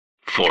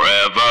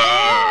Forever.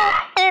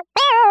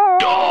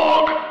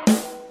 Dog.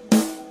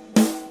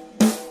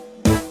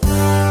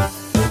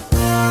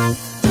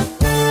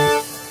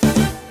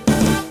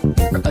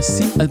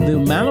 The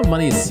amount of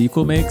money a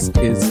sequel makes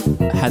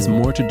has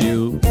more to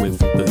do with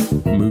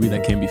the movie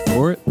that came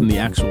before it than the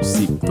actual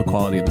sequel, the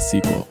quality of the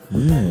sequel.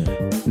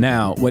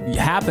 Now, what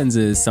happens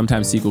is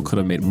sometimes sequel could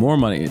have made more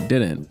money, it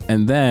didn't.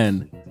 And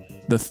then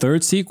the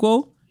third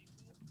sequel,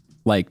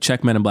 like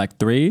check Men in Black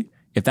 3,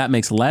 if that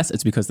makes less,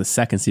 it's because the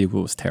second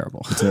sequel was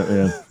terrible.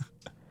 Yeah.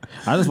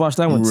 I just watched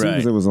that one too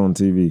because it was on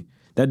TV.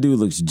 That dude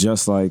looks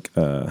just like...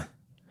 All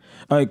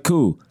right,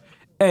 cool.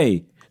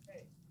 Hey,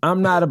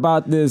 I'm not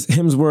about this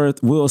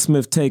Hemsworth Will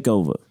Smith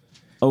takeover,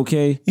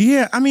 okay?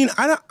 Yeah, I mean,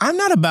 I'm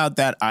not about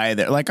that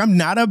either. Like, I'm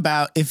not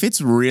about if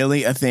it's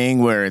really a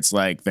thing where it's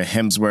like the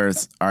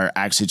Hemsworths are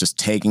actually just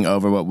taking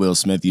over what Will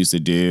Smith used to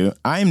do.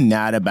 I'm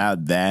not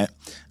about that.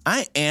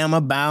 I am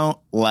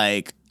about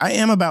like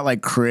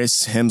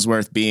Chris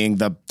Hemsworth being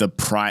the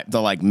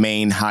like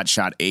main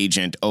hotshot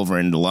agent over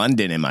in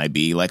London.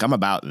 MIB. Like, I'm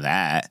about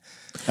that.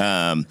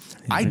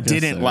 I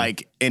didn't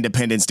like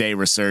Independence Day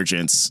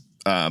Resurgence.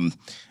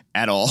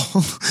 At all.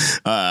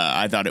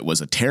 I thought it was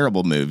a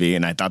terrible movie,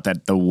 and I thought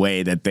that the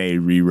way that they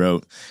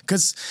rewrote,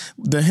 because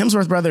the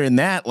Hemsworth brother in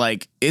that,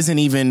 like, he's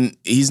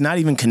not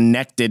even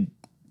connected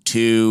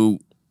to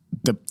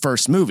the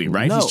first movie,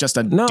 right? No, he's just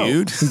a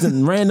dude. He's a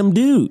random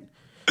dude.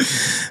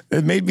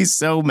 It made me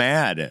so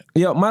mad.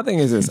 Yo, my thing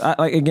is this. I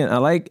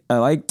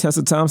like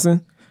Tessa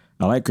Thompson.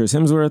 I like Chris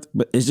Hemsworth,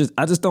 but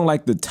I just don't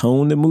like the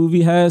tone the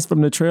movie has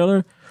from the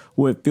trailer,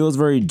 where it feels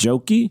very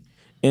jokey.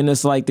 And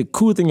it's like the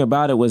cool thing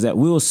about it was that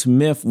Will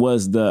Smith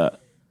was the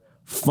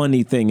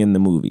funny thing in the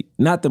movie,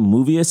 not the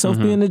movie itself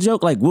being the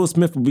joke. Like, Will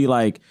Smith would be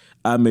like,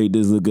 I made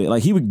this look good.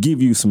 Like, he would give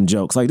you some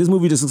jokes. Like, this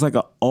movie just looks like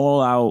an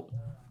all-out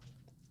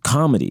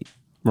comedy.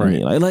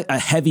 Right. I mean, like a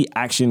heavy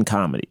action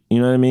comedy.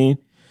 You know what I mean?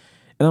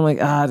 And I'm like,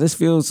 this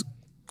feels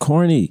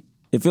corny.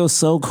 It feels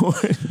so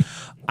corny.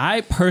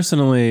 I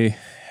personally,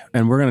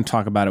 and we're going to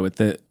talk about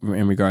it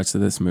in regards to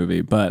this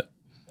movie, but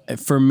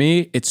for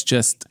me, it's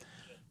just...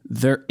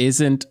 there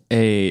isn't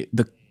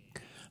the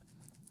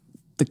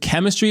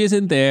chemistry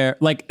isn't there.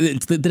 Like,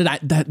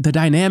 the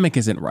dynamic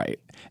isn't right.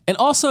 And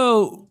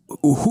also,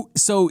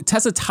 so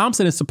Tessa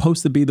Thompson is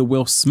supposed to be the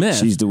Will Smith.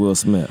 She's the Will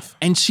Smith.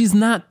 And she's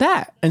not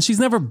that. And she's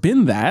never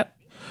been that.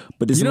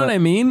 But you know what I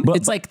mean?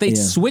 It's like they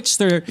switched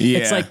their... Yeah.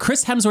 It's like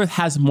Chris Hemsworth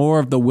has more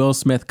of the Will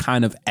Smith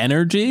kind of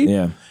energy.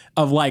 Yeah.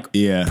 Of like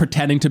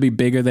pretending to be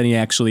bigger than he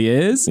actually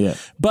is. Yeah.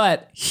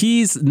 But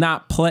he's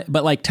not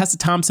but like Tessa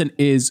Thompson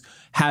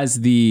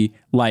has the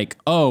like,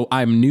 oh,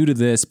 I'm new to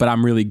this, but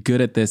I'm really good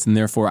at this, and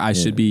therefore I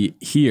should be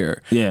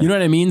here. Yeah. You know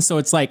what I mean? So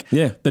it's like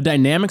the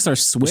dynamics are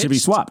switched. It should be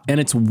swapped. And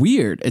it's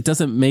weird. It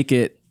doesn't make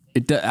it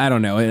I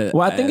don't know.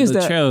 Well, I think it's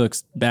the trailer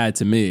looks bad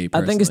to me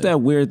personally. I think it's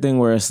that weird thing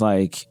where it's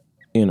like,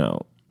 you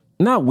know,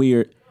 not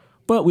weird,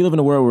 but we live in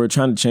a world where we're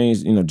trying to change,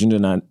 you know,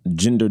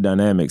 gender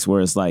dynamics, where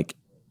it's like,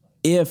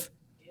 if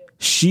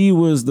she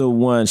was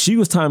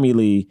Tommy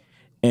Lee,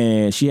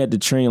 and she had to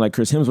train like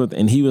Chris Hemsworth,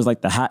 and he was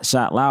like the hot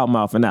shot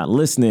loudmouth and not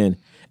listening,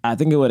 I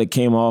think it would have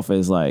came off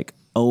as like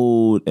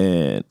old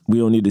and we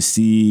don't need to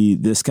see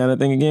this kind of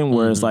thing again.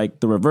 Whereas like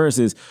the reverse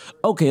is,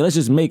 okay, let's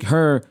just make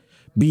her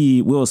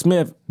be Will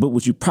Smith, but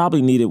what you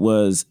probably needed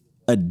was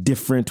a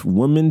different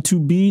woman to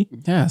be.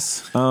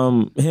 Yes.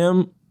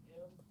 Him.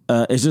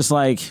 It's just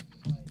like,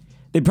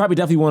 they probably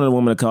definitely wanted a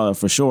woman of color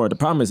for sure. The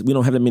problem is we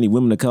don't have that many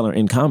women of color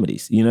in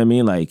comedies. You know what I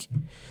mean? Like,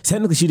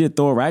 technically she did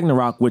Thor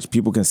Ragnarok, which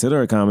people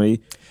consider a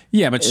comedy.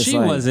 Yeah, but she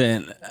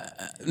wasn't.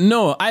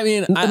 No, I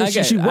mean,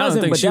 she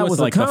wasn't, but that was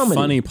like a comedy. The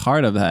funny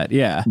part of that.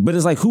 Yeah. But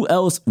it's like, who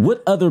else,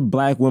 what other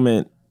black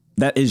woman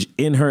that is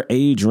in her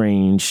age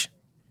range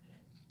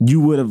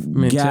you would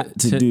have got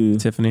to do?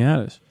 Tiffany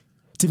Haddish.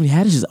 Tiffany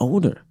Haddish is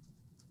older.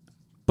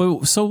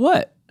 But so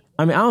what?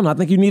 I mean, I don't know. I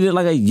think you needed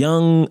like I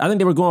think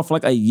they were going for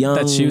like a young...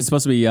 That she was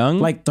supposed to be young?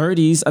 Like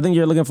 30s. I think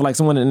you're looking for like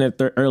someone in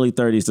their early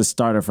 30s to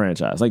start a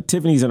franchise. Like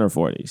Tiffany's in her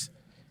 40s.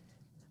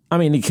 I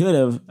mean, he could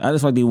have. I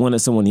just like they wanted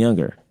someone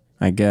younger.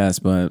 I guess,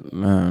 but I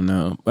don't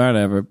know.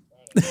 Whatever.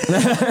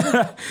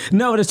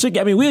 No, it's tricky.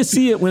 I mean, we'll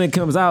see it when it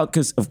comes out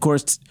because, of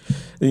course,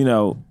 you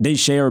know, they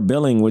share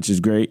billing, which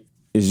is great.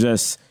 It's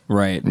just...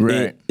 Right.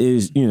 It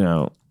is, you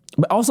know...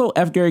 But also,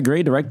 F. Gary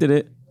Gray directed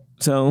it,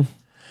 so...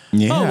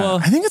 Yeah, well,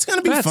 I think it's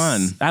going to be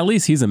fun. At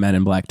least he's a Men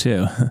in Black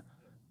too.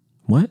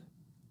 What?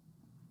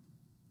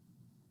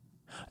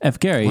 F.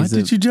 Gary. What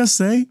did you just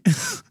say?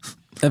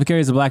 F.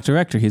 Gary's a black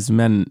director. He's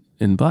Men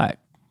in Black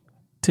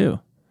too.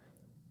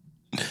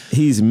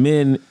 He's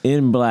Men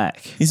in Black.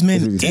 He's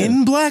Men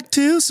in Black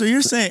too? So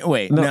you're saying...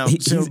 Wait, no.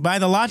 So by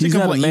the logic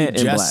of what you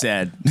just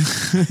said...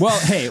 Well,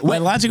 hey... By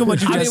the logic of what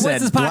you just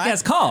said... What's this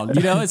podcast called?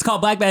 You know, it's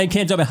called Black Man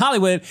Can't Jump in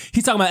Hollywood.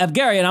 He's talking about F.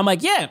 Gary, and I'm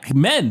like, yeah,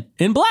 Men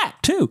in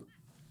Black too.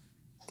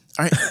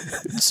 All right.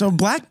 So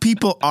black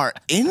people are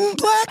in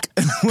black?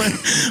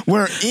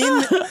 we're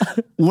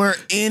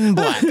in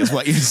black is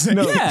what you're saying.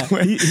 No,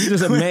 he's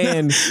just a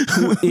man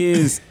who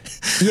is,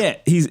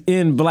 he's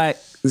in black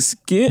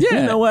skin.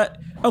 Yeah. You know what?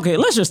 Okay,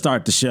 let's just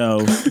start the show.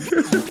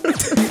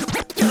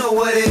 You know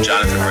what it is?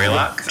 Jonathan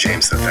Braylock,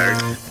 James III,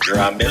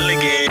 Drum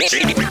Milligan.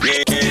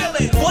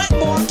 What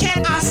more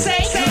can I say?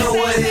 You know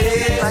what it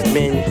is? Black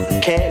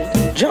men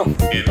can't jump.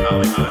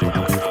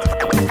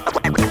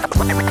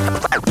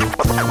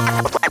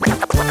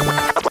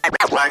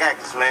 Black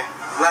actors, man.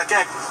 Black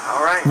actors.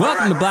 All right.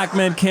 Welcome to Black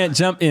Men Can't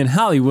Jump in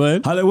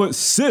Hollywood. Hollywood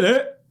City.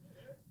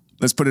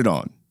 Let's put it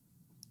on.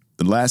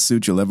 The last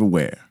suit you'll ever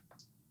wear.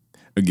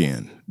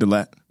 Again.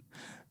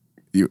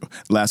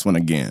 Last one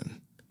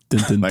again.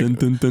 Last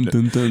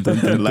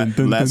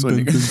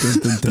one.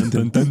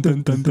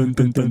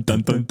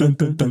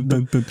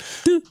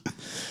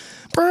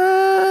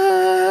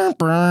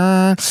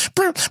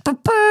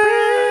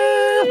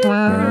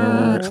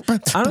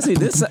 Honestly,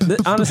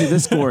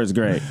 this score is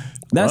great.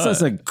 That's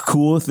such a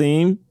cool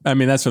theme. I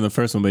mean, that's from the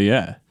first one, but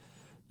yeah.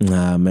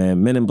 Nah,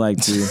 man, Men in Black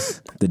 2,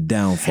 the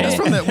downfall. That's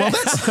from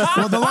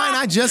the line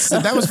I just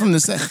said. That was from the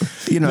set.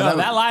 No,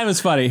 that line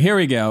was funny. Here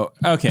we go.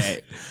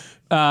 Okay.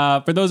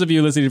 For those of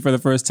you listening for the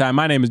first time,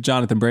 my name is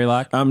Jonathan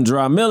Braylock. I'm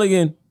Drum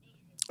Milligan.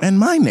 And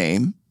my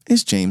name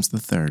is James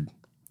III.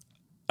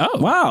 Oh,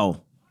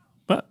 Wow.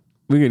 but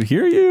we could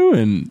hear you,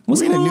 and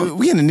We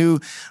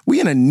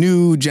in a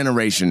new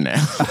generation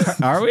now.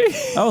 are we?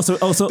 So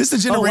This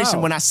is the generation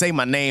wow. when I say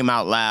my name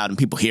out loud and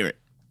people hear it.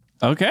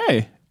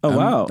 Okay. Oh,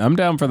 wow. I'm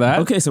down for that.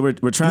 Okay, so we're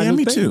trying Yeah, new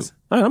me things. too.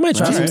 All right, I might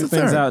try James some the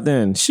things Third. out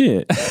then.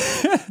 Shit.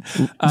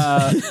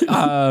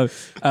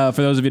 For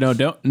those of you who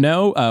don't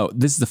know,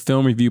 this is a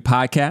film review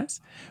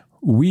podcast.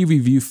 We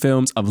review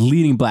films of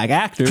leading black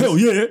actors. Hell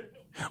yeah.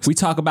 We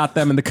talk about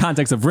them in the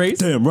context of race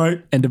Damn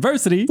right. and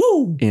diversity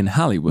in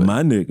Hollywood.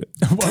 My nigga.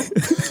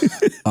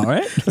 All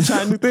right. I'm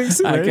trying new things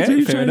too. Okay, right?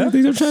 You fair trying new enough.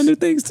 things, I'm trying new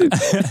things too.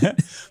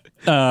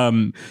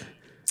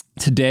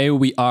 Today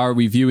we are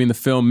reviewing the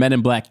film Men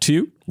in Black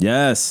 2.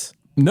 Yes.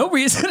 No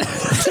reason.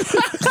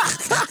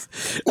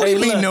 What do you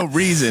mean no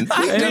reason?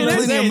 We've done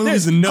plenty of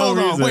movies. there's no Hold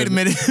on, reason. wait a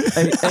minute.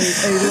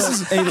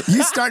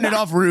 You starting it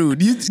off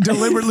rude. You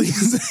deliberately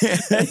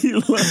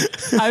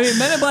I mean,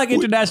 Men in Black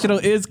International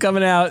is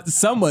coming out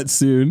somewhat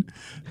soon.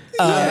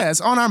 yeah,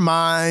 it's on our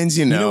minds,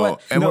 you know,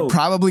 what? and No. we're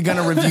probably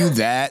gonna review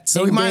that.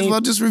 So we might as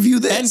well just review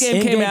this.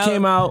 Endgame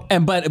came out.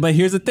 And but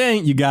here's the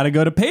thing, you got to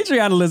go to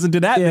Patreon to listen to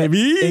that, baby.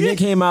 It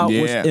came out,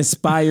 which Yeah.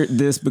 inspired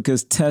this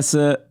because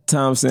Tessa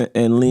Thompson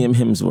and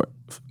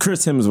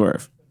Chris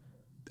Hemsworth,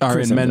 Are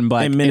Chris in Men in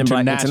Black, and Men in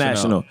Black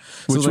International.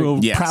 which So, like,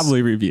 we'll yes.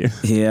 probably review.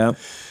 Yeah.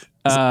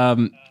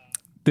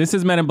 This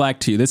is Men in Black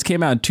 2. This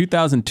came out in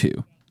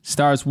 2002.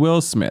 Stars Will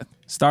Smith.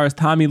 Stars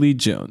Tommy Lee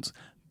Jones.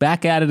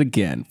 Back at it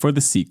again for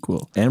the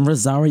sequel. And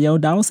Rosario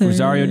Dawson.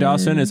 Rosario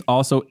Dawson is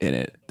also in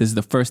it. This is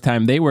the first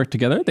time they work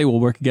together. They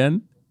will work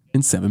again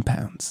in 7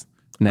 pounds.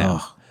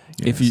 Now,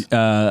 if you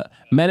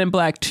Men in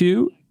Black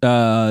 2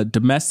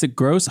 domestic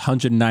gross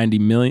 190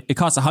 million. It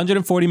costs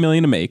 140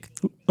 million to make.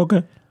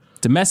 Okay.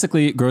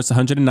 Domestically, it grossed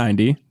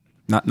 190.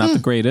 Not the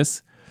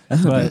greatest,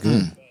 but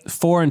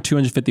 4 and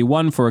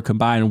 251 for a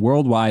combined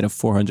worldwide of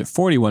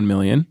 441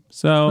 million.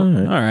 So, all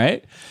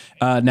right.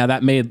 Now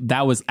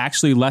that was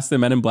actually less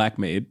than Men in Black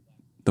made.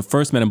 The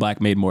first Men in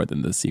Black made more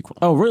than the sequel.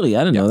 Oh, really?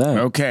 I didn't know that.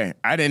 Okay,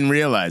 I didn't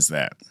realize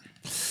that.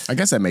 I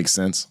guess that makes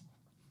sense.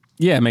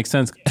 Yeah, it makes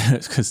sense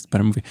because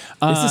better movie. It's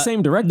the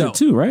same director no.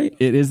 too, right?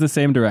 It is the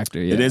same director.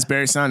 Yeah. It is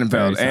Barry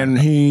Sonnenfeld, Barry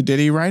and did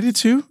he write it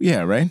too?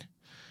 Yeah, right.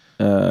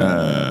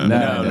 No,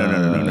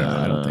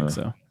 I don't think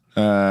so.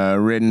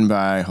 Written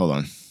by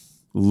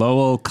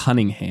Lowell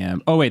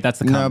Cunningham. Oh wait, that's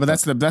the comic No, but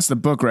book. that's the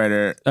book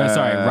writer.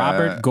 Sorry,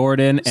 Robert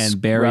Gordon and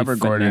Barry Robert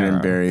Gordon and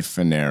Finero. Barry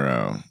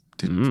Finero.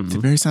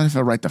 Did Barry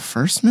Sonnenfeld write the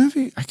first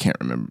movie? I can't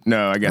remember.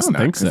 No, I guess don't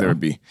not. think 'Cause so. There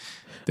would be.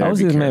 I was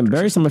just, man,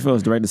 Barry Sonnenfeld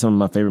has directed some of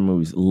my favorite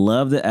movies.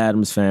 Love The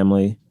Addams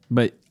Family.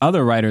 But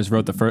other writers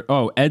wrote the first.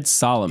 Oh, Ed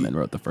Solomon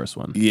wrote the first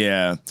one.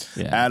 Yeah.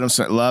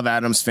 Love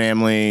Addams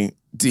Family.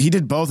 He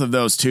did both of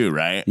those too,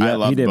 right? Yeah, I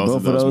love he did both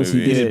of those. movies.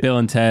 He did Bill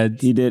and Ted.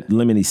 He did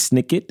Lemony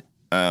Snicket,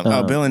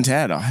 Bill and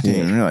Ted. Oh, I didn't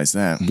even realize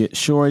that. Get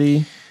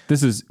Shorty.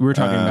 We're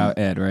talking about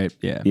Ed, right?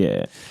 Yeah.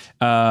 Yeah.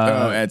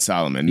 Ed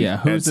Solomon. yeah,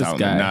 who's Ed this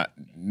Solomon, guy?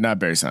 Not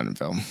Barry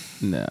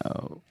Sonnenfeld.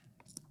 No.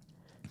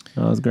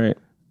 That was great.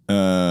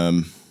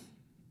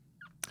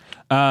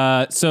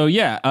 So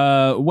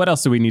yeah. What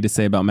else do we need to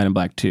say about Men in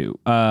Black 2?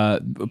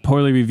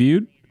 Poorly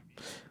reviewed.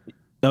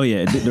 Oh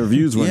yeah, the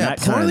reviews were not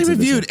kind poorly to this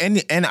reviewed,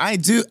 and I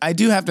do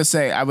have to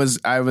say I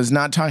was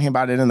not talking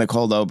about it in the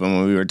cold open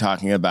when we were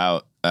talking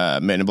about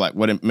Men in Black,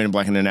 what Men in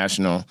Black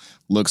International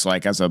looks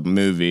like as a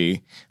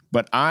movie.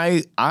 But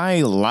I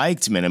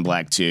liked Men in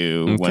Black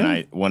 2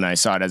 when I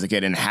saw it as a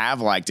kid and have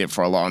liked it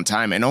for a long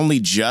time and only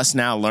just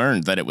now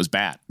learned that it was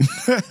bad.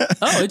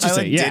 Oh,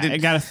 interesting. Yeah, it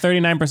got a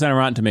 39% on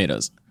Rotten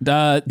Tomatoes.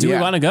 Do we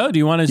want to go? Do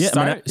you want to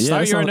start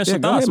your initial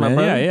go thoughts, ahead, my man?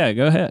 brother. Yeah,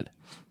 go ahead.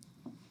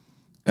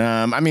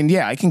 I mean,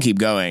 yeah, I can keep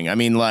going. I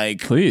mean,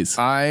 like, Please.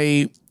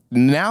 I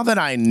now that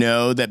I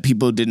know that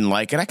people didn't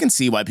like it, I can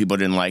see why people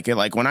didn't like it.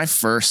 Like when I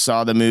first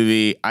saw the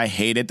movie, I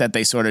hated that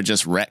they sort of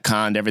just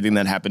retconned everything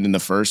that happened in the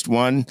first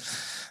one.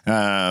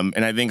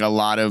 And I think a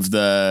lot of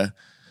the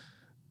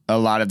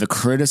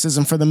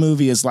criticism for the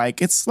movie is like,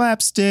 it's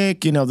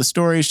slapstick, you know, the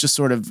story is just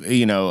sort of,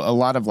 you know, a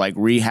lot of like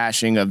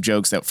rehashing of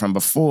jokes that from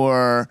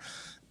before,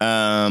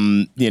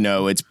 you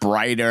know, it's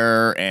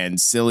brighter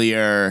and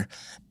sillier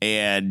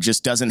and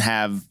just doesn't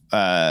have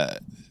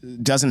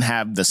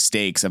the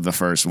stakes of the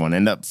first one.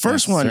 And the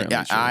first one,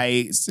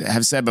 I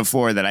have said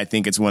before that I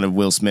think it's one of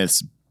Will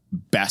Smith's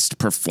best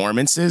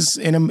performances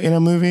in a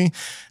movie.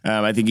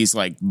 I think he's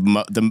like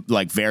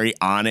very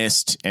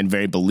honest and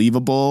very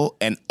believable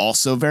and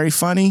also very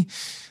funny.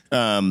 So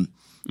on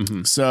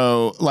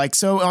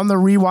the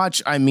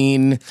rewatch, I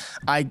mean,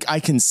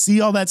 I can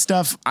see all that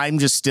stuff.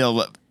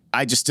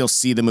 I just still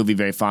see the movie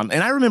very fond.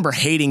 And I remember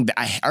hating that.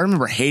 I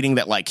remember hating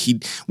that like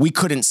we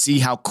couldn't see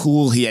how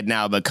cool he had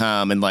now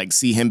become and like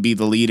see him be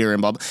the leader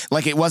and blah, blah.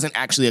 Like it wasn't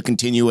actually a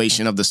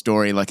continuation of the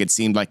story. Like it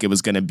seemed like it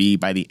was going to be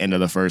by the end of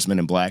the first Men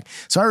in Black.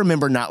 So I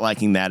remember not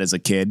liking that as a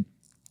kid,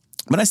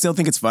 but I still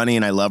think it's funny.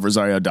 And I love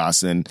Rosario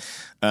Dawson.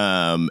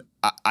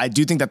 I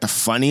do think that the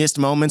funniest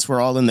moments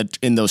were all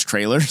in those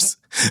trailers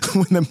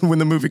when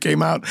the movie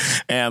came out,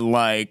 and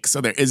like so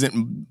there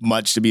isn't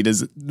much to be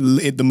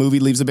the movie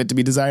leaves a bit to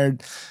be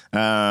desired,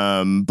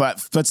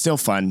 but still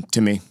fun to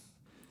me.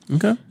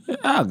 Okay,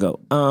 I'll go.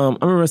 I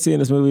remember seeing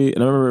this movie,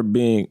 and I remember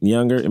being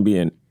younger and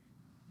being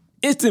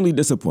instantly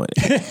disappointed.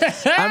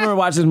 I remember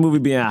watching this movie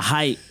being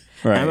hype.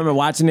 Right. I remember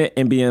watching it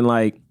and being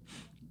like,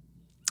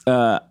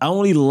 I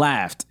only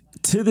laughed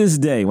to this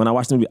day when I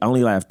watched the movie. I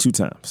only laughed 2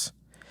 times.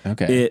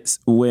 Okay. It's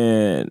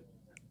when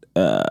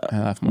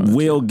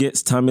Will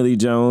gets Tommy Lee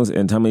Jones,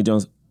 and Tommy Lee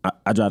Jones,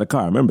 I drive the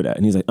car. I remember that.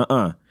 And he's like,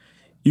 you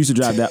used to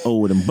drive that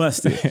old and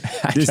busted.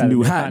 This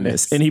new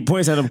hotness. And he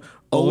points at him,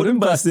 old and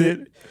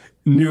busted,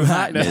 new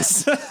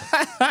hotness.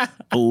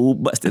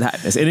 Old busted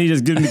hotness. And he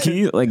just gives him the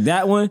keys, like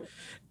that one.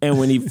 And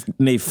when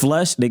they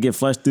flush, they get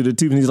flushed through the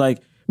tube. And he's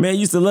like, man, I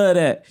used to love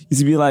that. He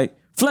used to be like,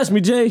 flush me,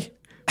 Jay.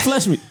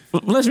 Flush me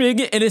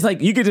again. And it's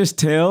like, you could just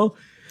tell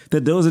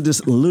that those are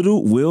just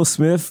little Will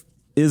Smith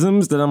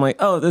isms that I'm like,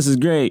 oh, this is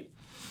great.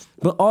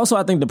 But also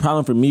I think the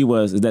problem for me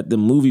is that the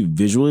movie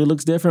visually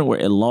looks different, where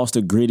it lost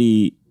a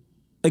gritty.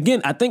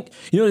 Again, I think,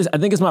 I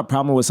think it's my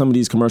problem with some of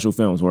these commercial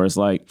films where it's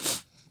like,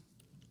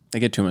 they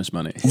get too much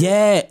money.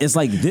 Yeah, it's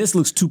like this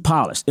looks too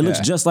polished. It looks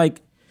just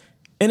like,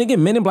 and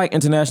again, Men in Black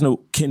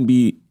International can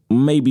be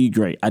maybe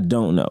great. I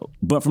don't know.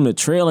 But from the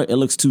trailer, it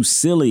looks too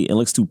silly. It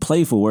looks too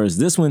playful, whereas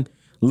this one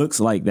looks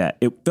like that.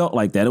 It felt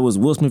like that. It was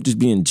Will Smith just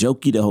being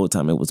jokey the whole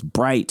time. It was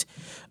bright.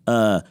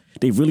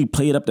 They really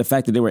played up the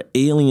fact that there were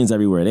aliens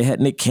everywhere. They had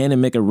Nick Cannon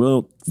make a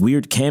real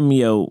weird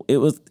cameo.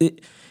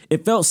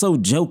 It felt so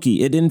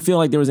jokey. It didn't feel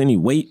like there was any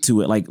weight to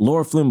it. Like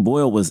Laura Flynn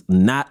Boyle was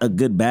not a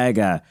good bad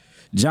guy.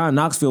 John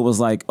Knoxville was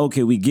like,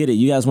 okay, we get it.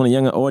 You guys want a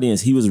younger audience.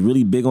 He was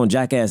really big on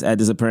Jackass at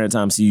this apparent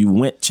time, so you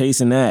went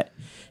chasing that.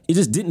 It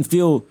just didn't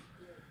feel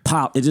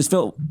pop. It just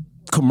felt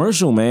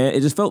commercial, man.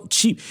 It just felt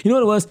cheap. You know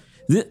what it was?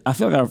 I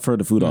feel like I refer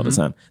to food all the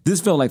time.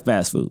 This felt like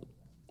fast food.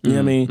 You know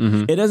what I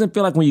mean? It doesn't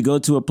feel like when you go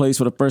to a place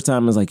for the first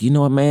time, it's like, you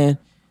know what, man?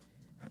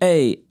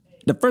 Hey,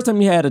 the first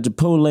time you had a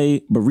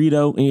Chipotle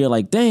burrito and you're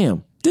like,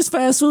 damn, this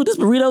fast food, this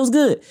burrito's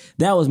good.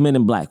 That was Men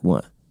in Black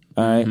 1.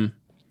 All right?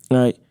 All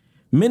right.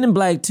 Men in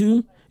Black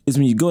 2 is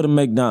when you go to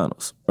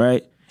McDonald's,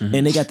 right?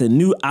 And they got the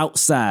new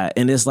outside,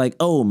 and it's like,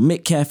 oh,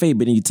 McCafe,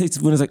 but then you taste the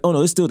food and it's like, oh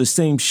no, it's still the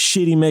same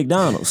shitty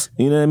McDonald's.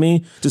 You know what I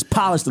mean? Just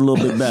polished a little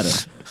bit better.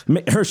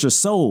 It hurts your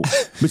soul,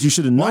 but you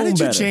should have known better. Why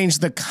did you change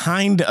the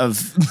kind of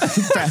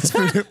fast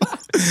food?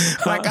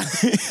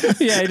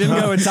 Yeah, he didn't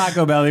go with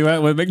Taco Bell. He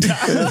went with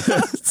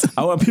McDonald's.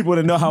 I want people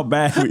to know how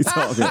bad we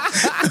talking. All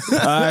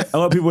right? I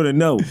want people to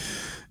know.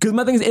 Because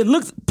my thing is, it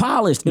looks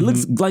polished. It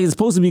looks like it's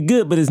supposed to be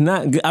good, but it's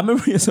not good. I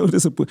remember being so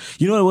disappointed.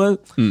 You know what it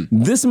was?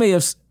 This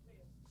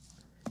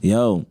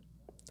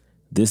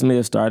may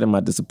have started my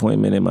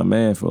disappointment in my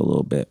man for a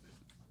little bit.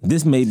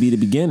 This may be the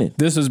beginning.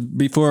 This was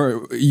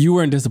before you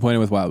weren't disappointed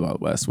with Wild Wild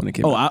West when it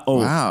came out.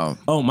 Wow.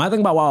 Oh, my thing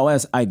about Wild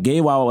West, I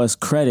gave Wild West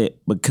credit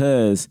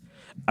because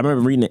I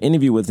remember reading an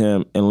interview with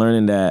him and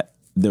learning that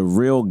the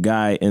real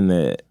guy in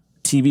the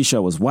TV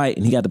show was white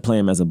and he got to play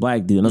him as a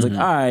black dude. And I was like,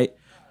 all right,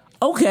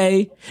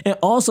 okay. And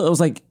also it was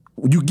like,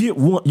 you get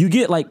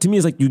like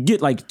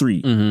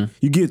 3.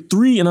 You get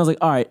 3, and I was like,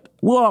 all right,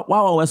 well,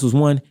 Wild West was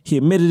 1. He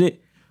admitted it.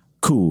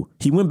 Cool.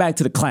 He went back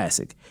to the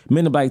classic.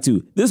 Men in Black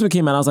 2. This one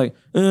came out, I was like,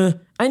 I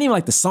didn't even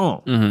like the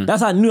song.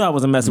 That's how I knew I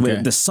wasn't messing with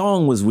it. The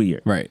song was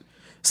weird. Right.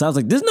 So I was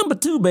like, this number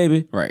 2,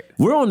 baby. Right.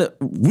 We're on the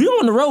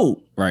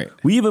road. Right.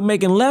 We either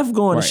making left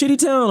going to Shitty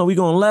Town, or we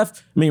going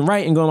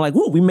right and going like,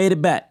 woo, we made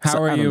it back.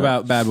 How are you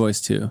about Bad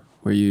Boys 2?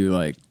 Were you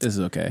like, this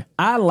is okay?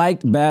 I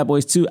liked Bad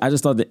Boys 2. I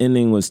just thought the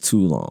ending was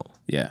too long.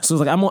 Yeah. So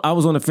it's like I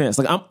was on the fence.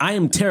 Like I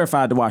am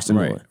terrified to watch the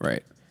new one.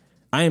 Right.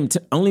 I am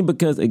only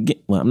because again.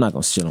 Well, I'm not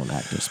gonna shit on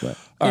actors, but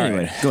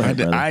anyway, go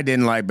ahead. I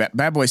didn't like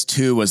Bad Boys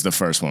 2 was the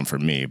first one for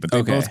me, but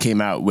they both came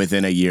out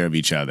within a year of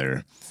each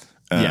other.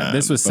 Yeah,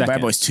 this was but second.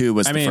 Bad Boys 2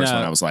 was the first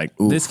one. I was like,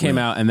 ooh. This came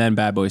out, and then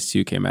Bad Boys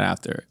 2 came out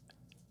after it.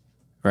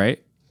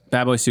 Right?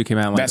 Bad Boys 2 came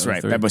out in like That's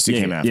right. 03. Bad Boys 2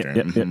 came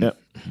after.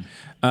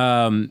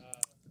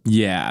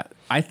 Yeah,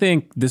 I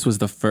think this was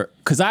the first,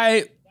 because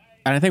I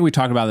think we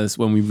talked about this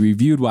when we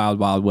reviewed Wild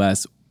Wild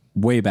West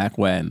way back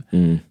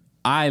when.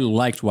 I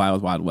liked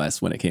Wild Wild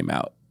West when it came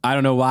out. I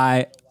don't know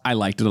why. I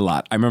liked it a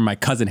lot. I remember my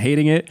cousin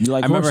hating it. You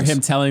like I remember horses?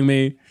 him telling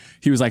me,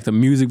 he was like, the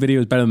music video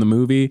is better than the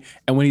movie.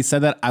 And when he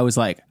said that, I was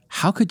like,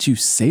 how could you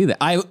say that?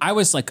 I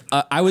was like,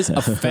 I was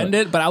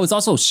offended, but I was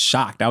also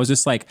shocked. I was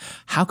just like,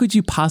 how could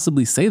you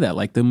possibly say that?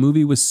 Like, the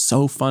movie was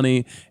so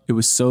funny. It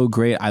was so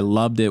great. I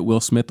loved it. Will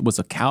Smith was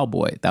a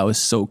cowboy. That was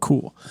so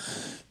cool.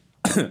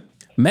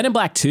 Men in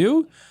Black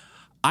 2,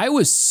 I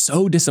was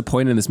so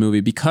disappointed in this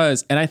movie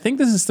because, and I think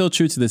this is still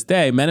true to this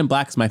day, Men in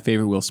Black is my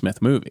favorite Will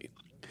Smith movie.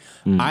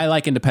 I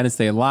like Independence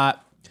Day a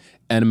lot.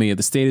 Enemy of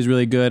the State is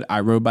really good.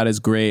 I Robot is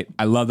great.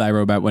 I loved I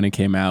Robot when it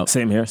came out.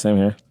 Same here.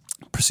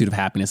 Pursuit of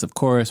Happiness, of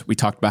course. We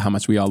talked about how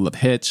much we all love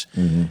Hitch.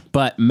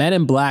 But Men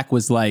in Black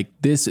was like,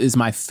 this is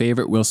my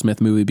favorite Will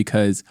Smith movie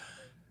because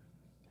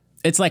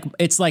it's like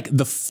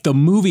the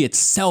movie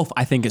itself,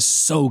 I think, is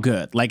so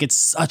good. Like, it's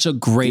such a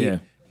great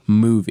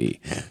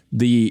movie.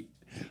 The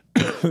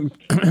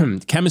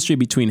chemistry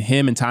between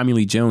him and Tommy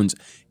Lee Jones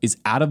is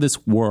out of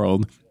this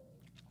world.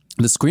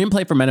 The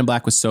screenplay for Men in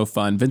Black was so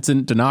fun.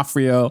 Vincent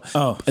D'Onofrio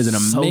is an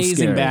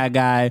amazing bad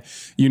guy.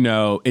 You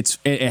know, it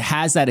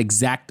has that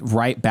exact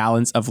right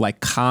balance of like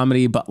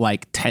comedy, but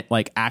like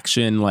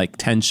action, like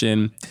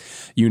tension.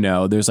 You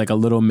know, there's like a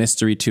little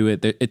mystery to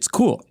it. It's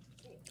cool.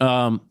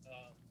 Men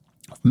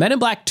in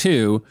Black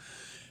 2,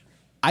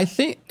 I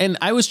think, and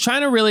I was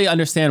trying to really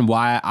understand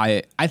why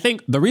I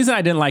think the reason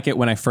I didn't like it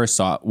when I first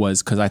saw it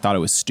was because I thought it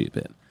was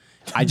stupid.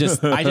 I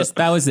just,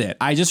 that was it.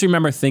 I just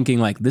remember thinking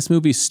like, this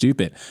movie's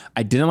stupid.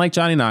 I didn't like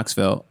Johnny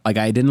Knoxville. Like,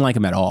 I didn't like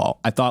him at all.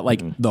 I thought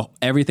like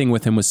everything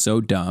with him was so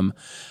dumb.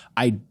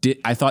 I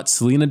thought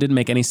Selena didn't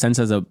make any sense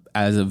as a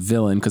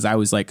villain because I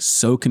was like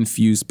so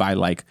confused by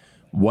like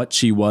what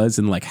she was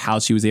and like how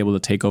she was able to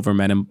take over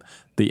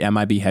the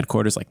MIB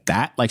headquarters like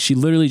that. Like, she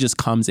literally just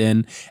comes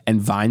in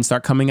and vines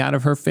start coming out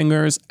of her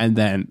fingers and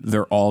then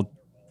they're all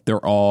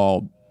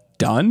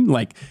done.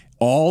 Like,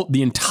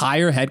 the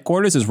entire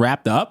headquarters is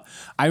wrapped up.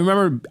 I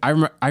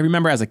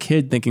remember as a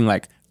kid thinking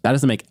like, that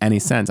doesn't make any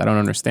sense. I don't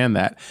understand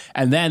that.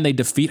 And then they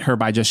defeat her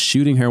by just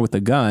shooting her with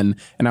a gun.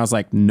 And I was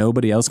like,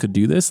 nobody else could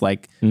do this.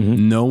 Like,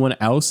 no one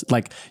else.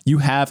 Like, you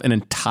have an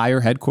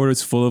entire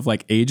headquarters full of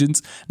like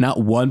agents. Not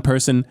one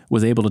person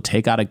was able to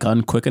take out a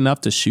gun quick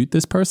enough to shoot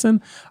this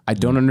person. I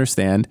don't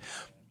understand.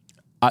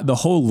 The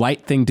whole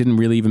light thing didn't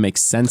really even make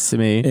sense to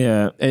me.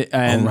 Yeah.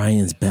 And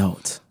Orion's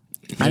belt.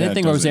 I didn't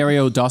think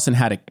Rosario Dawson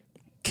had a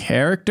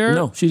character.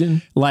 No, she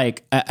didn't.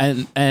 Like,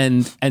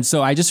 and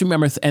so I just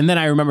remember, and then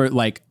I remember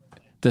like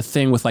the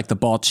thing with like the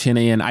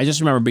Balchinian. I just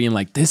remember being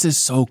like, this is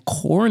so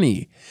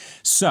corny.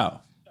 So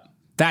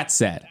that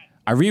said,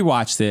 I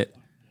rewatched it.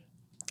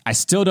 I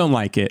still don't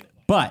like it,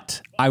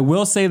 but I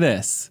will say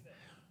this.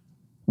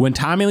 When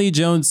Tommy Lee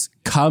Jones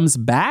comes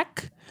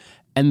back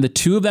and the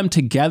two of them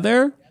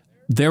together,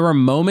 there were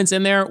moments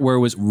in there where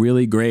it was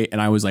really great.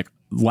 And I was like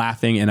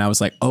laughing and I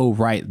was like, oh,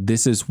 right.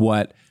 This is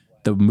what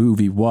the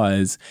movie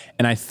was.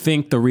 And I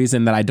think the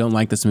reason that I don't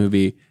like this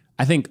movie,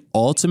 I think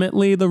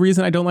ultimately the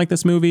reason I don't like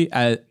this movie,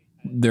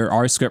 there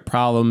are script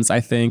problems,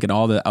 I think, and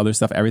all the other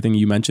stuff, everything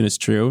you mentioned is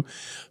true.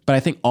 But I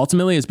think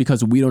ultimately it's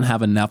because we don't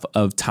have enough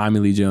of Tommy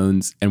Lee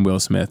Jones and Will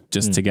Smith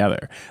just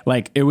together.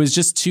 Like, it was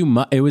just too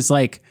much. It was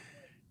like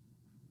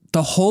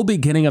the whole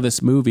beginning of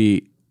this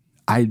movie,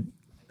 I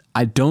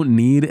don't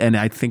need, and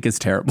I think it's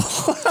terrible.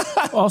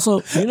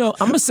 Also, you know,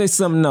 I'm going to say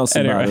something else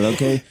about it,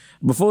 okay?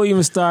 Before we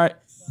even start,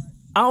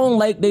 I don't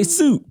like they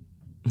suit.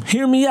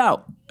 Hear me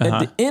out. At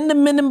the end of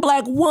Men in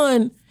Black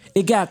 1,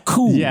 it got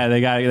cool. Yeah,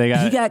 they got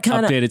he got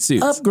kind of updated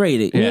suits.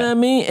 Upgraded. You know what I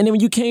mean? And then when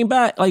you came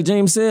back, like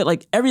James said,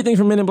 like everything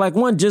from Men in Black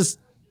 1 just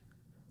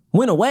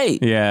went away.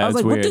 Yeah, I was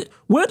it's like, weird.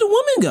 Where'd the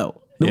woman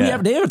go?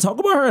 Did they ever talk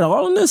about her at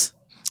all in this?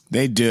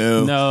 They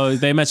do. No,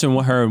 they mentioned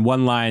her in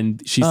one line.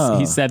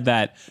 He said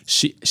that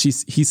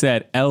he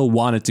said Elle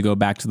wanted to go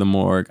back to the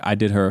morgue. I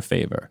did her a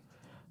favor.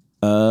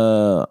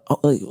 What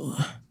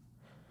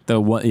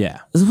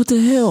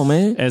the hell,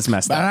 man? It's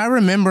messed But up. I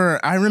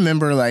remember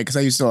like, because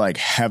I used to like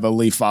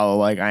heavily follow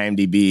like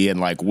IMDb and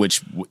like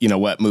which, you know,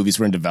 what movies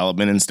were in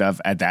development and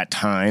stuff at that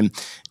time.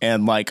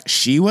 And like,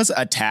 she was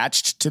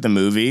attached to the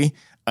movie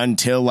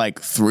until like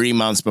 3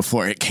 months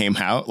before it came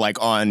out,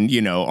 like on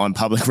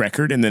public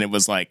record. And then it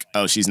was like,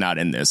 oh, she's not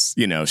in this.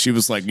 You know, she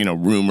was like, you know,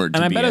 rumored to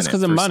be in it. And I bet it's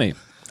because of money.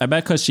 I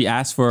bet because she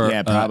asked for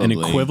an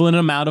equivalent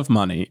amount of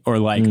money or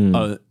like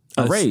a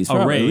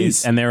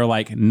raise. And they were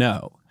like,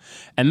 no.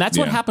 And that's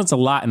what happens a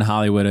lot in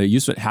Hollywood. It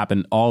used to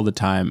happen all the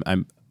time.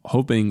 I'm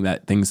hoping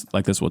that things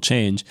like this will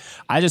change.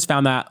 I just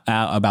found that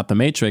out about The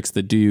Matrix.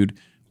 The dude,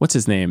 what's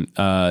his name?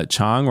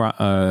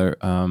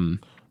 Chong?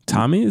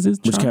 Tommy? Is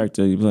his Which Chong?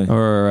 character you play?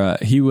 Or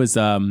he was,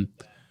 there's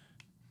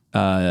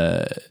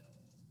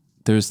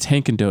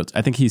Tank and Dotes.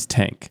 I think he's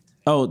Tank.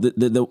 Oh, the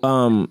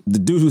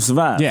dude who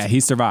survived. Yeah, he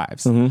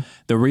survives. Mm-hmm.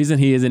 The reason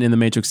he isn't in the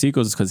Matrix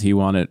sequels is because he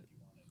wanted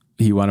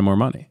more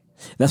money.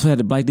 That's what had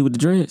the black dude with the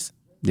dreads.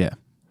 Yeah.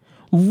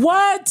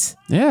 What?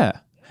 Yeah.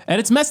 And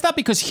it's messed up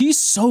because he's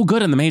so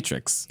good in the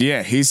Matrix.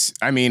 Yeah, he was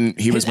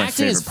His my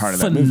acting is favorite part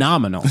of that movie.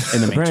 phenomenal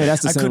in the Apparently, Matrix.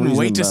 that's the I same couldn't reason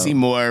wait to about- see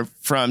more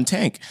from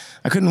Tank.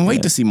 I couldn't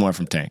wait to see more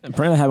from Tank.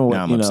 Apparently, happened with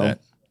Now I'm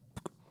upset.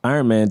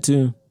 Iron Man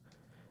too.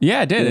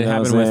 Yeah, it did. You It know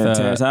happened what I'm with saying?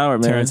 Terrence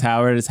Howard, man. Terrence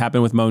Howard. It's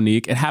happened with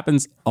Monique. It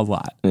happens a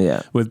lot.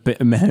 Yeah. With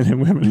men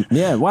and women.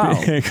 Yeah, wow.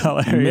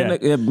 Color,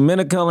 Men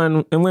of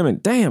color and women.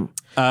 Damn.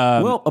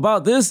 Well,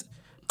 about this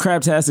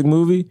craptastic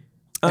movie.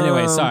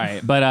 Anyway, sorry,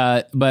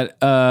 but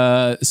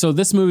so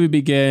this movie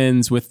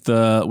begins with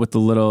the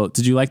little.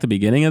 Did you like the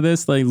beginning of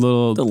this? Like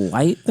little the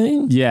light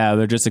thing. Yeah,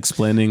 they're just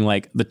explaining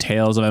like the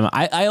tales of him.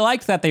 I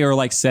liked that they were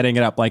like setting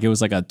it up like it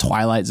was like a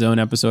Twilight Zone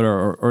episode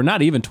or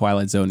not even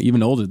Twilight Zone,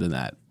 even older than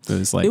that. It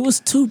was like It was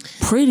too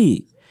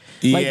pretty.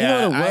 Like, Yeah, you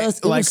know what it was?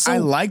 It was so I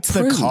liked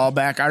pretty. the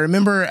callback. I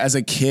remember as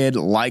a kid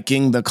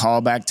liking the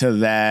callback to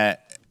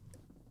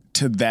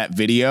that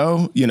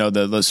video. You know,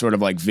 the sort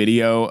of like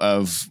video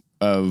of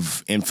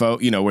info,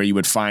 you know, where you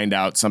would find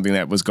out something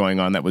that was going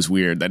on that was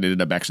weird that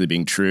ended up actually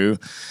being true.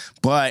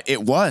 But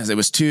it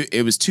was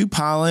too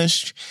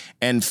polished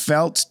and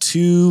felt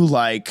too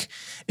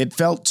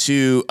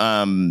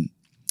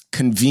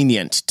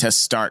convenient to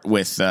start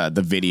with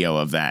the video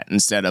of that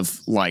instead of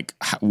like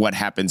what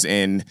happens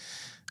in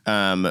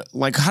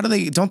like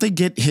don't they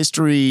get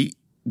history?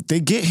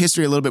 They get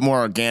history a little bit more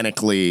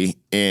organically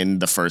in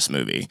the first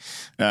movie.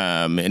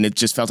 And it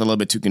just felt a little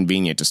bit too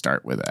convenient to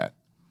start with that.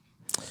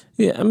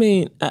 Yeah, I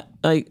mean,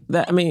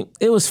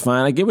 it was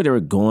fine. I get what they were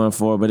going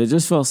for, but it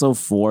just felt so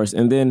forced.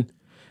 And then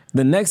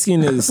the next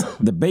scene is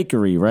the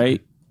bakery,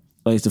 right?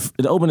 Like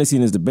the opening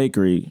scene is the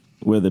bakery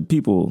where the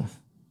people,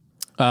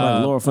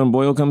 like Laura Flynn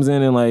Boyle comes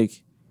in and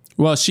like.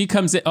 Well, she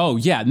comes in. Oh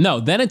yeah, no.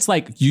 Then it's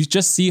like you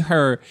just see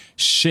her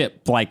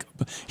ship. Like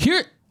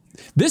here,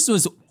 this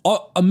was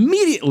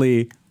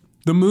immediately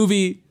the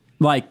movie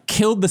like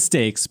killed the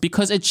stakes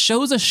because it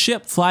shows a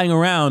ship flying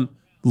around,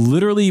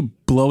 literally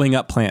blowing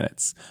up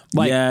planets.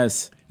 Like,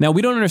 yes. Now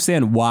we don't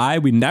understand why.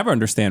 We never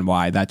understand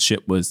why that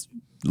ship was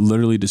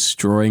literally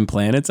destroying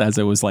planets as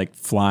it was like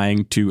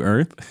flying to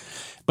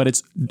Earth. But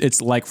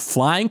it's like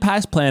flying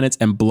past planets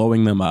and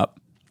blowing them up.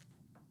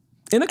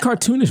 In a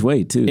cartoonish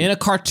way, too. In a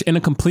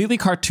completely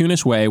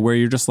cartoonish way where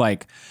you're just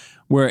like,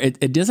 where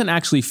it doesn't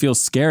actually feel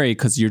scary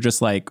because you're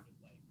just like,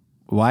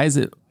 why is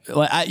it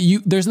like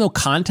there's no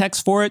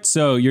context for it,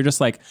 so you're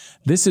just like,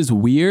 this is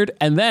weird,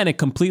 and then it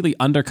completely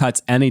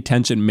undercuts any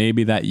tension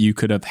maybe that you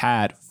could have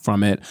had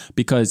from it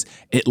because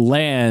it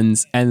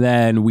lands and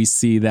then we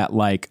see that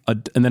like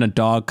and then a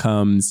dog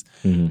comes,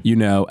 you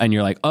know, and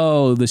you're like,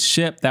 oh, the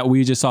ship that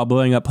we just saw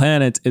blowing up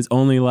planets is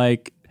only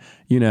like,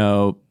 you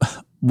know,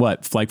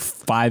 what, like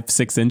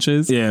 5-6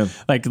 inches,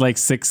 like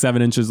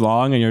 6-7 inches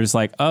long, and you're just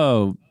like,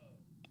 oh,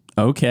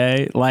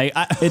 okay, like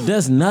it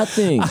does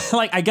nothing.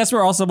 Like I guess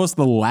we're all supposed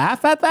to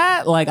laugh at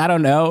that. Like I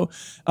don't know.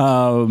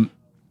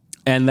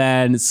 And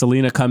then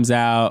Selena comes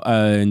out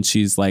and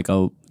she's like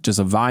just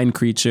a vine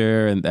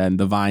creature, and then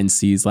the vine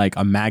sees like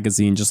a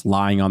magazine just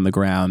lying on the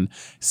ground,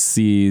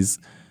 sees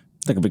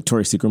like a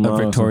Victoria's Secret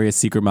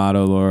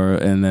model,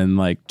 and then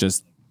like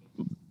just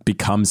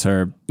becomes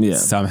her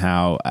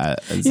somehow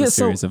as a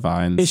series of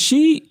vines. Is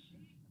she?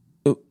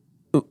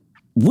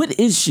 What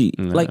is she?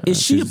 Like,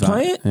 is she a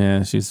plant?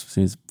 Yeah, she's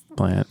a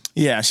plant.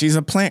 Yeah, she's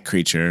a plant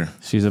creature.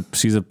 She's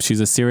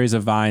a series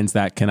of vines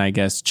that can, I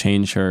guess,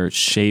 change her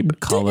shape,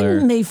 color.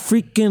 Didn't they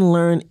freaking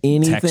learn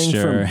anything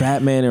texture from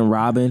Batman and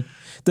Robin?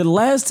 The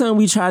last time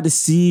we tried to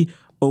see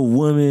a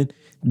woman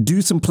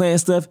do some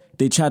plant stuff,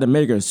 they tried to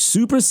make her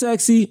super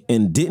sexy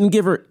and didn't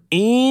give her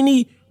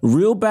any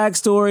real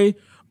backstory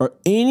or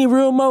any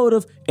real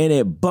motive, and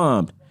it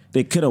bombed.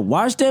 They could have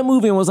watched that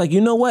movie and was like,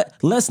 you know what?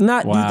 Let's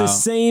not do the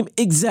same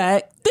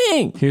exact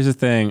thing. Here's the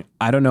thing.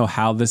 I don't know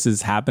how this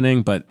is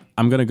happening, but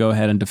I'm going to go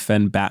ahead and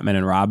defend Batman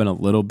and Robin a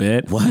little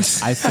bit. What?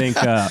 I think...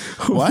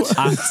 What?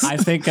 I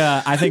think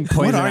Poison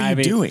What are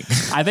Ivy... you doing?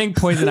 I think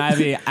Poison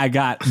Ivy, I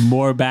got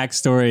more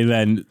backstory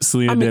than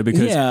Selena did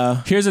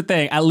because here's the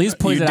thing. At least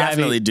Poison Ivy... You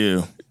definitely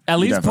do. At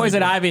least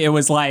Poison Ivy, it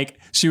was like,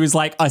 she was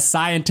like a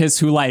scientist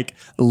who like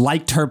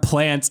liked her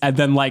plants and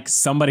then like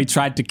somebody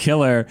tried to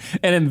kill her.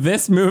 And in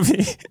this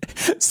movie,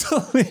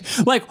 so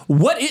like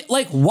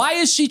why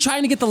is she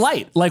trying to get the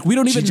light? Like we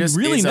don't even She just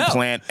really is know. a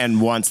plant and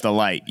wants the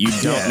light. You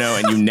don't know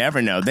and you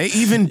never know. They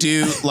even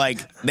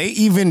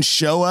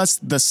show us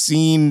the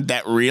scene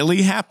that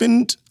really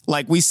happened.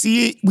 Like we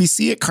see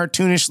it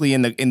cartoonishly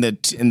in the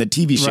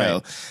TV show.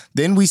 Right.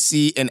 Then we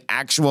see an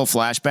actual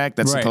flashback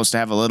that's supposed to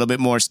have a little bit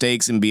more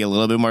stakes and be a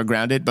little bit more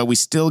grounded, but we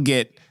still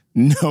get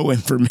no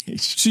information.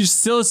 She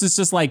still is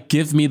just like,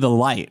 give me the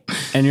light.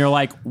 And you're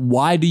like,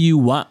 why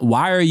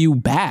are you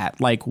bad?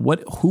 Like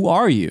who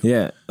are you?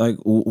 Yeah. Like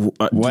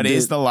what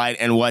is the light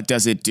and what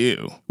does it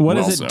do? What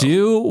does it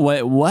do?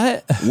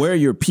 What? Where are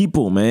your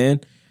people,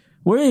 man?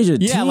 Where is your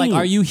team? Yeah, like,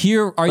 are you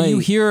here? Are you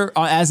here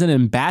as an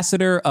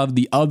ambassador of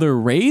the other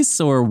race,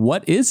 or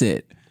what is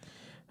it?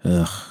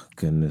 Ugh,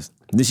 goodness.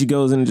 Then she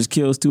goes in and just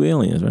kills 2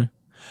 aliens, right?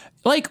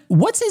 Like,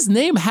 what's his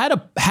name had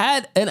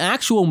an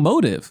actual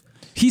motive.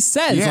 He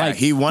says, Yeah, like,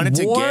 he wanted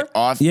to get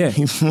off. Yeah.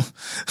 He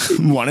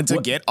wanted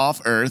to get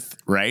off Earth,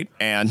 right?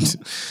 And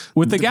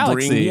with the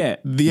galaxy. Yeah.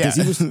 Yeah.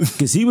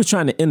 Because he was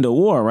trying to end a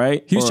war,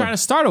 right? He was Or trying to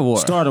start a war.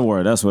 start a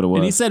war. That's what it was.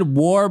 And he said,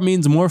 war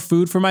means more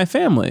food for my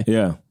family.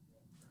 yeah.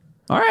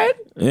 All right.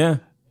 Yeah.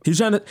 He's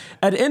trying to,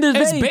 at the end of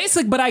the It's day,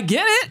 basic, but I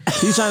get it.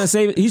 he's trying to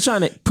save it. He's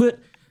trying to put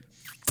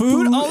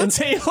Food on the and-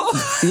 table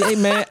Hey,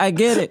 man, I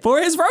get it.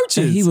 for his roaches.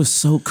 And he was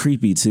so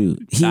creepy, too.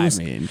 I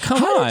mean, come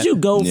How on. did you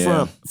go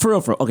Yeah. for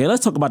real? Okay,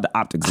 let's talk about the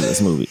optics of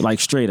this movie. Like,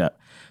 straight up.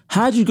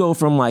 How'd you go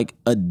from, like,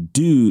 a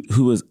dude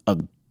who was a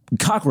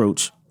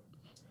cockroach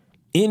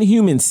in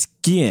human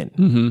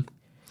skin,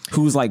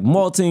 who's, like,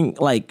 molting,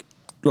 like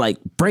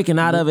breaking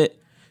out of it,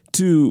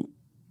 to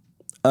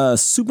a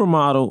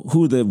supermodel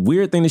who the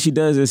weird thing that she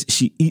does is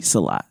she eats a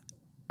lot.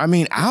 I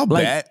mean, I'll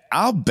Like,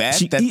 bet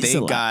she that eats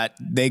a lot.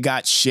 they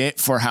got shit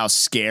for how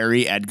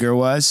scary Edgar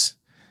was,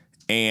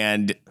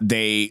 and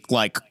they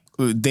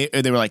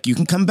were like, you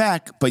can come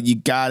back, but you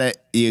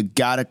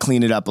gotta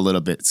clean it up a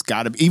little bit. It's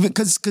gotta even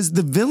because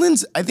the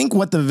villains. I think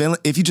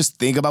if you just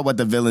think about what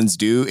the villains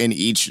do in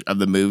each of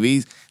the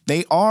movies,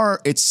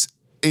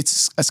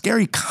 it's a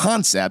scary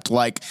concept.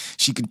 Like,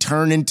 she can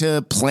turn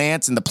into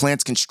plants and the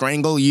plants can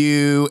strangle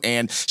you,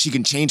 and she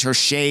can change her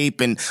shape,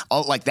 and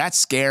all, like, that's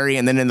scary.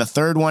 And then in the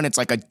third one, it's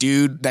like a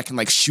dude that can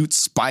like shoot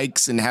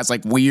spikes and has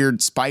like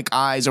weird spike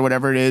eyes or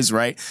whatever it is,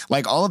 right?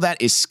 Like, all of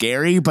that is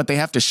scary, but they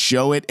have to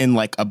show it in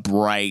like a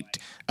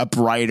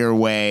brighter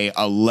way,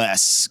 a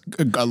less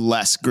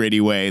gritty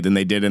way than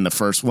they did in the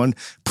first one,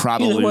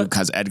 probably what?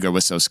 because Edgar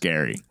was so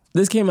scary.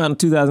 This came out in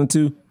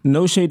 2002.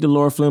 No shade to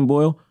Laura Flynn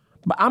Boyle,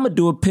 but I'm gonna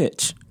do a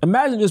pitch.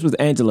 Imagine this was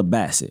Angela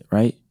Bassett,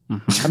 right?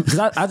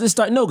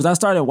 Because I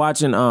started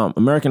watching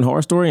American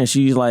Horror Story, and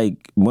she's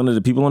like one of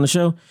the people on the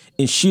show,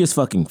 and she is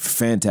fucking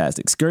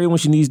fantastic. Scary when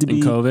she needs to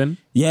be. Coven?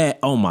 Yeah.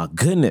 Oh my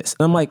goodness.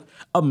 And I'm like,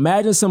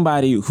 imagine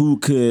somebody who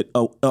could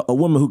a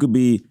woman who could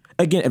be,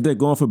 again, if they're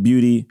going for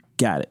beauty,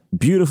 got it,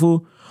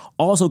 beautiful.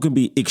 Also can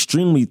be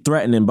extremely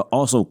threatening, but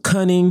also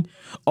cunning.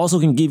 Also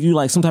can give you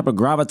like some type of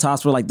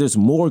gravitas where like there's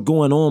more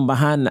going on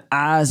behind the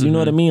eyes. You know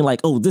what I mean? Like,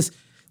 oh, this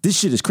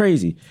shit is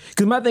crazy.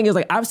 Because my thing is,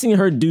 like, I've seen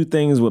her do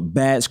things with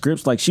bad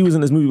scripts. Like, she was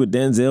in this movie with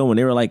Denzel when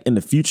they were, like, in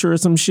the future or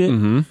some shit.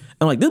 I'm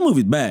like, this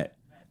movie's bad.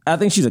 I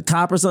think she's a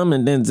cop or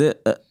something, and Denzel,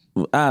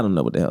 I don't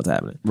know what the hell's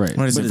happening. Right.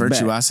 What is But it? it's bad.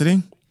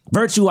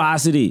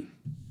 Virtuosity?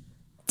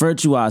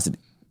 Virtuosity.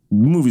 The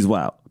movie's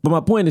wild. But my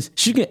point is,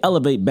 she can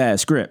elevate bad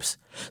scripts.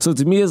 So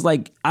to me, it's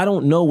like, I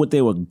don't know what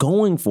they were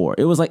going for.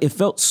 It was like, it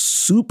felt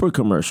super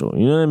commercial.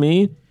 You know what I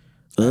mean?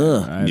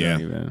 Ugh. I Yeah.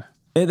 don't even.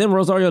 And then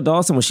Rosario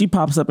Dawson, when she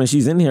pops up and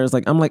she's in here, it's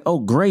like, I'm like, oh,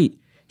 great.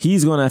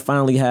 He's going to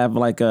finally have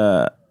like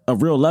a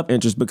real love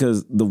interest,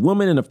 because the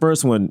woman in the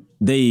first one,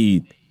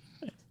 they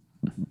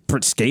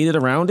skated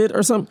around it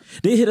or something.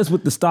 They hit us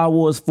with the Star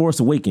Wars Force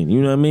Awakens.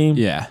 You know what I mean?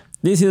 Yeah.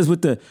 They hit us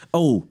with the,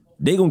 oh,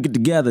 they going to get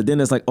together. Then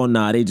it's like, oh,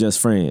 nah, they just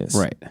friends.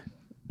 Right.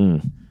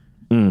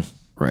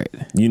 Right.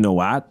 You know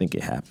why I think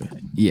it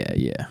happened. Yeah.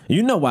 Yeah.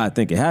 You know why I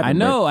think it happened. I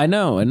know. right? I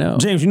know.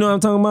 James, you know what I'm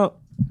talking about?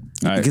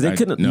 Because they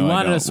couldn't. no, You I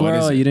wanted don't. a What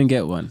swirl, is it? you didn't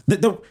get one.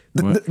 The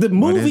What is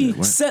movie it?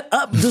 What? set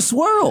up the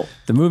swirl.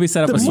 The movie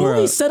set up The a swirl.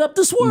 movie set up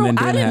the swirl. and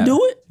then I didn't happen.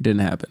 do it.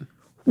 Didn't happen.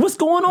 What's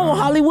going on,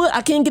 Hollywood?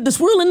 I can't get the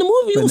swirl in the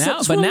movie. Who But set now, the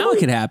but swirl in now the it movie?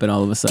 could happen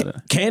all of a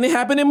sudden. Can it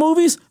happen in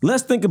movies?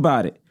 Let's think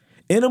about it.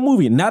 In a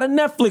movie, not a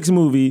Netflix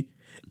movie,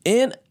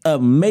 in a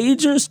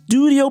major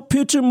studio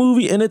picture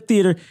movie in a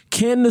theater,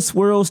 can the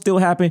swirl still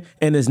happen?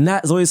 And it's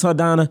not Zoe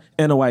Saldana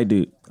and a white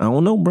dude. I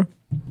don't know, bro.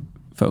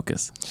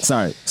 Focus.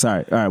 Sorry. All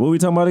right, what were we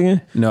talking about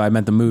again? No, I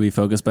meant the movie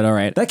Focus, but all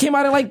right. That came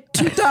out in like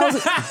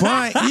 2000.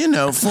 But you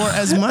know, for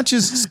as much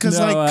as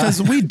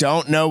because we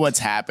don't know what's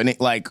happening,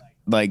 like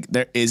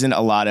there isn't a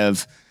lot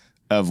of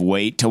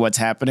weight to what's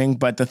happening.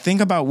 But the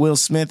thing about Will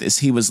Smith is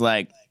he was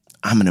like,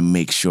 I'm gonna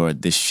make sure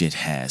this shit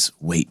has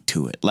weight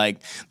to it. Like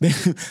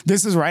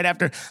this is right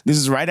after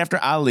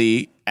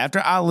Ali. After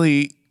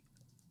Ali,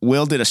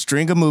 Will did a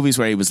string of movies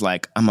where he was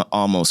like, I'm gonna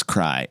almost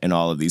cry in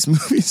all of these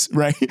movies,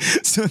 right?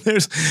 So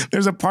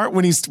there's a part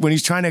when he's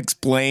trying to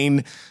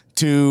explain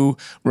to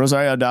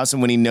Rosario Dawson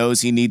when he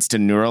knows he needs to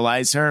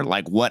neuralize her,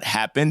 like what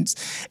happens,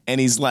 and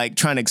he's like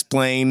trying to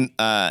explain.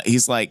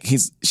 She's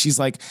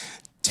like,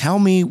 tell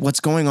me what's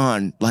going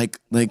on. Like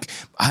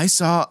I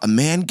saw a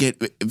man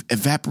get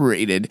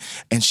evaporated,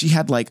 and she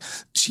had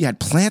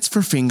plants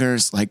for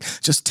fingers. Like,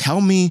 just tell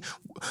me.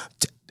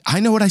 I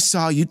know what I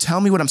saw. You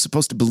tell me what I'm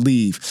supposed to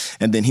believe.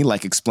 And then he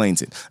like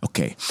explains it.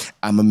 Okay,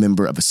 I'm a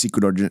member of a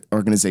secret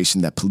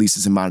organization that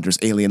polices and monitors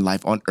alien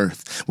life on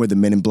Earth. We're the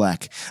Men in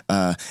Black.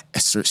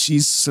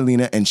 She's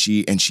Selena, and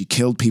she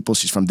killed people.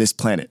 She's from this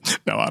planet.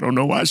 Now, I don't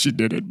know why she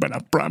did it, but I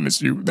promise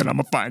you that I'm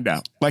gonna find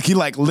out. Like, he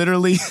like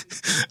literally,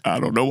 I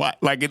don't know why.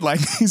 Like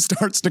he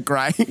starts to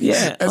cry.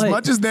 Yeah, As like-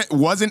 much as that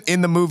wasn't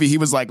in the movie, he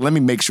was like, let me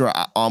make sure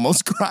I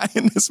almost cry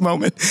in this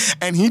moment.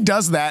 And he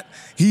does that.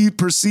 He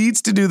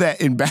proceeds to do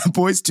that in Bad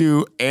Boys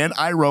Furious 2 and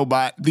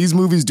iRobot. These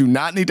movies do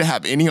not need to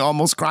have any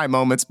almost cry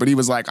moments, but he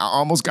was like, I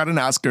almost got an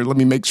Oscar. Let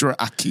me make sure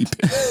I keep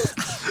it.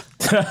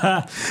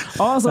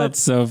 Also, That's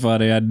so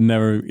funny. I'd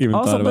never even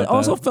thought about that.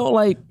 also felt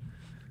like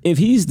if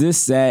he's this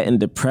sad and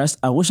depressed,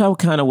 I wish I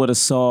kind of would have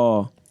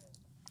saw.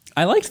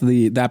 I liked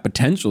that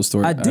potential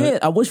story. I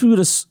did. I wish we would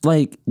have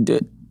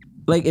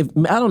if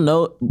I don't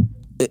know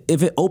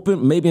if it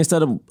opened maybe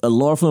instead of a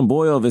Laura Flynn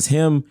Boyle, if it's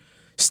him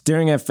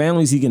staring at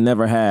families he can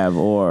never have.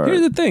 Or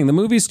here's the thing: the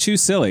movie's too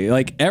silly.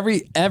 Like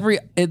they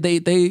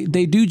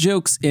do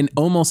jokes in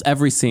almost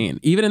every scene,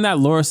 even in that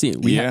Laura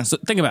scene. So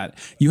think about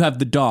it: you have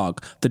the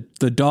dog, the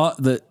dog,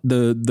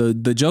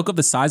 the joke of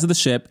the size of the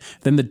ship.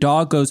 Then the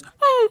dog goes,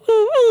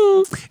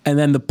 and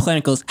then the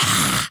planet goes,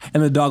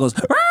 and the dog goes,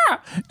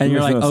 and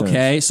you're like,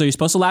 okay, so you're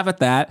supposed to laugh at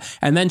that.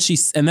 And then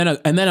just a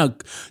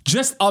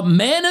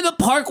man in the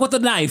park with a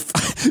knife.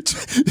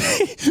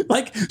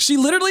 Like she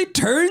literally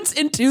turns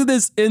into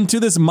this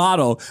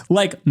model,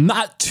 like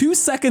not 2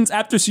 seconds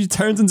after she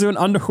turns into an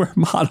underwear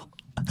model.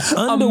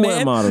 A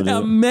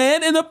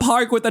man in the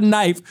park with a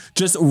knife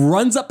just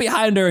runs up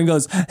behind her and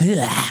goes,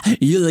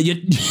 you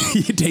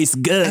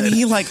taste good. And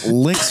he like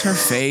licks her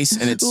face,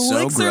 and it's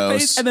so gross. Her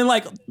face and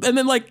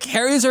then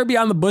carries her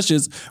beyond the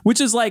bushes, which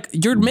is like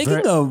you're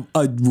making a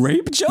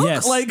rape joke.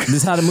 Yes, like this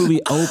is how the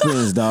movie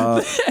opens,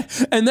 dog.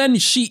 And then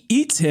she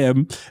eats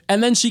him,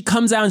 and then she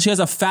comes out and she has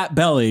a fat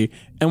belly,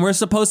 and we're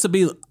supposed to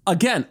be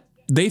again.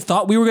 They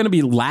thought we were going to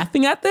be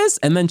laughing at this,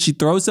 and then she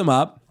throws him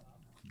up.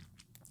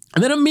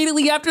 And then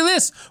immediately after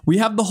this, we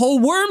have the whole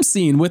worm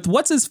scene with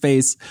what's his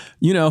face,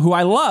 who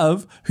I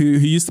love, who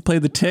used to play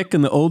the Tick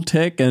and the old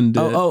Tick, and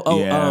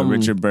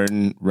Richard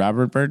Burton,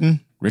 Robert Burton,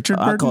 Richard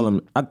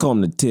Burton. I call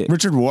him the Tick.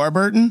 Richard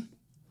Warburton.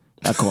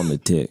 I call him the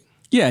Tick.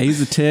 Yeah, he's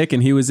a Tick,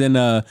 and he was in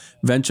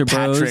Venture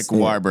Bros. Patrick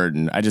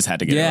Warburton. I just had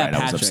to get it right.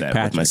 I was upset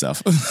with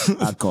myself.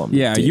 I call him.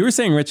 Yeah, the Tick. you were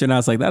saying Richard, and I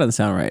was like, that doesn't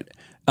sound right.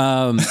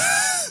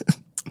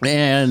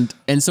 And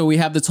so we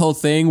have this whole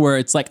thing where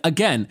it's like,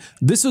 again,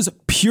 this was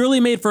purely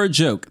made for a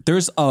joke.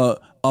 There's a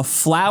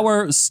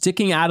flower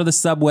sticking out of the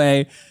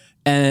subway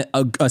and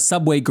a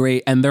subway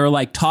grate, and they're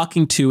like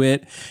talking to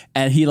it,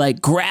 and he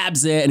like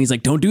grabs it and he's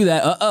like, don't do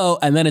that.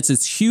 And then it's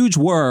this huge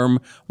worm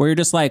where you're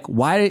just like,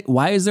 why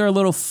is there a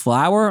little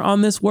flower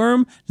on this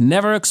worm?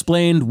 Never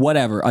explained,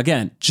 whatever.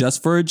 Again,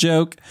 just for a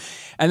joke.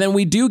 And then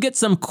we do get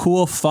some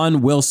cool,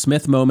 fun Will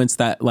Smith moments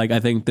that, like, I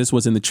think this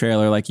was in the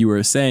trailer, like you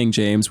were saying,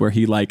 James, where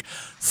he like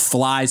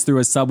flies through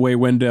a subway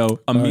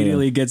window,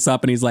 immediately gets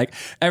up, and he's like,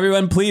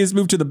 everyone please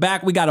move to the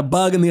back. We got a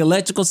bug in the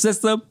electrical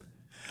system.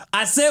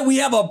 I said we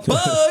have a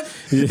bug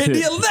in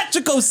the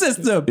electrical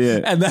system. Yeah.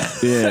 And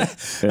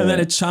then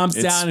it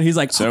chomps down, and he's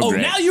like,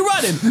 great. Now you're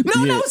running.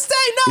 No, stay.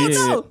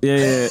 No.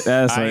 Yeah.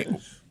 That's right.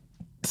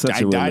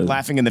 I died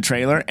laughing in the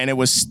trailer, and it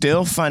was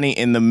still funny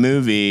in the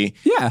movie.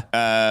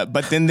 Yeah.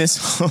 But then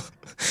this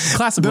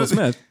classic Will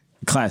Smith.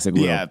 Classic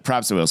Will. Yeah,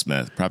 props to Will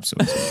Smith. That's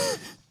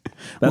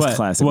what?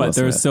 Classic What? Will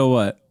There's Smith. still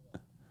what?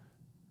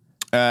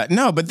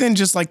 No, but then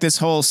just like this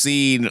whole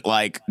scene,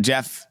 like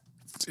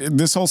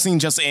this whole scene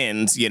just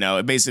ends,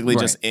 it basically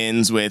just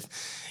ends with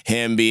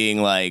him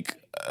being like,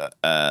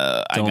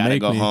 I gotta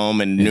go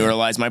home and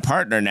neuralize my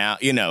partner now.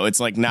 It's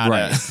like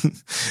not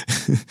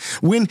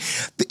when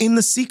in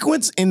the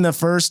sequence in the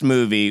first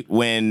movie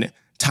when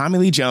Tommy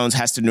Lee Jones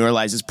has to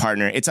neuralize his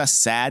partner, it's a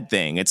sad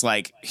thing. It's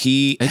like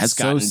he has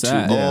gotten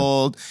too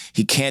old.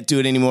 He can't do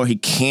it anymore. He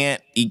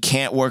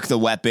can't work the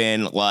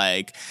weapon.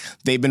 Like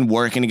they've been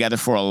working together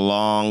for a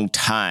long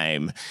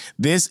time.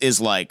 This is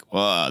like,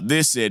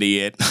 this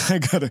idiot. I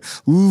gotta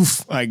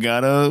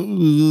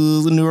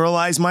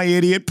neuralize my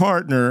idiot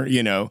partner,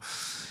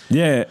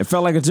 Yeah, it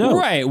felt like a joke.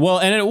 Right. Well,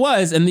 and it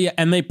was,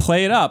 and they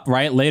play it up,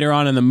 right? Later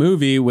on in the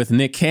movie with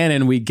Nick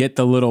Cannon, we get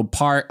the little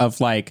part of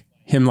like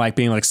him like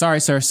being like, sorry,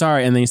 sir,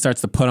 sorry. And then he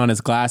starts to put on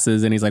his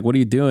glasses and he's like, what are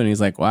you doing? And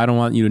he's like, well, I don't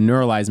want you to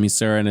neuralize me,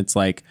 sir. And it's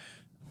like,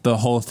 the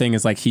whole thing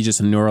is like, he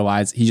just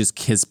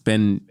has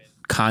been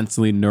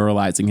constantly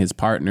neuralizing his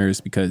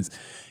partners because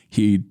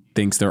he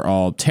thinks they're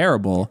all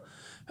terrible.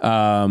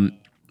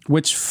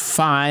 Which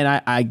fine.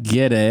 I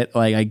get it.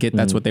 Like, I get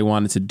that's what they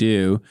wanted to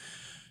do.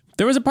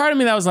 There was a part of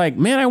me that was like,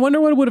 man, I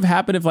wonder what would have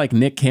happened if like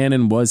Nick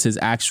Cannon was his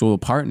actual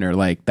partner.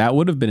 Like that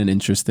would have been an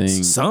interesting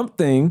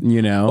something,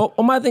 Well,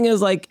 my thing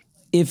is like,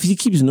 if he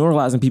keeps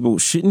neuralizing people,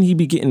 shouldn't he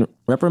be getting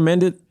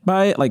reprimanded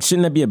by it? Like,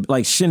 shouldn't it be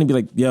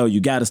like, yo, you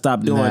got to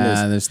stop doing this?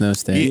 There's no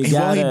state.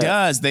 Well, he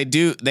does.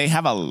 They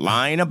have a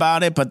line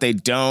about it, but they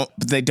don't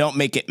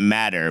make it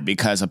matter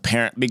because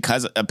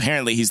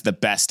apparently he's the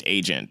best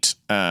agent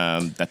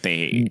that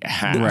they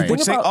have. Right.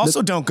 Which they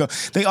also don't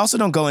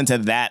go into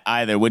that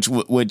either, which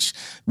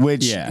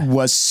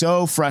was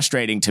so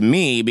frustrating to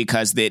me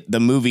because the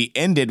movie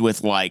ended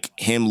with like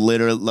him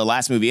the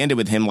last movie ended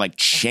with him like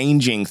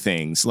changing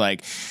things.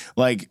 Like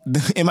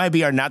MIB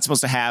they're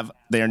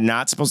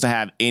not supposed to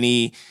have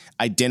any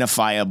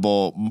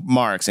identifiable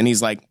marks. And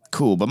he's like,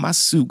 cool, but my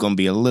suit gonna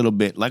be a little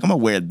bit like I'm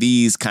gonna wear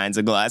these kinds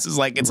of glasses.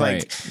 Like it's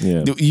Right.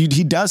 like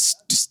he does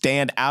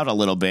stand out a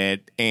little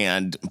bit,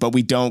 but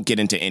we don't get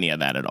into any of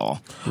that at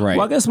all. Right.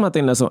 Well, I guess my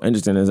thing that's so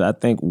interesting is I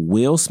think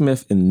Will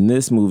Smith in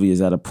this movie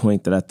is at a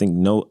point that I think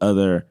no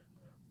other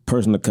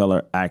person of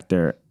color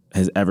actor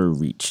has ever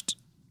reached,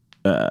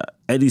 at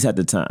least at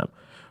the time.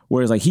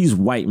 Whereas like he's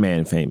white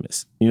man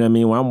famous. You know what I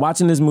mean? When I'm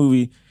watching this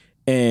movie,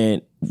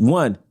 and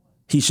one,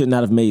 he should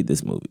not have made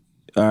this movie.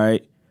 All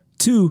right.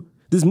 Two,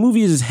 this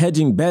movie is just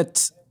hedging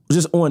bets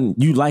just on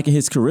you liking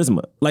his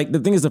charisma. Like the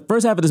thing is, the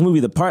first half of this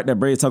movie, the part that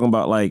Brady's talking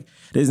about, like,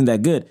 it isn't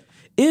that good,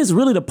 is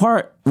really the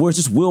part where it's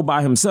just Will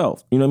by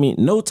himself. You know what I mean?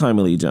 No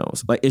Tommy Lee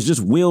Jones. Like it's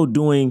just Will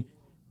doing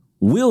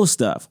Will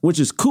stuff, which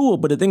is cool.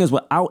 But the thing is,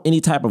 without any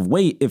type of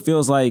weight, it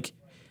feels like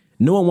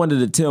no one wanted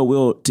to tell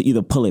Will to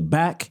either pull it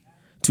back,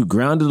 to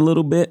ground it a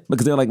little bit,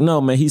 because they're like, no,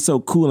 man, he's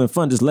so cool and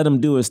fun. Just let him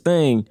do his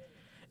thing.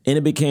 And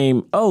it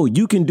became, oh,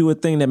 you can do a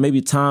thing that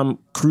maybe Tom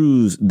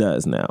Cruise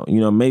does now. You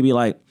know, maybe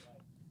like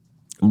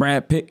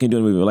Brad Pitt can do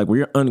a movie, like where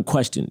you're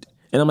unquestioned.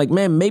 And I'm like,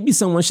 man, maybe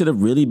someone should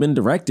have really been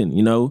directing,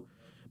 you know?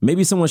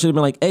 Maybe someone should have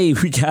been like, hey,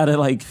 we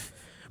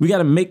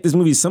gotta make this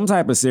movie some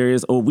type of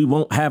serious or we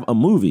won't have a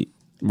movie.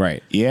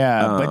 Right.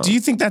 Yeah, but do you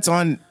think that's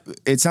on?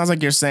 It sounds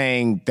like you're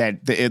saying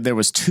that there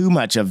was too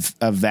much of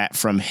that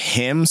from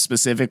him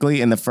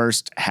specifically in the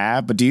first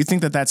half. But do you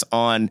think that that's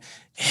on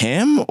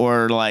him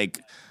or like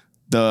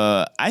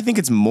I think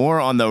it's more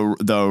on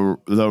the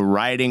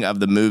writing of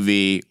the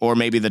movie or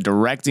maybe the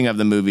directing of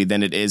the movie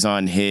than it is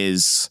on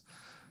his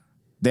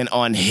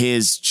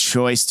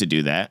choice to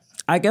do that.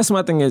 I guess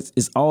my thing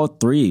is all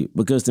three,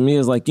 because to me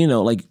it's like, you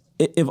know, like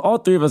if all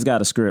three of us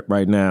got a script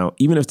right now,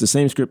 even if it's the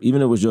same script,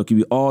 even if it was jokey,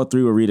 we all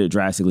three would read it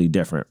drastically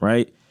different,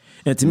 right?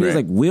 And to me, it's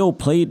like Will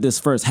played this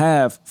first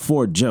half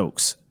for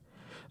jokes,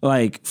 you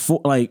know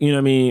what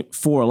I mean,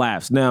 for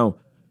laughs. Now,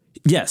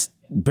 yes,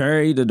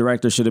 Barry, the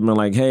director, should have been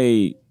like,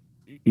 hey,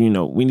 you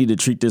know, we need to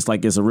treat this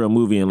like it's a real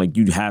movie, and like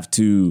you have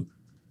to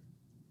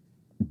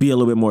be a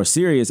little bit more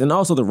serious. And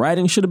also the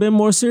writing should have been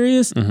more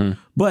serious. Mm-hmm.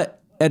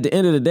 But at the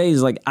end of the day,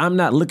 it's like I'm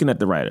not looking at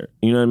the writer.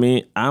 You know what I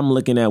mean? I'm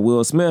looking at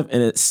Will Smith,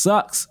 and it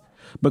sucks.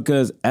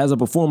 Because as a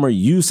performer,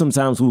 you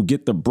sometimes will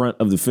get the brunt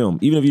of the film.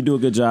 Even if you do a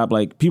good job,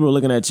 like people are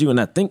looking at you. And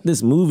I think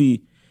this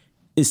movie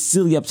is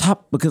silly up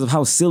top because of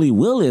how silly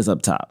Will is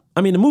up top.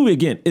 I mean, the movie,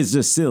 again, is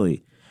just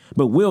silly.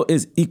 But Will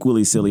is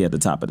equally silly at the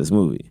top of this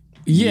movie.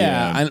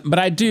 Yeah. But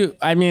I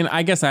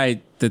guess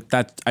I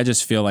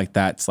just feel like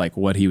that's like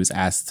what he was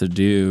asked to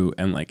do.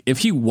 And like, if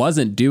he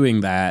wasn't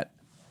doing that,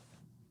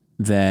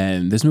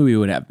 then this movie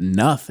would have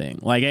nothing.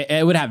 Like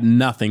it would have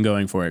nothing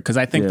going for it. Because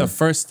I think the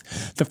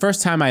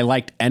first time I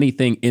liked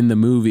anything in the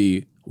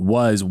movie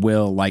was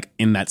Will, like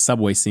in that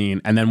subway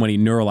scene, and then when he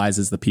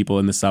neuralizes the people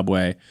in the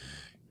subway,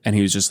 and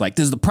he was just like,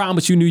 "This is the problem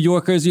with you New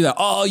Yorkers. You're like,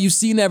 oh, you've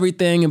seen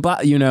everything," and blah,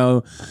 you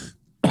know.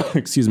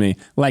 Excuse me.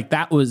 Like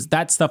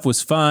that stuff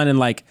was fun, and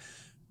like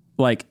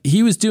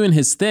he was doing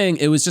his thing.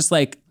 It was just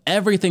like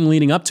everything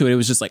leading up to it. It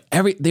was just like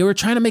they were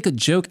trying to make a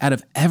joke out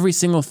of every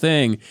single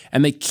thing,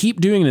 and they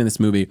keep doing it in this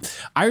movie.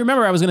 I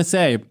remember I was going to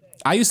say,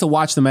 I used to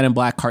watch the Men in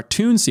Black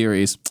cartoon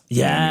series.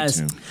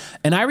 Yes.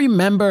 And I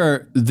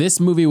remember this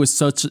movie was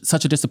such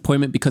a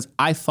disappointment because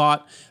I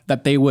thought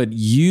that they would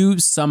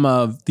use some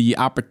of the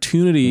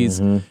opportunities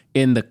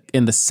in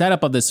the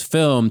setup of this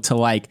film to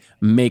like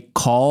make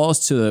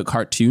calls to the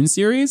cartoon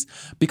series,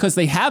 because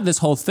they have this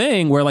whole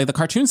thing where like the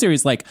cartoon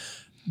series, like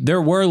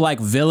there were like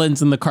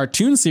villains in the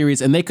cartoon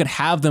series and they could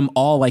have them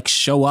all like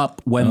show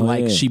up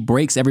when she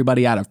breaks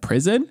everybody out of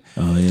prison.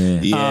 Oh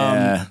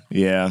yeah.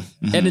 Yeah.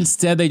 And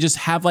instead they just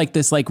have like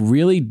this like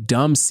really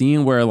dumb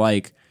scene where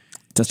like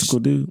testicle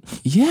dude.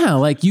 Yeah,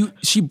 like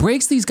she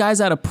breaks these guys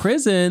out of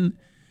prison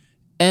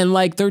and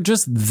like they're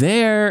just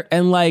there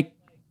and like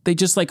they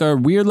just like are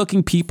weird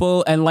looking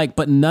people and like,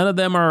 but none of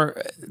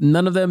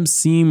them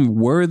seem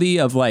worthy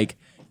of like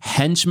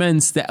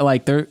henchmen.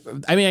 Like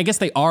I guess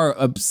they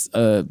are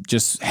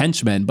just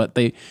henchmen, but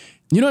they,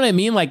 you know what I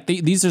mean? Like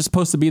these are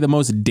supposed to be the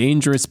most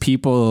dangerous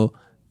people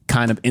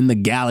kind of in the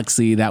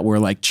galaxy that were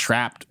like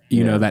trapped,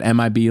 you know, that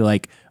MIB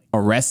like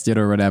arrested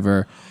or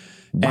whatever.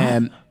 Wow.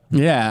 And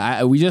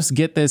yeah, we just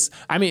get this.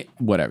 I mean,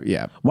 whatever.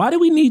 Yeah. Why do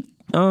we need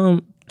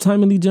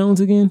Tommy Lee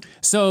Jones again?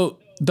 So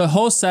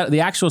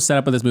the actual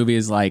setup of this movie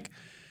is like,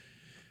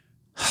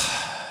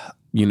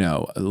 you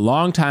know, a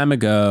long time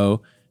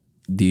ago,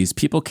 these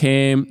people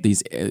came,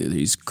 these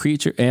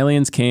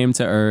aliens came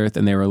to Earth,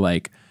 and they were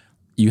like,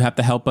 you have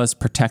to help us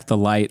protect the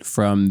light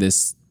from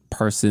this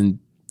person,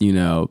 you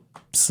know,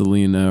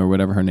 Selena or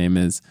whatever her name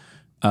is.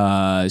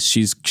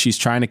 She's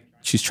trying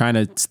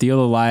to steal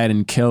the light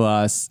and kill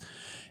us.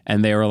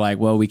 And they were like,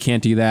 well, we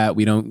can't do that.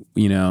 We don't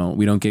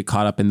get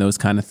caught up in those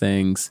kind of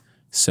things.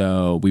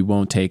 So we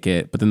won't take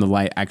it. But then the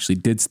light actually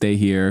did stay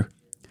here.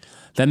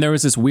 Then there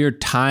was this weird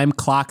time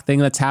clock thing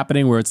that's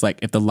happening where it's like,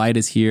 if the light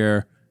is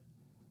here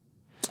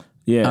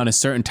on a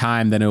certain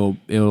time, then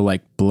it'll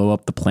like blow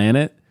up the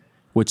planet,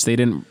 which they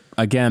didn't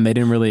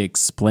really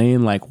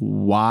explain like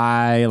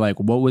why, like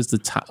what was the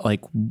time,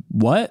 like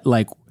what,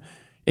 like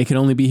it can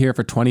only be here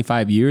for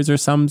 25 years or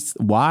some.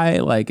 Why?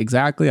 Like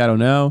exactly? I don't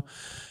know.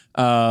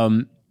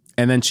 And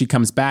then she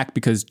comes back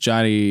because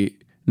Johnny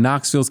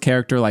Knoxville's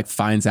character like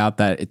finds out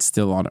that it's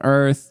still on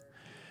Earth.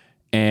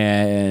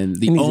 And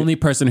the only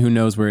person who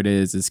knows where it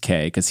is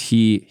Kay, because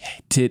he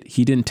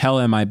didn't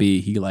tell MIB.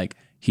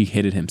 He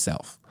hid it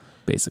himself,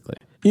 basically.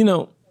 You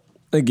know,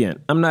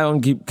 again, I'm not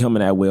going to keep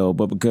coming at Will,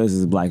 but because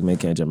it's Black Men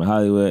Can't Jump in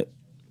Hollywood,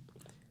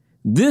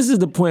 this is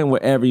the point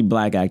where every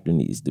black actor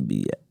needs to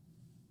be at.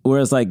 Where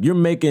it's like, you're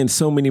making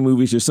so many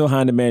movies, you're so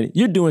high in demand,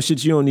 you're doing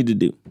shit you don't need to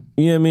do.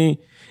 You know what I mean?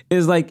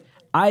 It's like,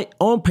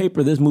 on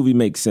paper, this movie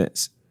makes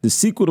sense. The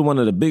sequel to one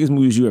of the biggest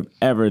movies you have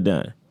ever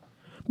done.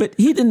 But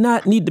he did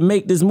not need to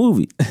make this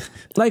movie.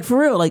 Like, for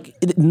real, like,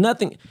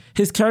 nothing,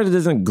 his character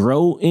doesn't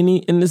grow any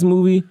in this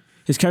movie.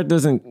 His character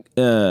doesn't,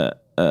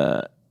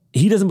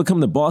 he doesn't become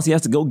the boss. He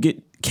has to go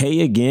get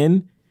Kay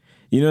again.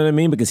 You know what I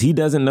mean? Because he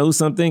doesn't know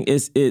something.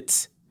 It's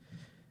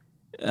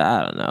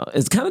I don't know.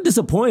 It's kind of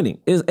disappointing.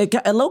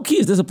 Low key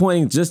is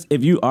disappointing just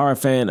if you are a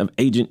fan of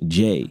Agent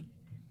J.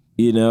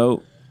 You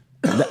know,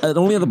 the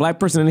only other black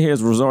person in here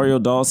is Rosario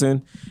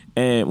Dawson,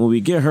 and when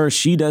we get her,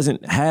 she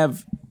doesn't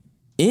have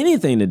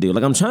anything to do.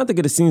 Like, I'm trying to think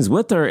of the scenes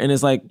with her, and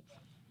it's like,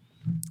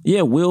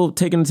 yeah, Will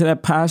taking her to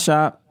that pie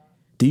shop.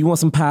 Do you want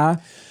some pie?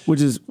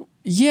 Which is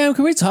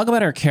can we talk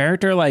about her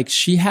character? Like,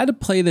 she had to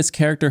play this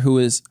character who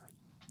was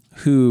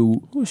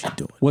what was she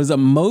doing?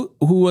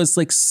 Who was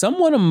like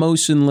somewhat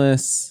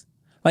emotionless.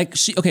 Like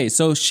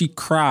so she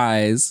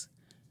cries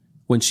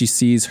when she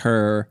sees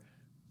her,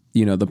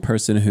 you know, the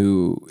person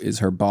who is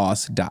her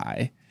boss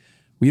die.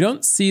 We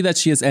don't see that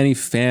she has any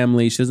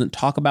family. She doesn't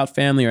talk about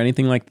family or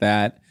anything like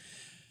that.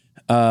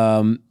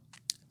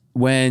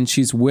 When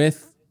she's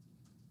with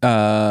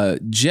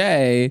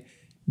Jay's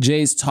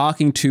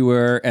talking to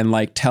her and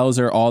like tells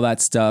her all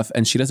that stuff,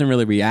 and she doesn't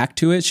really react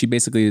to it. She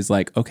basically is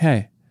like,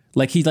 okay.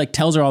 Like, he like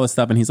tells her all this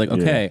stuff and he's like,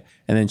 okay. Yeah.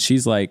 And then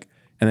she's like,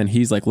 and then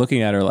he's like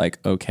looking at her like,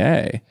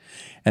 okay.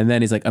 And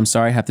then he's like, I'm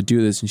sorry I have to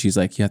do this. And she's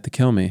like, you have to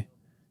kill me.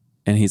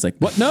 And he's like,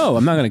 what? No,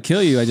 I'm not going to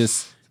kill you.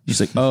 She's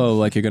like, oh,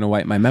 like you're going to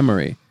wipe my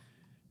memory.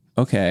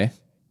 Okay.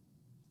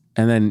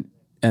 And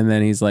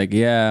then he's like,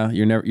 yeah,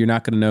 you're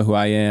not going to know who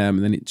I am.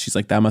 And then she's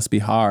like, that must be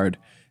hard.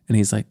 And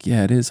he's like,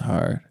 yeah, it is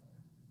hard.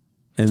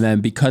 And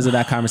then because of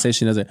that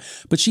conversation, doesn't.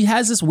 But she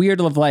has this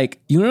weird of like,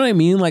 you know what I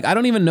mean? Like, I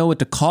don't even know what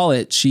to call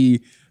it.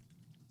 She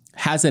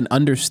has an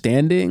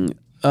understanding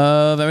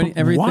of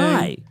everything.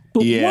 Why?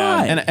 But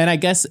why? And I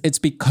guess it's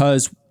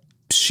because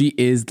she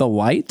is the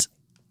light.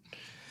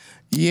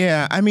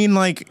 Yeah, I mean,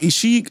 like,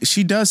 she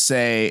does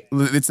say,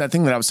 it's that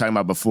thing that I was talking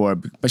about before,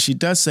 but she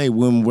does say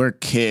when we're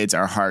kids,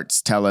 our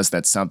hearts tell us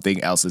that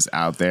something else is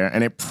out there.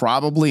 And it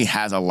probably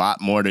has a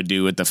lot more to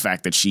do with the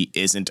fact that she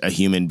isn't a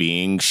human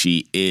being.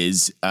 She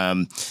is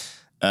a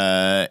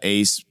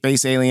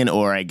space alien,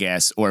 or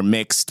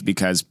mixed,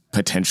 because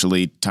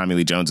potentially Tommy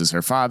Lee Jones is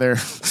her father.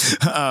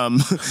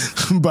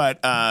 But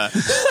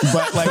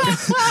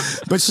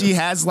she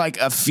has like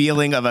a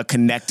feeling of a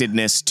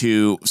connectedness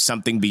to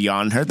something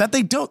beyond her that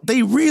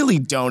they really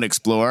don't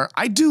explore.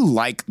 I do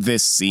like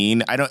this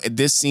scene.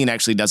 This scene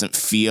actually doesn't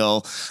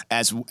feel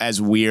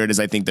as weird as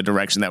I think the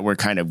direction that we're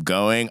kind of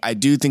going. I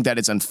do think that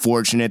it's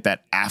unfortunate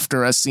that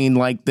after a scene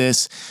like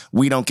this,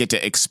 we don't get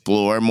to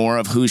explore more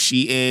of who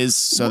she is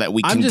so that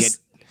we can get.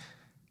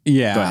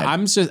 Yeah,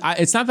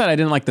 it's not that I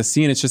didn't like the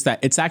scene. It's just that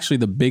it's actually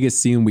the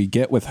biggest scene we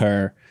get with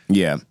her.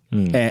 Yeah.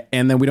 And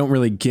then we don't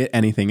really get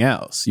anything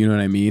else. You know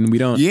what I mean? We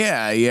don't.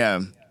 Yeah.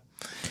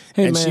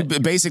 Hey, and man. she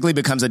basically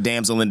becomes a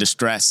damsel in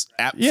distress.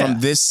 From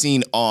this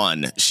scene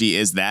on, she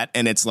is that.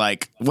 And it's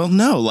like, well,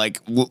 no,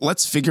 like,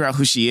 let's figure out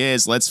who she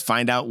is. Let's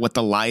find out what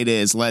the light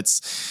is.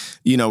 Let's,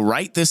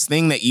 write this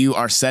thing that you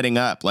are setting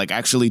up. Like,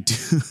 actually do.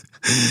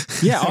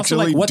 Yeah. Also,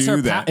 like, what's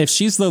her if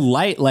she's the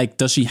light? Like,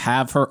 does she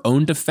have her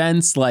own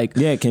defense? Like,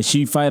 yeah, can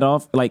she fight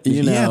off? Like,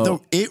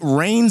 it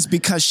rains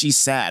because she's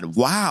sad.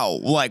 Wow.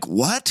 Like,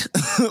 what?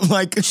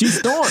 Like, she's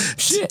stormed.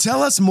 Shit.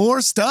 Tell us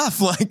more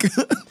stuff. Like,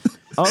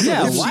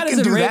 yeah. Why does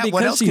it rain?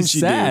 Because she's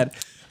sad.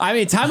 I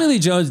mean, Tommy Lee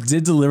Jones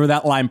did deliver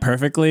that line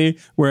perfectly,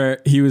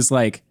 where he was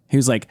like,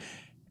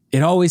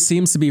 it always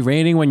seems to be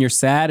raining when you're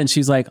sad, and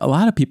she's like, a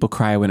lot of people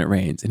cry when it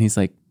rains, and he's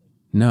like,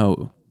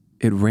 no,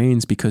 it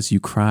rains because you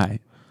cry.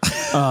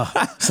 And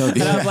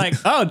I was like,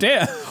 oh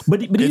damn!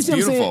 But it's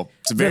beautiful.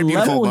 It's a very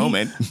beautiful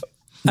moment.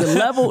 The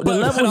level he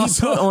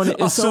put on it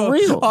is so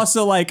real.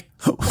 Also, like,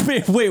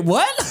 wait,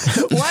 what?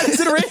 Why does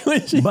it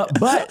rain?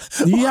 But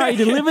you hear how he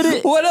delivered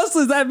it? What else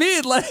does that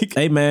mean? Like,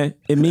 hey man,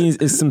 it means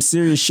it's some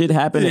serious shit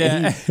happening,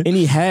 and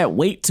he had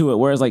weight to it.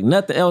 Whereas like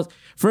nothing else.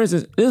 For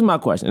instance, this is my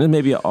question. This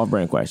may be an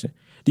off-brand question.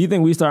 Do you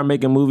think we start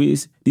making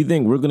movies? Do you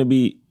think we're going to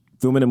be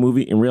filming a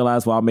movie and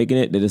realize while making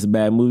it that it's a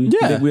bad movie?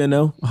 Yeah. You think we'll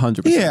know?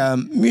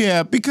 100%.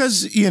 Yeah,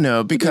 because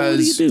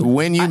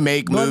when you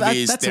make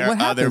movies, there are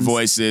other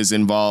voices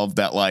involved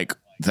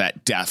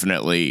that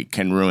definitely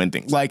can ruin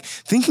things. Like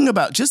thinking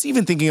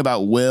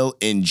about Will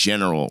in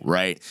general,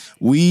 right?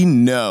 We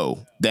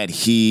know that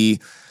he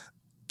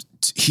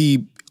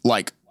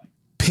like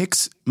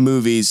picks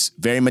movies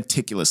very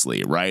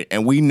meticulously, right?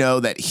 And we know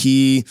that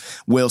he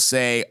will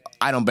say,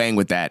 I don't bang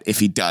with that if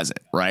he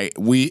doesn't, right?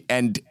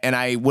 And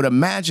I would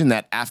imagine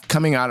that after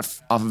coming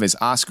off of his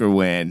Oscar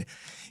win,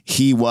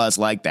 he was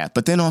like that.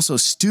 But then also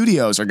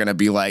studios are going to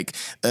be like,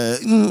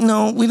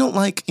 no, we don't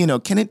like,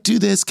 can it do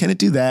this? Can it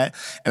do that?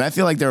 And I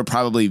feel like there are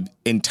probably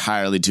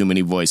entirely too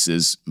many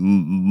voices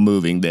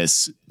moving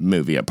this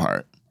movie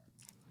apart.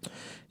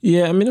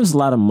 Yeah, I mean, there's a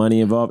lot of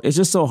money involved. It's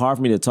just so hard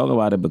for me to talk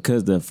about it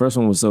because the first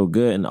one was so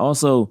good. And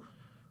also,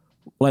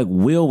 like,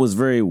 Will was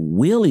very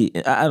willy.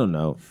 I don't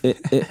know.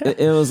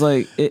 It was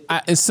like...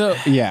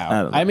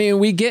 I mean,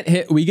 we get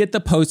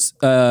the post...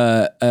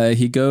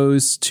 he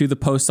goes to the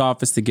post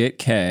office to get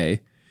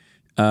Kay.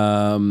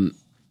 And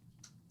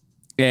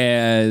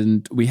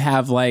we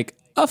have, like,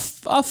 a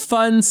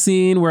fun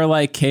scene where,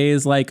 like, Kay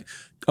is, like,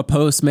 a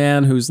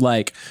postman who's,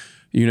 like...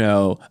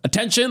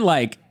 attention,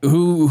 like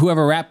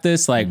whoever wrapped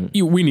this, like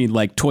we need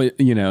like toy,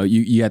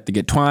 you have to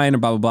get twine or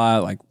blah, blah, blah,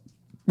 like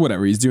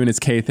whatever. He's doing his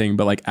K thing,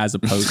 but like as a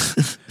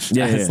post,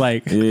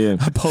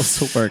 a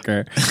postal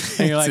worker.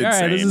 And you're like, all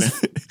right,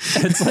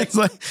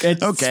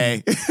 it's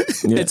okay.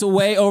 It's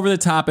way over the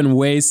top and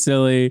way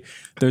silly.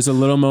 There's a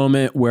little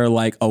moment where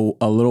like a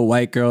little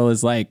white girl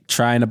is like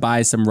trying to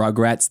buy some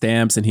Rugrat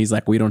stamps and he's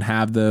like, we don't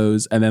have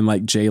those. And then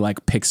like Jay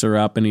like picks her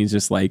up and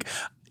he's like,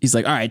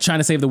 all right, trying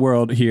to save the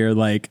world here,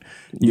 like,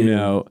 you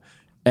know.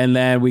 And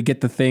then we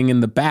get the thing in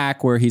the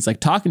back where he's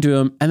like talking to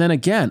him. And then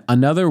again,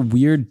 another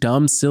weird,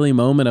 dumb, silly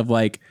moment of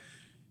like,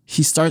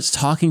 he starts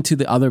talking to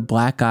the other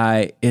black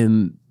guy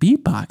in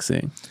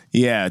beatboxing.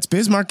 Yeah, it's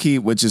Biz Markie,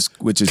 which is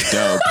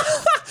dope.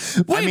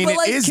 Wait, I mean,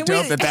 it is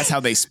dope that that's how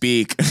they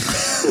speak.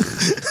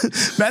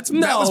 That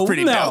was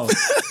pretty dope.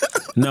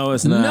 No,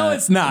 it's not. No,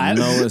 it's not.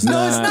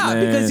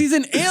 Because he's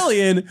an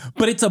alien,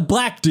 but it's a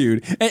black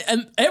dude.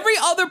 And every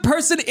other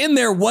person in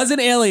there was an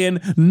alien.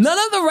 None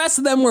of the rest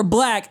of them were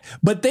black,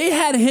 but they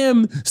had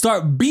him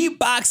start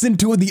beatboxing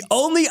to the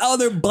only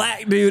other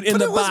black dude in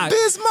the box. But it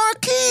was Biz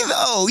Markie,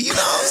 though. You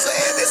know what I'm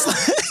saying? It's like...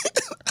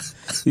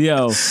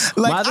 Yo,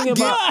 like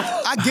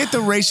I get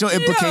the racial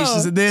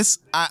implications of this.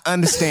 I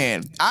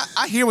understand.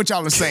 I hear what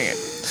y'all are saying.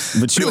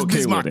 But you it was okay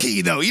Biz with Markie,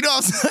 it. though. You know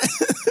what I'm saying?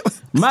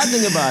 My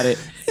thing about it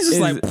He's just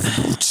like...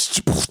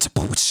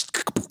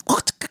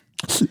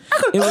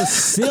 It was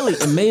silly.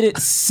 It made it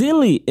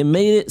silly. It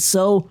made it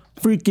so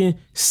freaking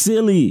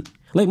silly.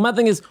 Like, my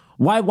thing is,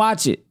 why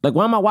watch it? Like,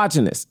 why am I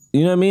watching this?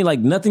 You know what I mean? Like,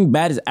 nothing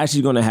bad is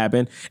actually going to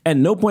happen. At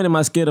no point am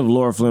I scared of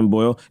Laura Flynn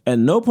Boyle. At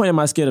no point am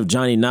I scared of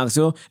Johnny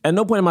Knoxville. At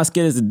no point am I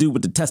scared as the dude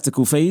with the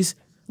testicle face.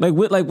 Like,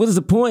 what is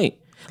the point?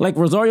 Like,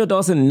 Rosario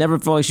Dawson never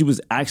felt like she was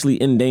actually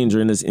in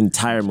danger in this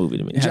entire movie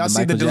to me. Did y'all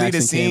see the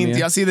deleted scenes?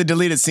 Y'all see the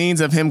deleted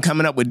scenes of him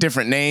coming up with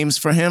different names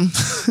for him?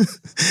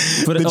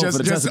 It's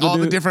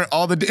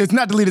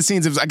not deleted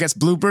scenes. It was, I guess,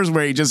 bloopers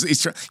where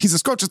he's a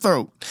scorcher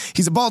throat.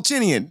 He's a ball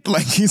chinian.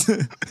 Like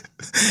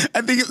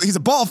I think he's a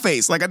ball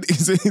face. Like like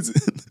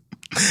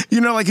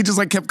he just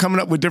like kept coming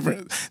up with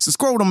different. It's a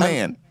scrotum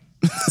man.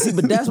 See,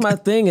 but that's my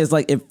thing is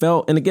like it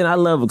felt, and again, I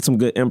love some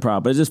good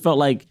improv, but it just felt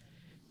like,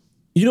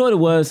 you know what it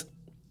was?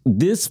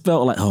 This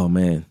felt like, oh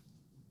man,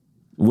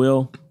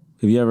 Will,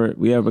 we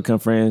ever become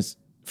friends?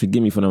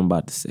 Forgive me for what I'm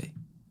about to say.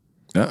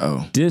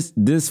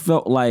 This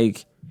felt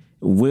like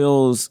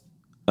Will's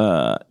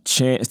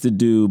chance to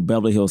do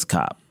Beverly Hills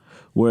Cop,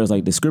 whereas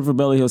like the script for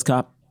Beverly Hills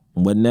Cop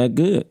wasn't that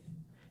good.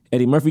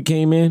 Eddie Murphy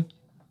came in,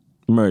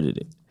 murdered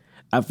it.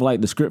 I feel like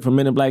the script for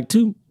Men in Black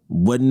 2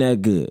 wasn't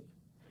that good.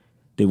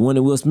 They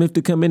wanted Will Smith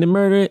to come in and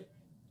murder it,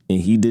 and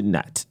he did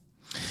not.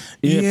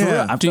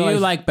 Yeah. Do you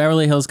like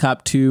Beverly Hills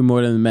Cop 2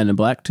 more than Men in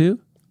Black 2?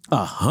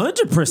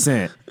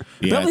 100%.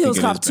 Yeah, Beverly Hills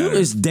Cop 2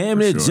 is damn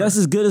near just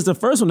as good as the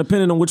first one,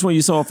 depending on which one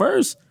you saw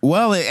first.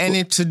 Well,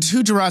 to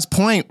Gerard's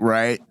point,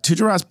 right? To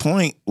Gerard's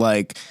point,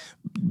 like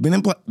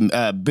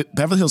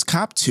Beverly Hills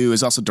Cop 2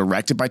 is also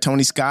directed by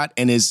Tony Scott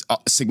and is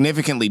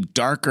significantly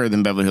darker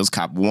than Beverly Hills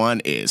Cop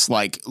 1 is.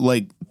 Like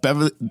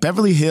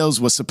Beverly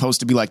Hills was supposed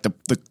to be like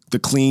the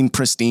clean,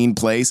 pristine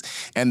place,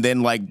 and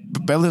then like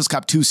Beverly Hills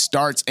Cop 2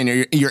 starts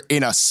and you're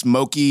in a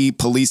smoky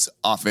police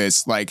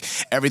office, like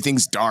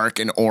everything's dark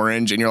and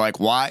orange, and you're like,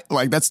 why?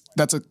 Like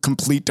that's a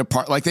complete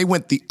depart. Like they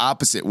went the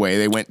opposite way.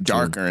 They went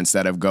darker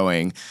instead of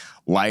going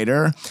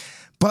lighter.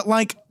 But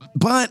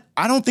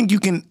I don't think you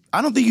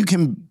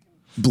can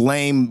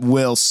blame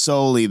Will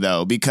solely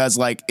though, because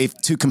like if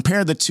to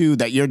compare the two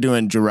that you're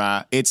doing,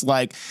 Gerard, it's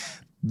like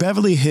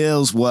Beverly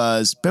Hills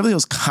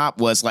Cop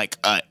was like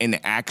an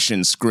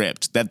action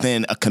script that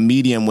then a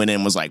comedian went in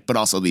and was like, but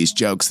also these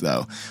jokes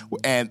though.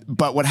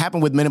 But what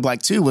happened with Men in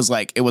Black 2 was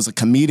like, it was a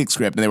comedic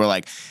script and they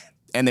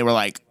were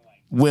like,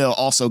 Will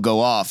also go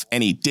off,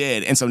 and he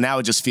did. And so now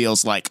it just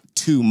feels like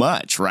too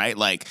much, right?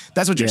 Like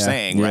that's what you're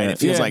saying, right? It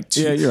feels like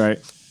too. Yeah, you're right.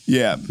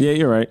 Yeah,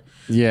 you're right.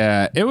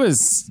 Yeah, it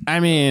was,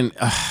 I mean,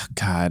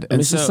 God. And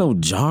it's just so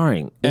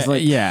jarring. It's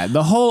like,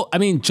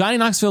 Johnny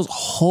Knoxville's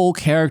whole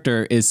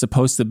character is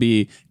supposed to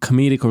be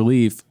comedic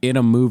relief in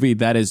a movie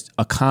that is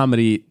a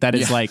comedy that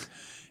is like,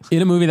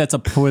 in a movie that's a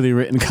poorly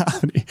written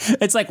comedy.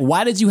 It's like,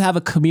 why did you have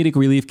a comedic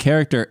relief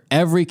character?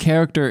 Every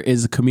character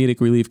is a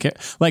comedic relief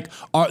character. Like,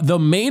 the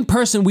main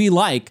person we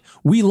like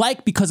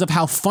because of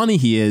how funny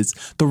he is.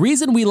 The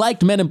reason we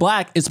liked Men in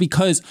Black is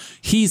because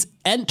he's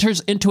enters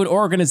into an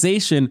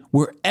organization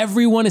where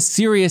everyone is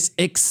serious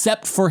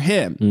except for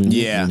him.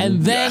 Yeah.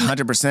 And then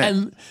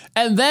 100%.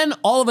 And then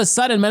all of a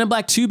sudden Men in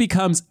Black 2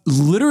 becomes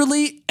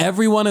literally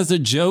everyone is a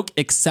joke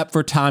except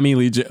for Tommy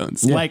Lee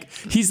Jones. Like,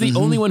 he's the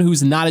only one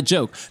who's not a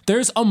joke.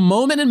 There's a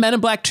moment in Men in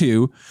Black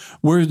 2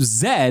 where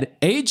Zed,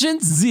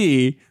 Agent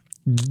Z,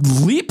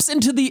 leaps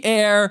into the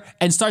air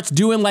and starts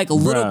doing like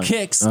little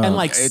kicks and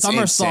like It's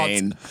somersaults.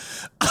 insane.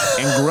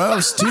 And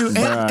gross too.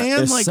 And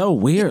It's like so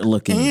weird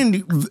looking.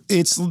 And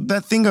it's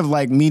that thing of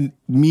like me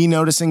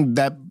noticing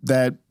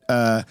that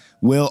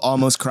Will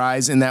almost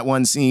cries in that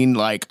one scene.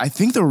 Like, I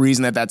think the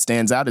reason that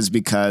stands out is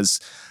because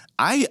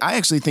I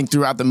actually think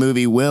throughout the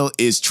movie, Will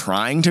is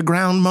trying to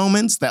ground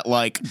moments that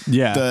like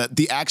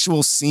the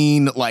actual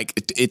scene, like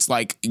it's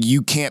like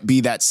you can't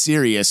be that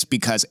serious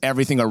because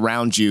everything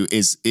around you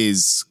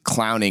is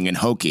clowning and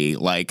hokey.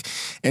 Like,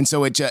 and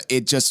so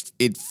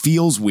it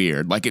feels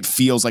weird. Like, it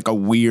feels like a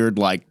weird,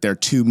 like there are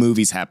two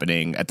movies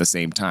happening at the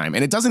same time.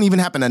 And it doesn't even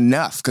happen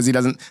enough because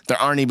there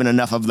aren't even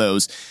enough of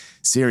those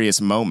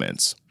serious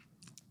moments.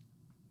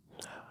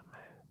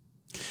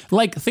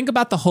 Like, think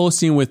about the whole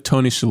scene with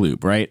Tony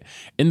Shalhoub, right?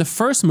 In the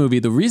first movie,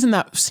 the reason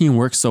that scene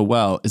works so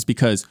well is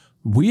because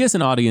we as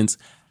an audience,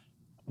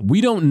 we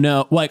don't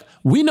know, like,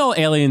 we know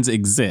aliens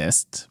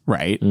exist,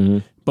 right? Mm-hmm.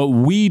 But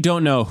we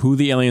don't know who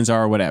the aliens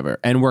are or whatever.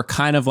 And we're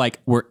kind of like,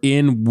 we're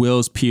in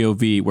Will's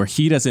POV where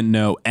he doesn't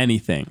know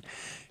anything.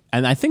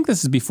 And I think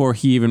this is before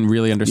he even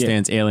really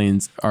understands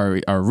aliens are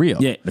real.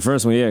 Yeah, the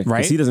first one, yeah.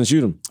 Right? He doesn't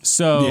shoot him.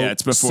 So yeah,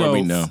 it's before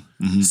we know.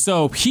 Mm-hmm.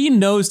 So he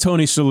knows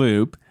Tony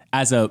Shalhoub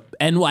as a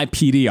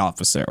NYPD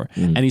officer,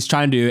 and he's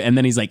trying to, and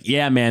then he's like,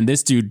 yeah, man,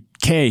 this dude,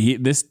 K,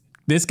 this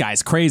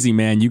guy's crazy,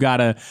 man. You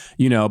gotta,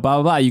 blah,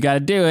 blah, blah. You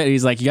gotta do it. And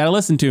he's like, you gotta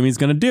listen to him. He's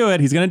gonna do it.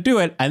 He's gonna do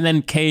it. And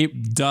then K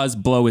does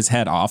blow his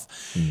head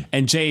off.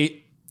 And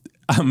Jay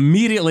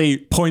immediately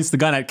points the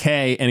gun at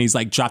K and he's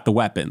like, drop the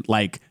weapon.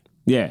 Like,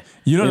 yeah.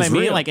 You know what I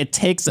mean? Real. Like, it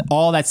takes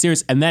all that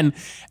serious. And then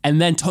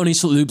Tony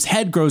Shalhoub's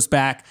head grows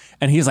back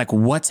and he's like,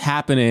 what's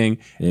happening?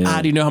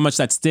 Do you know how much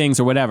that stings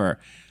or whatever?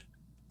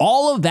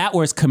 All of that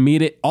was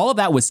comedic. All of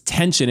that was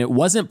tension. It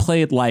wasn't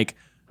played like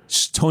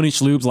Tony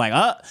Shalhoub's like,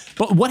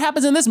 but what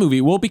happens in this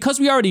movie? Well, because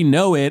we already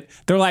know it,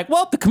 they're like,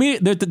 well,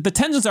 the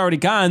tension's already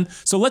gone.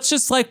 So let's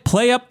just like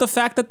play up the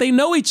fact that they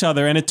know each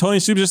other. And Tony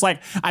Shalhoub's just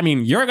like, I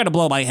mean, you're going to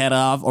blow my head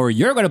off or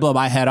you're going to blow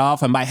my head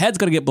off and my head's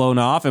going to get blown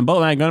off and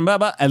blah,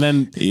 blah. And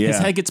then his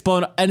head gets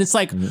blown. And it's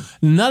like,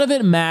 none of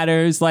it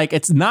matters. Like,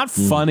 it's not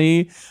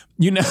funny.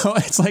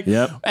 It's like,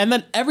 and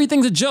then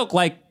everything's a joke.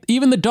 Like,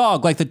 even the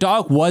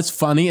dog was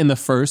funny in the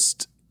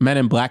first Men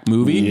in Black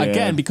movie.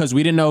 Again, because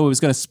we didn't know it was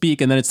going to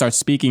speak, and then it starts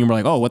speaking, and we're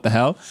like, oh, what the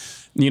hell?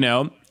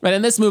 But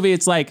in this movie,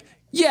 it's like,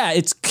 yeah,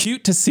 it's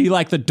cute to see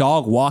like the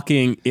dog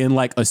walking in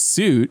like a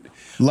suit.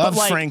 Loved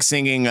like, Frank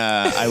singing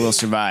I Will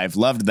Survive.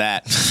 Loved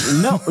that.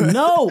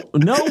 No,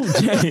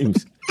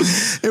 James.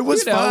 It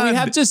was fun. We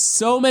have just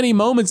so many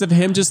moments of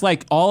him just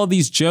like all of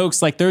these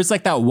jokes. Like, there's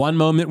like that one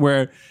moment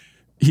where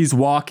he's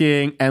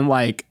walking and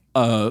like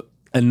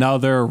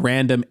another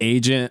random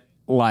agent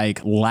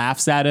like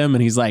laughs at him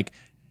and he was like,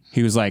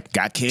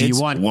 got kids? Do you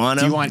want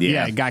them?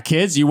 Yeah, got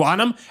kids? You want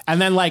them?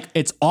 And then like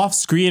it's off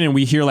screen and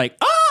we hear like,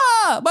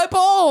 my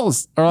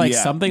balls, or like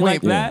something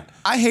like that.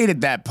 I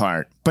hated that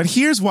part, but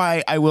here's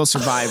why I Will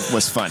Survive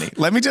was funny.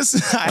 Let me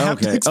just, I have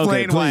to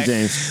explain why.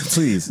 James,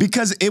 please.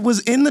 Because it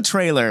was in the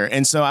trailer,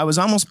 and so I was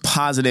almost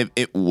positive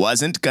it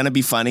wasn't going to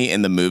be funny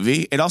in the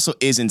movie. It also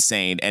is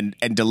insane and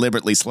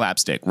deliberately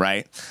slapstick,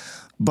 right?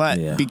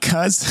 But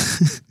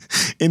because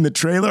in the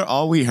trailer,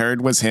 all we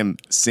heard was him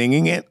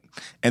singing it,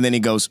 and then he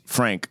goes,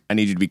 Frank, I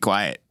need you to be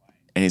quiet.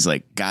 And he's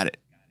like, got it.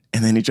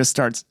 And then he just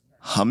starts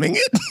humming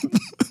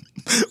it.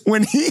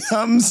 When he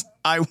hums,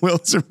 I Will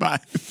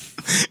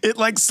Survive, it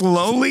like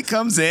slowly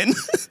comes in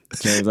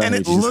James, and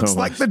it looks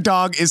like the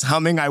dog is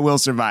humming I Will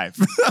Survive.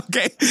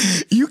 Okay.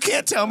 You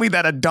can't tell me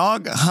that a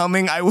dog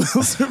humming I Will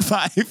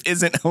Survive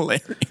isn't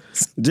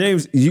hilarious.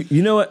 James,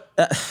 you know what?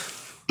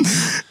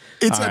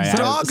 It's a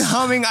dog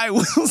humming I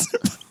Will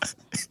Survive.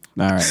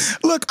 All right.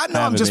 Look, I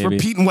know I'm just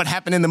repeating what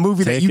happened in the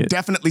movie that you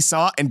definitely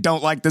saw and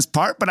don't like this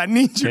part, but I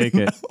need you to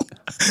know.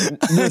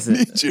 Listen, I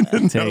need you to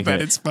know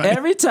that it's funny.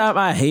 Every time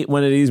I hate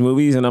one of these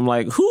movies and I'm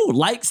like, who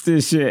likes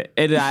this shit?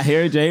 And then I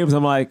hear James,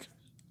 I'm like,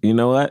 you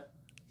know what?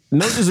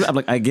 No, I'm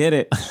like, I get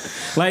it.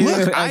 Like,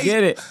 look, I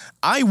get it.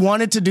 I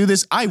wanted to do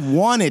this. I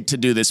wanted to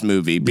do this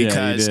movie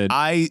because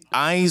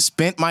I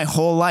spent my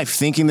whole life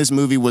thinking this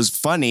movie was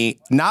funny,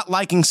 not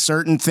liking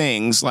certain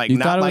things, like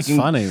not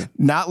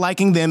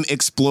liking them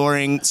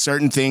exploring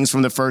certain things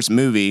from the first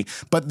movie.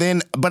 But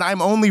I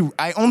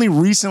only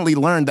recently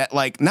learned that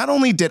like not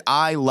only did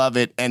I love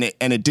it and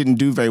it didn't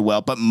do very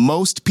well, but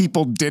most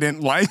people didn't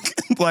like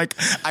Like,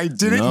 I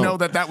didn't know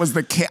that was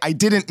the case. I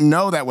didn't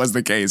know that was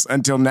the case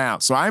until now.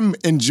 So I'm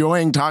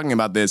enjoying talking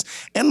about this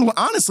and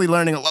honestly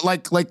learning,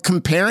 like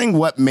comparing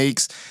what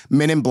makes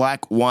Men in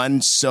Black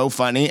 1 so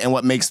funny and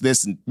what makes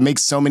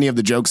so many of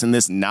the jokes in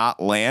this not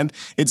land.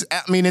 It's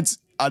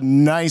a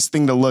nice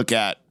thing to look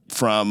at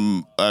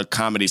from a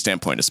comedy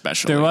standpoint,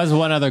 especially. There was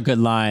one other good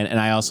line, and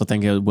I also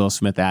think Will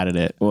Smith added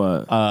it.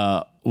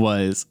 What?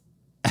 Was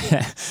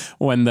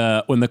when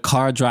the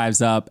car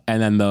drives up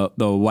and then the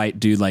white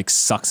dude like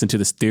sucks into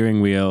the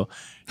steering wheel,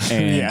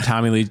 and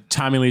Tommy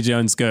Lee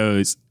Jones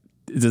goes,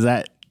 do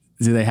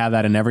they have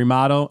that in every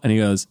model? And he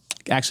goes,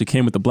 actually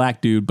came with the black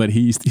dude, but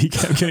he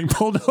kept getting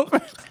pulled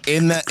over.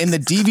 In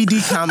the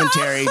DVD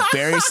commentary,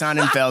 Barry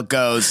Sonnenfeld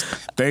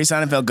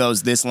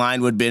goes, this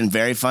line would have been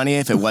very funny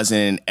if it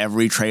wasn't in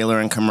every trailer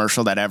and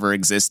commercial that ever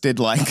existed.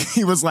 Like,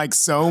 he was like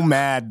so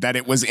mad that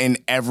it was in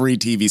every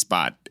TV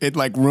spot. It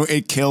like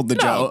it killed the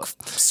joke.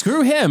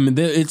 Screw him.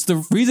 It's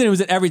the reason it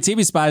was in every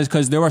TV spot is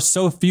because there were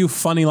so few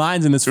funny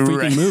lines in this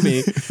freaking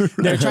movie.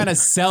 They're trying to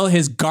sell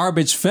his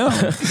garbage film.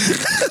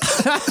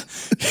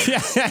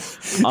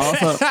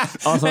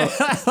 Also,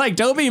 like,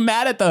 don't be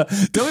mad at the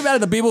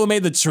people who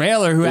made the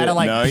trailer who had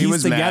to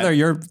piece together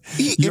your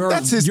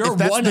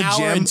 1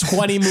 hour and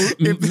 20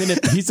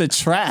 minute piece of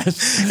trash.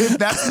 If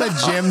that's the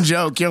gym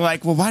joke, you're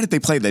like, well, why did they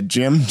play the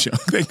gym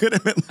joke? They could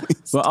have at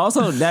least. But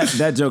also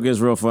that joke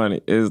is real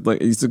funny. It's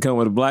like, it used to come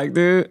with a black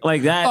dude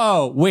like that.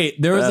 Oh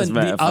wait, there was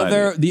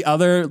the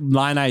other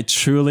line I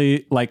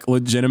truly like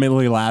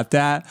legitimately laughed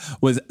at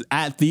was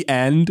at the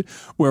end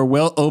where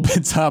Will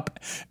opens up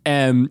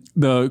and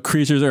the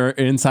creatures are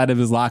inside of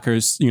his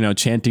lockers,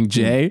 chanting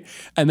Jay,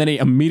 and then he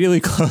immediately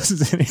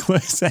closes and he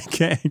looks at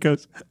Kay and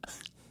goes,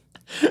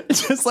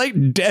 just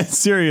like dead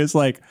serious,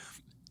 like,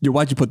 yo,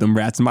 why'd you put them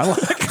rats in my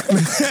locker?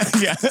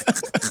 Yeah.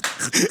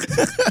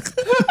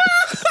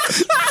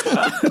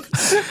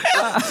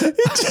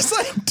 It's just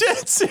like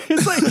dead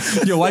serious, like,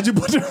 yo, why'd you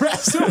put the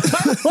rats in my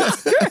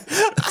locker?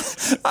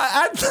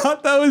 I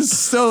thought that was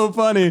so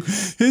funny.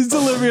 His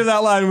delivery of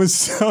that line was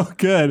so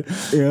good.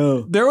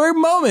 Yeah. There were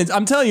moments,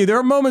 I'm telling you, there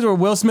were moments where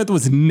Will Smith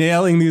was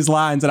nailing these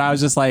lines, and I was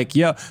just like,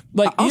 yo,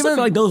 like, I also feel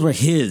like those were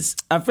his.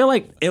 I feel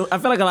like a lot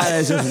of that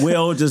is just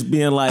Will just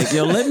being like,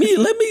 yo, let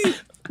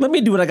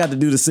me do what I got to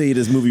do to save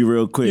this movie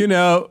real quick.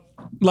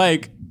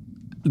 Like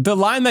the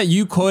line that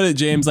you quoted,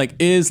 James, like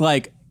is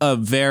like a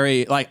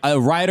very, like, a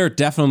writer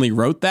definitely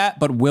wrote that,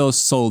 but Will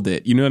sold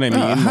it. You know what I mean?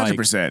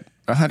 100%.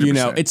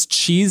 100%. It's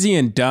cheesy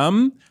and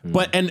dumb,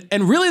 but and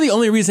really the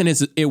only reason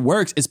it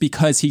works is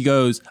because he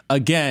goes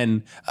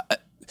again.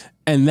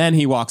 And then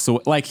he walks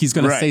away, like he's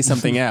going to say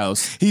something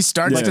else. He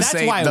starts to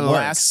say the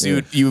last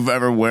suit you've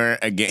ever wear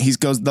again. He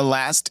goes the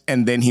last,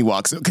 and then he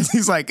walks because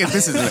he's like,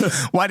 "This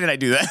is why did I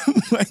do that?"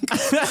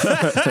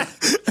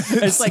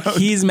 It's like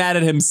he's mad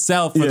at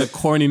himself for the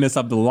corniness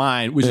of the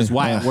line, which is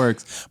why it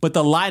works. But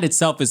the line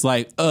itself is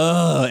like,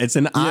 it's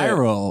an eye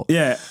roll.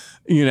 Yeah.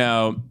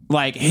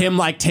 Like him,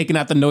 like taking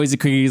out the noisy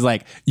cricket. He's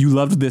like, "You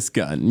loved this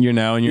gun," and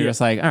you're just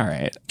like, "All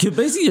right."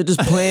 Basically, you're just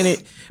playing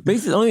it.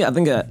 Basically,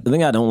 the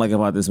thing I don't like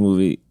about this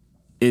movie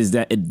is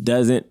that it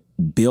doesn't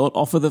build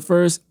off of the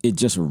first. It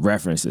just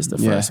references the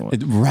first one.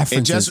 It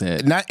references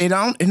it. It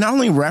not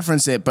only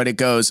references it, but it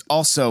goes,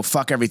 also,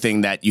 fuck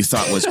everything that you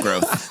thought was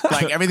growth.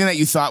 Like, everything that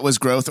you thought was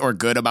growth or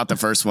good about the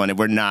first one,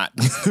 we're not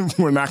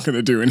going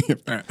to do any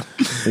of that.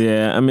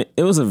 Yeah, I mean,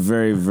 it was a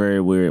very, very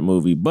weird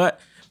movie.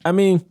 But, I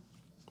mean,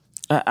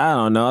 I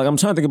don't know. Like, I'm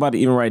trying to think about it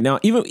even right now.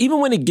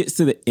 Even when it gets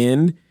to the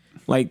end,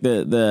 like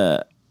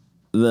the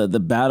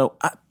battle...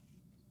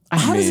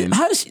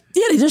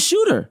 they just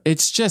shoot her.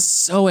 It's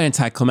just so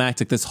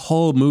anticlimactic, this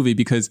whole movie,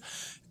 because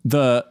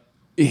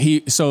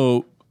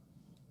so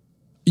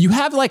you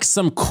have like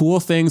some cool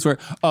things where,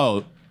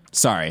 I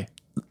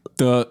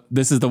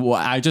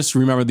just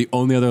remember the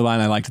only other line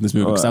I liked in this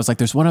movie, because I was like,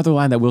 there's one other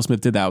line that Will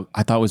Smith did that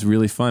I thought was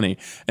really funny.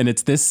 And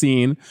it's this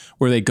scene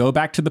where they go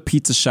back to the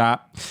pizza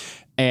shop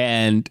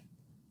and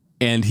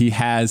he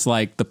has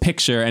like the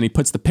picture and he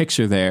puts the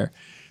picture there.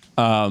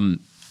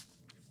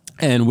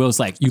 And Will's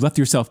like, "You left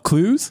yourself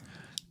clues?"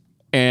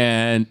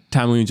 And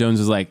Tommy Lee Jones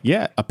is like,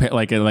 "Yeah,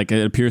 like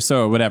it appears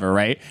so," or whatever,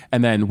 right?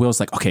 And then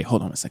Will's like, "Okay,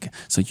 hold on a second.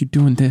 So you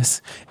doing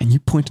this and you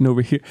pointing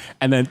over here?"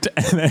 And then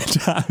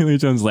Tommy Lee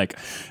Jones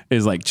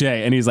is like,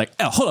 "Jay," and he's like,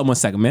 "Oh, hold on 1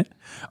 second, man.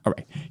 All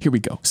right, here we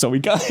go." So we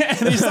go,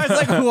 and he starts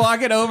like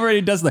walking over,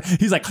 and he's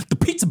like, "The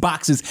pizza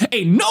boxes,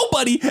 ain't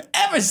nobody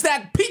ever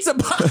stacked pizza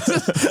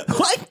boxes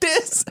like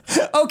this."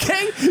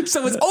 Okay,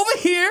 so it's over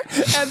here,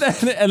 and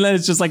then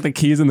it's just like the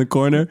keys in the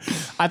corner.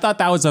 I thought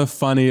that was a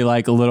funny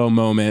like little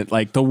moment,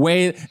 like the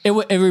way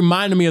it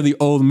reminded me of the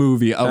old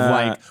movie of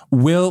like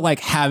Will like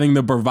having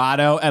the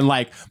bravado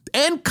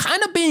and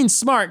kind of being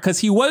smart, because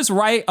he was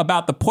right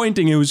about the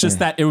pointing. It was just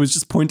that it was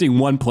just pointing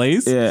one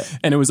place,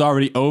 and it was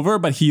already over.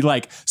 But he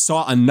like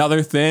saw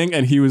another thing,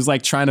 and he was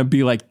like trying to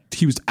be like,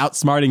 he was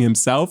outsmarting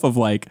himself of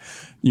like,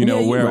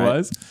 where it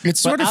was. It's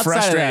sort of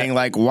frustrating.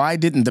 Like, why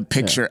didn't the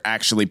picture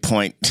actually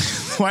point?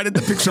 Why did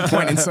the picture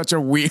point in such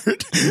a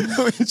weird?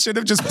 It should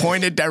have just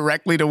pointed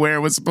directly to where it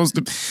was supposed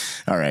to.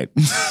 All right.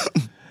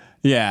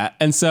 Yeah.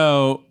 And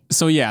so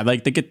yeah,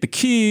 like they get the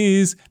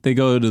keys, they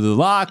go to the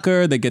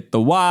locker, they get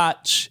the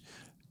watch.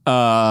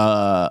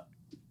 The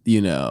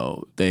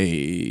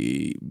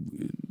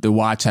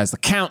watch has the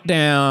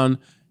countdown.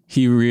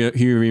 He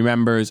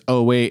remembers,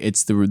 oh wait,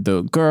 it's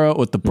the girl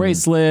with the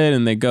bracelet,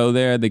 and they go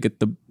there, they get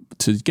the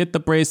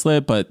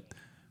bracelet, but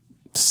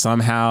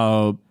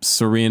somehow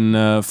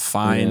Serena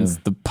finds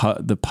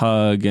the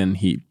pug, and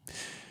he,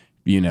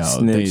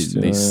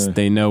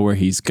 they know where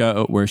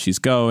she's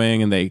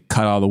going, and they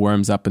cut all the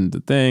worms up into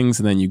things,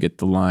 and then you get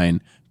the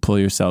line, pull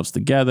yourselves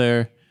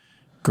together.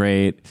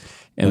 Great.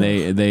 And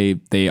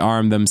they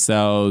arm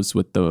themselves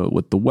with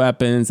the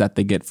weapons that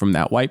they get from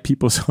that white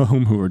people's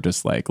home who are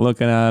just like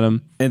looking at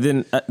them. And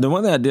then the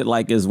one that I did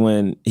like is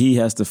when he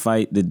has to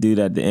fight the dude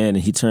at the end,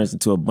 and he turns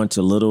into a bunch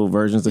of little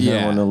versions of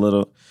him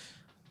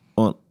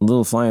on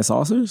little flying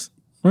saucers.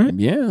 Right?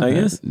 Yeah, I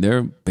guess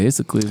they're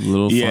basically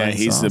little. Yeah, flying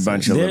he's saucers. a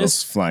bunch of little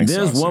flying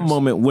saucers. There's one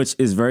moment which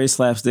is very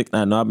slapstick.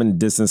 I know I've been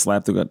dissing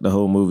slapstick the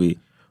whole movie,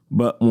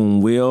 but when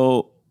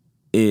Will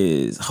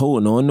is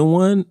holding on to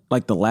one,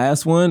 like the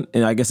last one,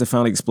 and I guess it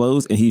finally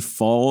explodes, and he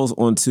falls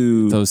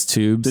onto those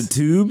tubes. The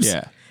tubes,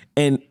 yeah,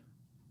 and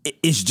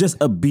it's just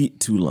a beat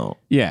too long.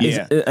 Yeah,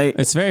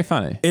 it's very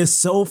funny. It's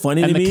so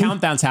funny and to me. And the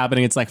countdown's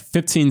happening. It's like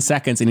 15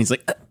 seconds, and he's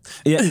like,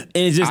 yeah. And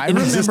it just, I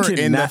remember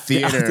in the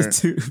theater.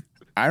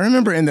 I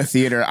remember in the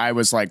theater, I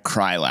was like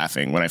cry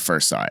laughing when I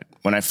first saw it.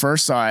 When I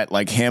first saw it,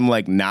 like him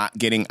like not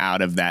getting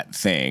out of that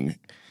thing.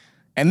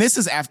 And this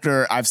is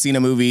after I've seen a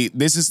movie.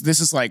 This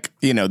is like,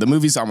 the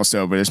movie's almost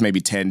over. There's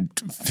maybe 10,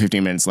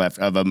 15 minutes left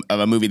of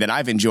a movie that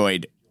I've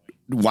enjoyed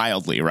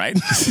wildly, right?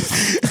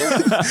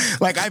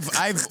 Like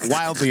I've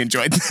wildly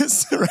enjoyed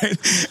this,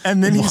 right?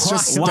 And then he's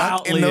just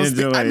stuck in those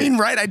things. I mean,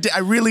 right? I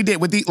really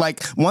did. With the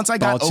once I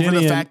got over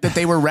the fact that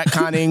they were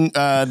retconning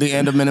the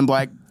end of Men in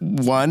Black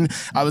 1,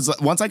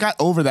 once I got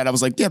over that, I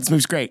was like, yeah, this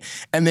movie's great.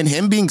 And then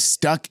him being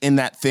stuck in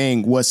that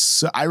thing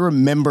was, I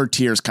remember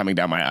tears coming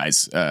down my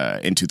eyes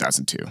in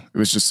 2002. It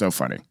was just so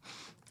funny.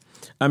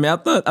 I mean, I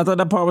thought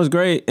that part was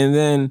great, and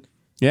then.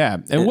 Yeah,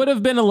 it would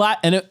have been a lot.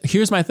 And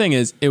here's my thing: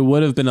 is it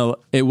would have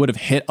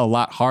hit a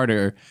lot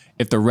harder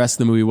if the rest of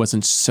the movie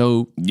wasn't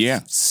so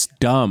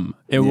dumb.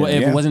 If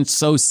it wasn't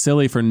so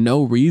silly for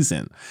no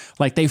reason.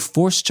 Like they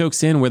forced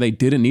jokes in where they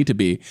didn't need to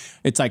be.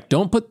 It's like,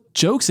 don't put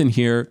jokes in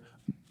here.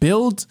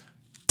 Build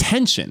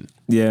tension.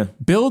 Yeah.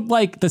 Build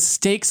like the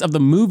stakes of the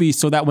movie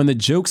so that when the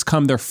jokes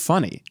come, they're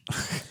funny.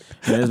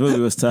 Yeah, this movie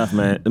was tough,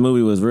 man. The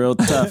movie was real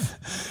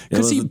tough.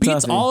 Because he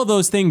beats all of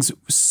those things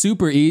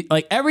super easy.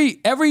 Like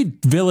every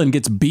villain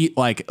gets beat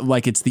like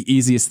it's the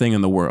easiest thing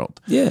in the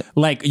world. Yeah.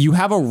 Like you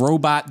have a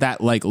robot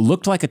that like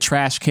looked like a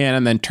trash can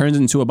and then turns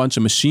into a bunch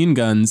of machine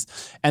guns.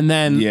 And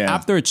then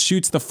after it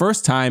shoots the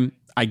first time,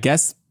 I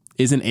guess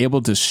isn't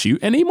able to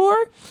shoot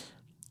anymore.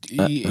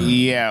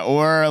 Yeah.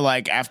 Or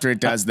like after it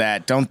does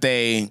that, don't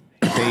they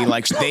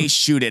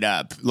shoot it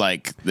up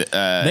like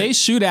they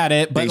shoot at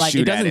it, but like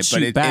it doesn't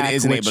shoot back. It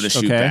isn't able to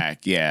shoot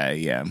back.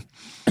 Yeah.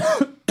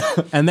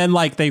 And then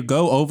like they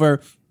go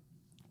over,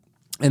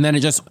 and then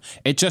it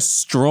just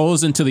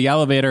strolls into the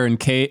elevator, and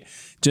Kate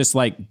just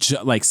like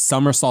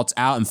somersaults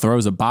out and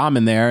throws a bomb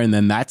in there, and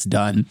then that's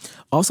done.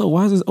 Also,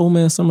 why is this old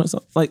man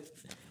somersault? Like,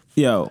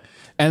 yo.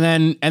 And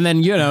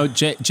then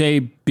Jay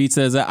beats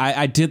it.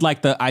 I did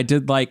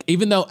like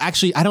even though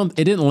actually it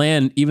didn't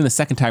land even the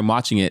second time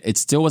watching it. It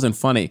still wasn't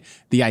funny.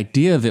 The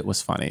idea of it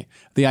was funny.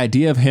 The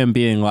idea of him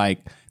being like,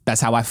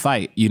 that's how I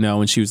fight,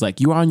 and she was like,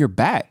 you are on your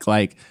back.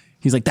 Like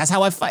he's like, that's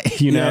how I fight,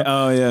 Yeah.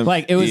 Oh yeah.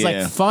 Like it was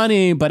like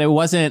funny, but it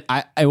wasn't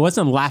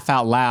laugh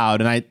out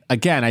loud. And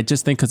I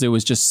just think because it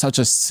was just such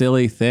a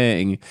silly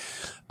thing.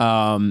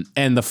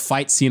 And the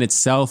fight scene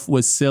itself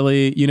was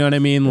silly. You know what I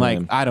mean?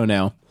 Like, I don't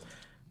know.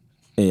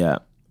 Yeah.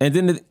 And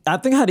then I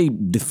think how they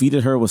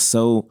defeated her was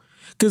so,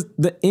 because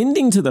the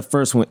ending to the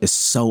first one is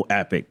so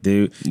epic,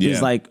 dude. Yeah.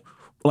 It's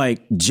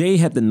like Jay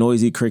had the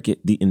noisy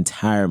cricket the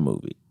entire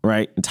movie,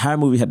 right? Entire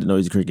movie had the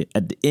noisy cricket.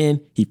 At the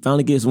end, he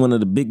finally gets one of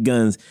the big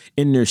guns,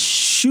 and they're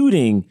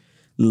shooting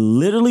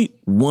literally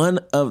one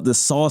of the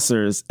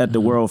saucers at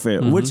the World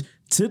Fair, which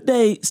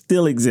today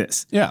still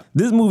exists. Yeah.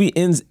 This movie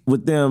ends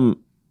with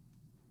them.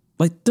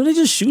 Like, do they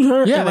just shoot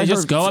her? Yeah, they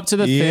just go up to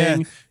the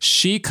thing.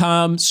 She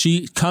comes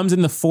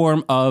in the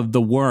form of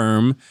the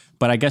worm,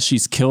 but I guess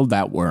she's killed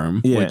that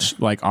worm, which,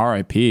 like,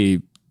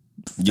 R.I.P.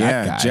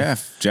 Yeah,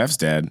 Jeff's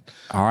dead.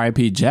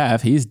 R.I.P.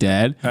 Jeff, he's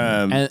dead.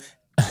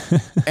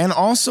 And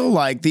also,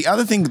 like, the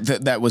other thing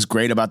that was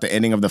great about the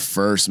ending of the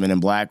first Men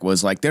in Black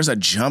was like there's a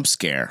jump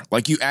scare.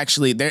 Like you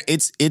actually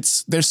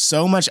there's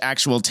so much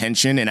actual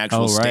tension and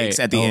actual stakes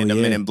at the end of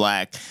Men in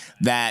Black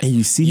that and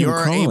you see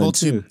you're able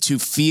to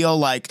feel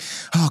like,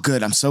 oh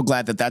good, I'm so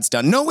glad that that's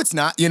done. No, it's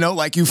not,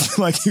 like you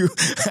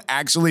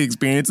actually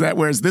experience that.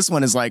 Whereas this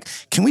one is like,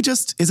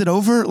 is it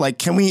over? Like,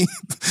 can we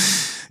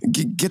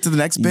get to the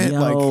next bit?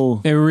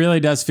 Like it really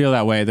does feel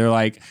that way. They're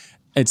like,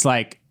 it's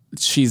like,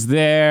 she's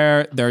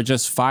there. They're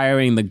just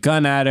firing the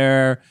gun at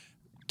her.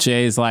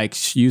 Jay's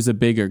like, use a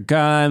bigger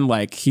gun.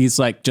 Like he's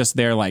like just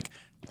there, like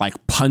like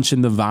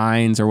punching the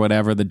vines or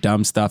whatever the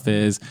dumb stuff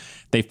is.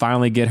 They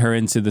finally get her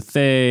into the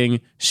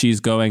thing. She's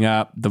going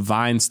up. The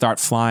vines start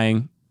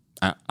flying.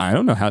 I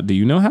don't know how. Do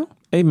you know how?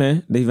 Hey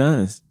man, they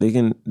vines. They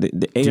can.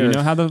 The air. Do you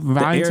know how the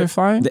vines are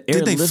flying? The air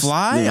Did they lifts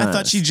fly? the I thought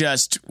vines. she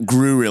just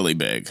grew really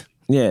big.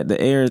 Yeah, the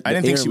air. I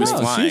didn't think she was No,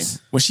 flying.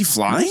 she's- Was she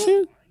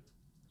flying?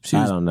 She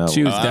I was- don't know.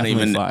 She was I don't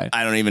definitely even. flying.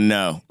 I don't even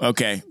know.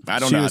 Okay, I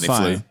don't She know how was they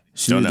flying. flew.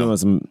 She Don't was know. doing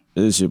some.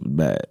 This shit was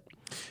bad.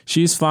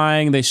 She's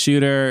flying. They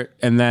shoot her,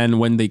 and then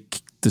when they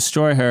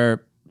destroy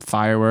her,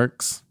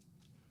 fireworks.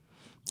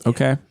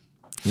 Okay.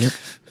 Yep.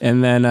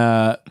 And then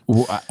I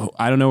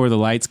don't know where the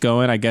light's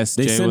going. I guess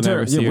They Jay will sent her.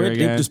 never see her They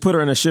again. just put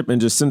her in a ship and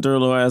just sent her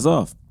little ass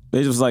off.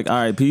 They just like, all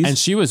right, peace. And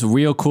she was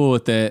real cool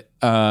with it.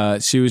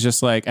 She was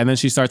just like, and then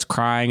she starts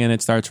crying and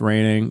it starts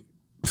raining.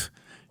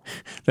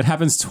 That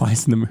happens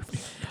twice in the movie.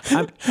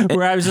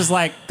 Where I was just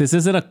like, this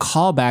isn't a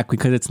callback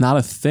because it's not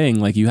a thing.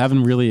 Like, you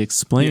haven't really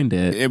explained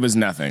it. It was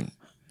nothing.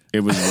 It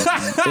was.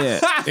 yeah.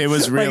 It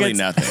was really it's-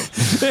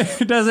 nothing.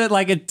 It doesn't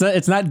like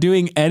it's not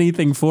doing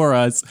anything for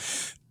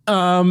us.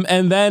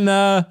 And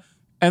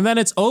then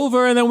it's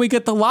over, and then we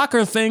get the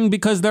locker thing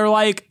because they're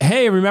like,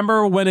 hey,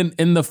 remember when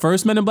in the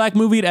first Men in Black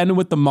movie it ended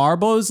with the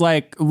marbles?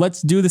 Like,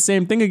 let's do the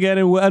same thing again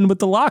and we'll end with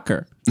the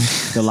locker.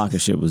 The locker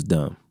shit was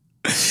dumb.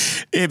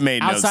 It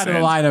made no Outside sense. of the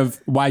line of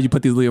why you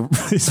put these little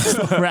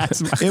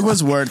rats. It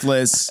was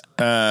worthless.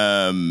 The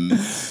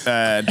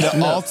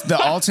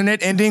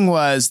alternate ending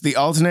was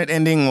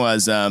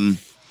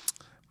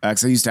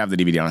actually I used to have the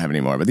DVD. I don't have it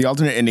anymore. But the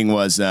alternate ending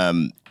was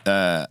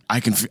I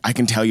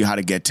can tell you how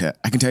to get to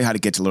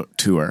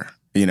her.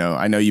 You know,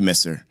 I know you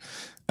miss her.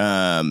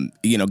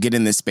 Get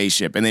in this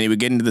spaceship, and then he would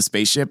get into the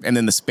spaceship, and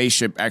then the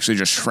spaceship actually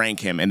just shrank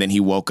him, and then he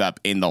woke up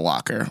in the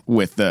locker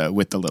with the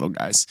little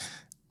guys.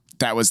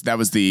 That was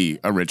the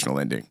original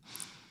ending.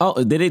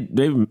 Oh,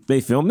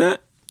 they filmed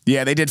that?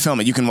 Yeah, they did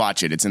film it. You can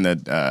watch it. It's in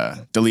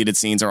the deleted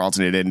scenes or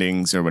alternate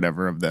endings or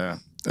whatever of the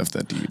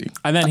DVD.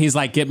 And then he's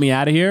like, get me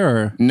out of here,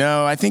 or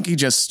No, I think he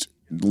just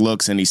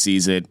looks and he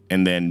sees it,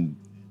 and then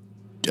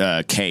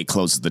Kay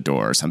closes the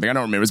door or something. I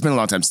don't remember. It's been a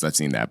long time since I've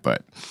seen that,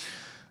 but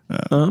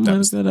that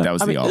was the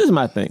This is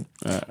my thing.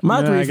 My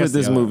I grief guess with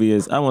this the other- movie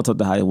is I want to talk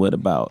to Hollywood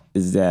about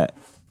is that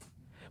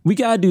we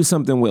gotta do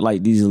something with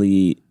like these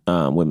lead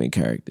women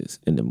characters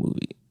in the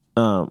movie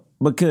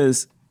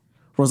because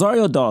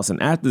Rosario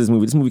Dawson after this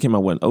movie came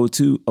out when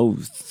 02,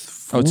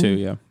 02,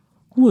 yeah.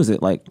 who was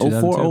it like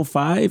 2002. 04,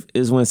 05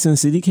 is when Sin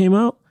City came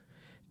out,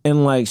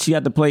 and like she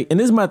had to play. And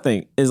this is my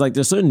thing is like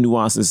there's certain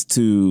nuances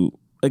to.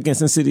 Again,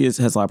 Sin City has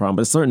a lot of problems, but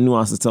there's certain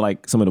nuances to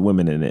like some of the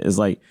women in it. It's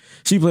like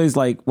she plays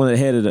like one of the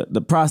head of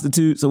the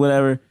prostitutes or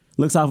whatever,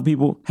 looks out for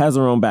people, has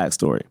her own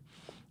backstory.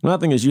 Another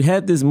thing is you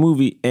had this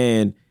movie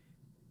and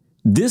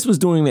this was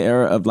during the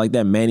era of like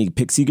that manic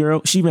pixie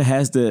girl. She even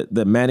has the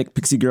manic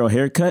pixie girl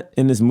haircut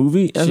in this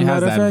movie. As She a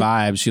has matter that of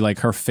fact. vibe. She like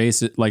her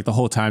face, like the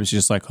whole time she's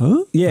just like,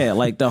 huh? Yeah,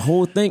 like the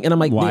whole thing. And I'm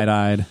like, Wide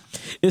eyed.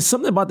 it's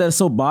something about that that's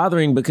so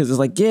bothering because it's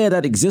like, yeah,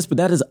 that exists, but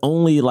that is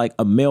only like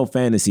a male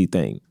fantasy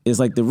thing. It's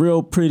like the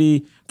real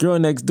pretty girl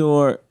next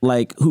door,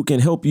 like who can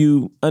help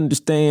you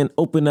understand,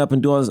 open up,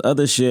 and do all this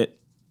other shit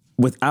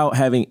without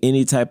having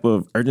any type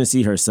of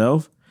urgency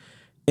herself.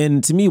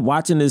 And to me,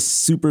 watching this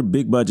super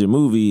big budget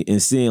movie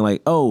and seeing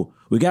like, oh,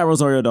 we got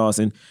Rosario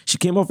Dawson. She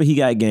came off of He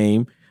Got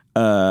Game.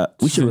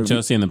 We should review,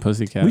 Josie and the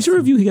Pussycats. we should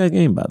review He Got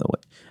Game, by the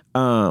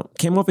way.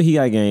 Came off of He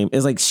Got Game.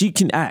 It's like she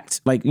can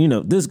act. Like, you know,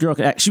 this girl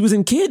can act. She was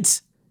in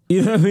Kids.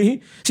 You know what I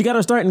mean? She got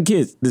her start in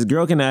Kids. This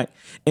girl can act.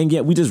 And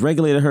yet we just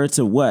regulated her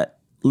to what?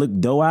 Look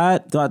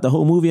doe-eyed throughout the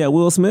whole movie at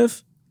Will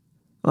Smith?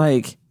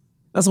 Like,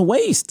 that's a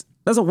waste.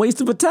 That's a waste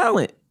of a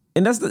talent.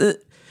 And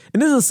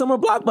and this is a summer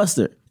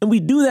blockbuster. And we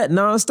do that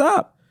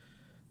nonstop.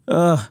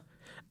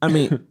 I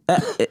mean,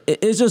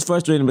 it's just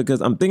frustrating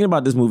because I'm thinking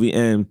about this movie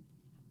and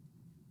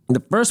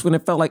the first one,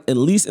 it felt like, at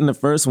least in the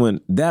first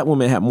one, that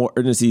woman had more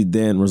urgency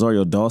than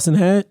Rosario Dawson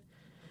had.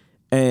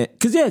 And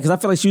because I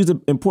feel like she was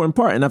an important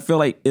part. And I feel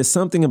like it's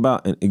something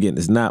about, and again,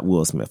 it's not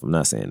Will Smith. I'm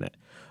not saying that.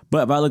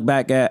 But if I look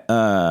back at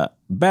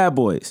Bad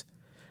Boys,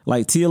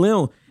 like Tia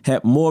Leon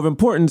had more of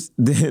importance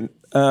than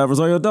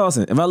Rosario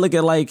Dawson. If I look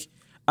at like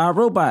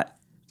iRobot,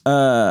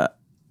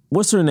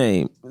 what's her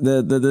name?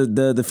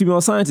 The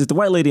female scientist, the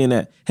white lady in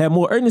that, had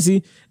more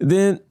urgency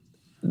than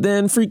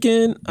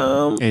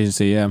freaking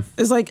Agency, yeah.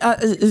 it's like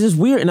it's just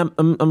weird, and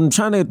I'm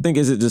trying to think: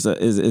 is it just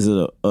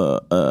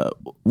a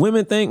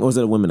women thing, or is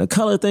it a women of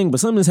color thing? But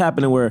something's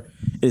happening where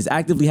it's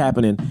actively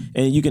happening,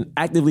 and you can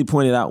actively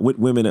point it out with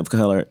women of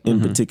color in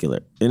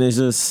particular. And it's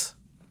just,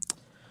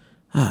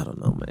 I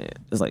don't know, man.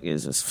 It's like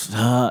it's just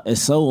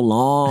it's so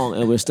long,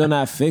 and we're still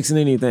not fixing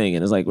anything,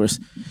 and it's like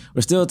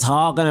we're still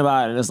talking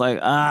about it, and it's like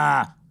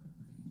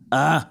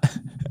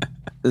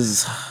this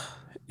is,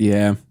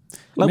 Yeah.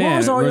 Like, what Man,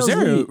 was Oriole's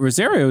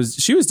lead?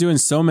 she was doing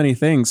so many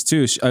things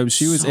too. She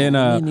was in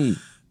many.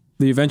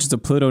 The Adventures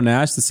of Pluto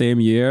Nash the same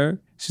year.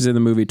 She's in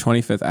the movie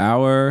 25th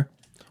Hour.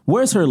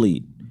 Where's her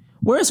lead?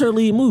 Where's her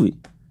lead movie?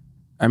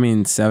 I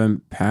mean,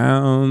 7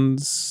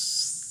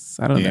 pounds.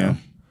 I don't know.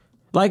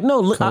 Like, no,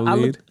 look,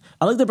 Co-lead?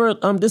 I looked up her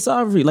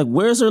discography. Like,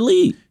 where's her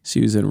lead?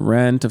 She was in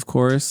Rent, of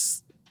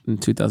course, in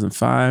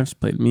 2005. She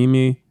played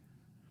Mimi.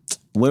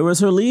 Where was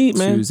her lead,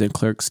 man? She was in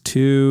Clerks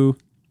 2.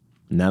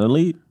 Not a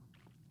lead.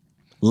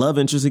 Love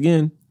interest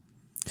again.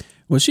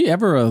 Was she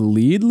ever a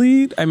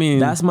lead? I mean,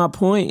 That's my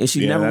point.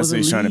 She never that's was a what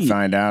he's trying to lead.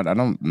 find out. I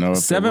don't know if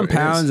 7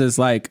 pounds is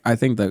like, I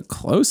think the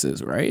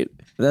closest, right?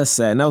 That's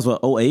sad. And that was what,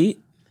 08?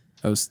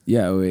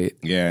 Yeah, wait.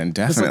 Yeah, and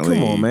like, definitely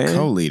come on, man.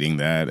 co-leading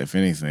that, if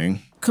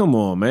anything. Come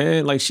on,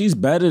 man. Like, she's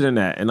better than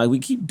that. And like, we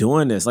keep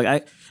doing this.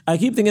 Like, I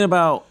keep thinking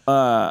about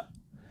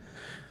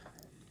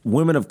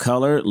women of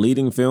color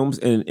leading films,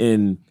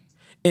 and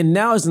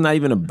now it's not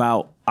even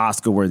about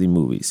Oscar-worthy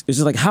movies. It's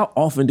just like, how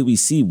often do we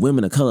see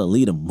women of color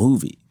lead a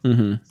movie?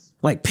 Mm-hmm.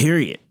 Like,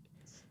 period.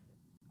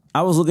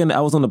 I was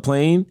on the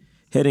plane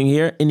heading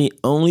here, and the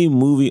only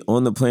movie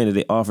on the plane that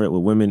they offered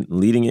with women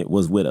leading it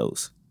was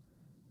Widows.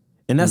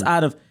 And that's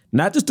out of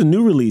not just the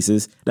new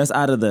releases, that's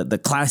out of the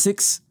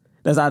classics,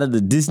 that's out of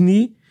the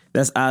Disney,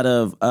 that's out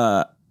of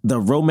the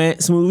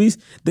romance movies.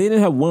 They didn't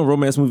have one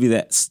romance movie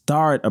that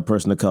starred a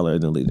person of color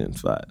in the leading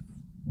spot.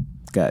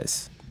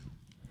 Guys,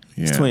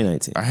 it's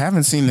 2019. I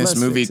haven't seen this Let's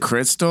movie, fix it.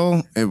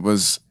 Crystal. It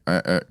was,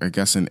 I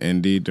guess, an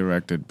indie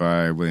directed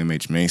by William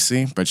H.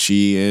 Macy, but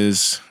she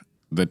is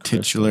the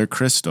titular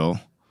Crystal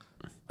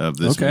of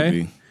this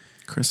movie.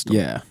 Crystal.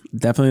 Yeah,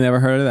 definitely never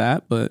heard of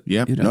that, but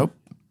Yep. you know.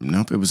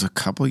 Nope. It was a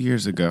couple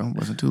years ago.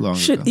 Wasn't too long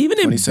Shit, ago. even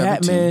in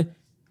 2017. Batman,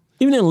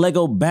 even in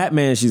Lego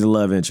Batman, she's a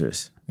love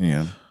interest.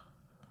 Yeah.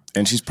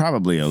 And she's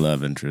probably a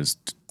love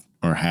interest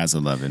or has a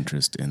love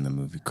interest in the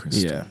movie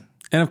Crystal. Yeah,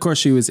 and of course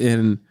she's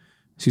in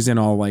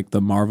all like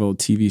the Marvel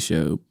TV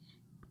show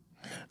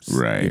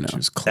Right. You know.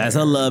 She's Claire. That's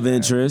a love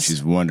interest.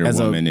 She's Wonder as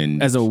Woman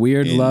a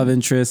weird in love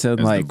interest and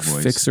as the like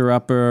voice. fixer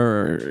upper,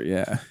 or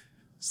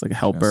it's like a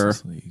helper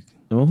Justice League.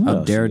 Well, who of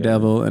else you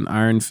Daredevil and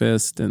Iron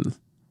Fist and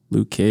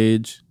Luke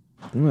Cage.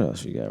 got? What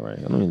else you got right?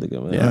 I don't even think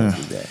of what Yeah. else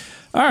you got.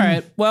 All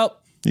right, well,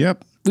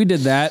 Yep. we did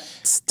that.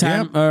 It's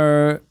time.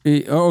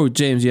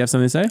 James, you have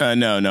something to say?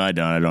 No, I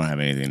don't. I don't have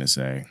anything to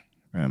say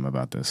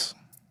about this.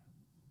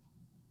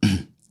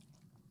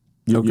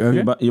 You Okay.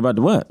 about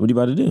to what? What are you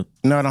about to do?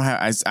 No, I don't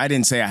have. I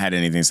didn't say I had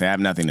anything to say. I have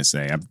nothing to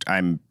say.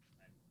 I'm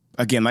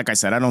again, like I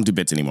said, I don't do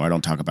bits anymore. I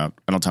don't talk about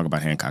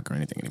Hancock or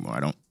anything anymore.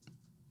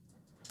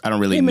 I don't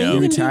really Hey, man, know.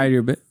 you You can retired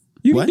your bit.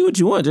 You What? can do what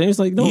you want, James.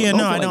 Like, don't, Yeah, don't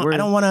no, feel I like don't. we're-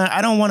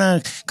 I don't want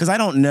to, because I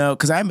don't know,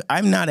 because I'm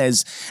not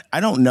as,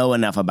 I don't know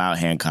enough about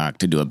Hancock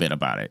to do a bit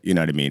about it. You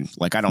know what I mean?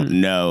 Like, I don't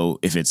know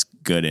if it's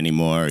good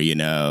anymore, or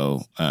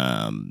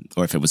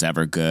if it was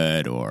ever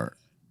good, or,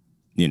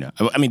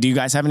 I mean, do you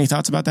guys have any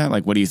thoughts about that?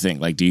 Like, what do you think?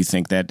 Like, do you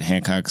think that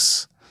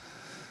Hancock's,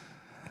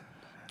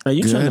 Are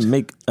you trying to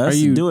make us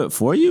do it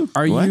for you?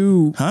 Are What?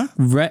 you? Huh?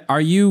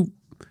 Are you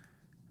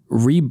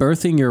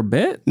rebirthing your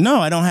bit?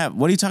 no, I don't have,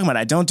 what are you talking about?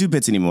 I don't do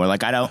bits anymore.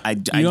 Like, I don't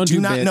do do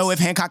not bits. know if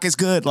Hancock is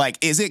good. Like,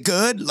 is it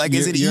good? Like,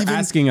 is it You're even?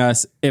 asking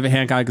us if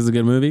Hancock is a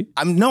good movie?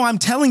 I'm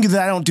telling you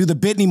that I don't do the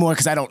bit anymore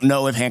because I don't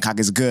know if Hancock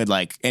is good.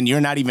 Like, and you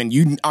aren't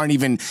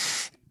even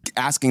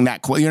asking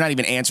that. You're not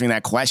even answering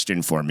that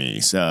question for me.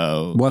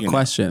 So, What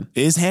question?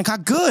 Is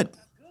Hancock good?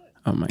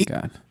 Oh my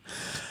God.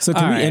 So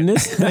can All we right. end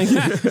this? Thank you.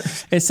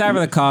 It's time for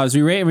the cause.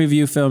 We rate and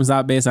review films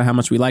not based on how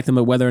much we like them,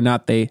 but whether or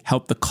not they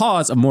help the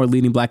cause of more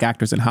leading black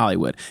actors in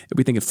Hollywood. If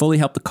we think it fully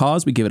helped the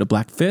cause, we give it a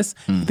black fist.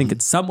 If we think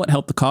it somewhat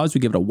helped the cause, we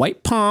give it a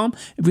white palm.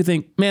 If we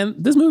think, man,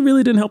 this movie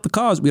really didn't help the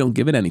cause, we don't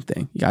give it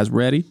anything. You guys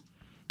ready?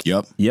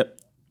 Yep. Yep.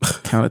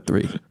 Count of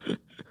 3.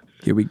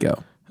 Here we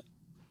go.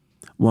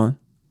 1,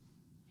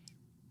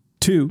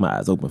 2, My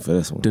eyes open for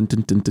this one. dun,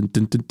 dun, dun, dun,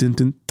 dun, dun, dun,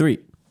 dun, 3.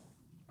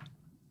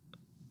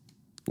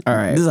 All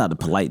right. This is out of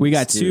politeness. We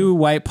got 2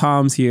 white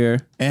palms here.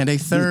 And a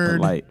third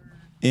Polite.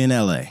 in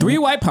LA. 3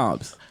 white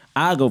palms.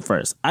 I'll go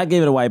first. I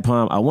gave it a white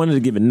palm. I wanted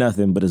to give it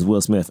nothing, but it's Will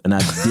Smith, and I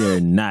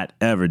dare not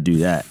ever do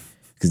that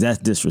because that's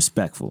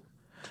disrespectful.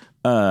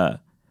 Will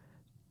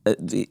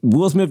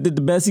Smith did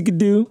the best he could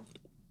do.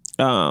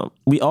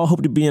 We all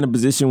hope to be in a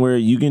position where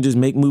you can just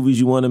make movies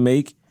you want to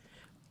make.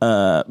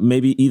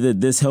 Maybe either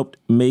this helped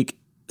make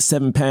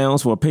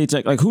 £7 for a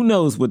paycheck. Like, who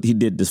knows what he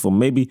did this for?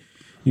 Maybe,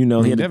 he had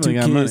the 2 definitely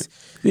got kids.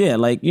 Yeah,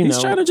 like, He's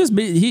trying to just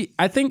be.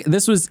 I think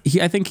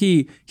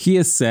he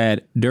has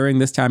said during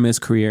this time in his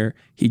career,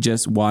 he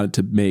just wanted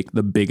to make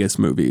the biggest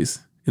movies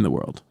in the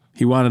world.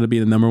 He wanted to be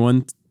the number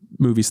 1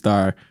 movie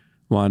star,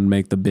 wanted to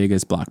make the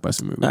biggest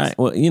blockbuster movies. All right.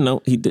 Well,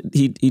 he did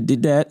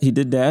that. He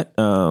did that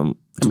to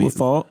a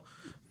fault.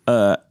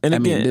 And I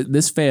again, mean,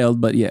 this failed,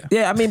 but yeah.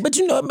 yeah, I mean, but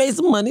it made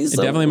some money.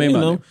 So, definitely made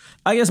money.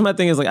 I guess my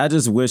thing is like I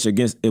just wish it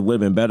would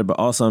have been better, but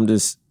also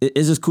it's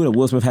just cool that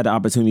Will Smith had the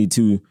opportunity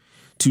to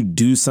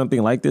do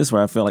something like this,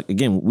 where I feel like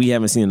again we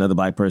haven't seen another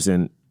black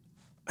person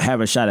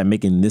have a shot at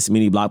making this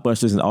many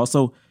blockbusters, and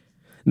also,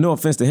 no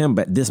offense to him,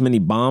 but this many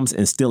bombs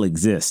and still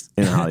exist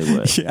in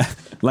Hollywood. Yeah.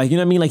 Like, you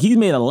know what I mean? Like, he's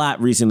made a lot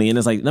recently, and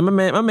it's like, my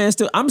man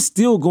I'm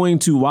still going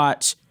to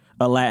watch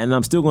Aladdin.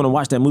 I'm still going to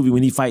watch that movie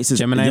when he fights his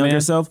Gemini younger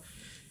Man? self.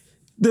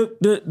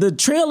 The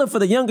trailer for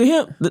the younger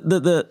him,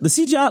 the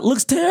CGI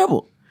looks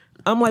terrible.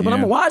 I'm like, but I'm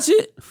gonna watch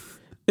it.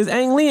 It's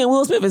Ang Lee and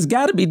Will Smith. It's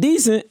got to be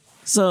decent.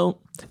 So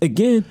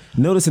again,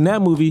 notice in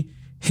that movie,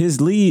 his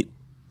lead,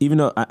 even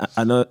though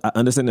I know I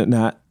understand that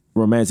not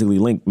romantically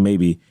linked,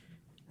 maybe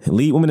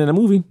lead woman in the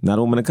movie, not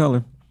a woman of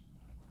color.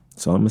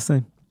 That's all I'm gonna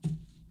say.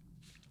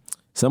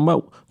 Something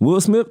about Will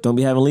Smith, don't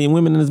be having leading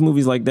women in his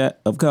movies like that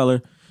of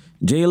color.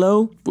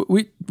 J-Lo,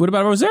 What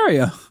about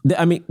Rosario?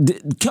 I mean,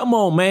 come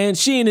on, man,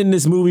 she ain't in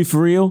this movie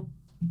for real.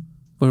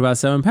 What about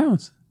 7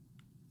 pounds?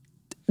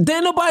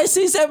 Then nobody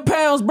see 7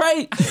 pounds,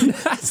 right?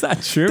 That's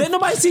not true. Then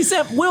nobody see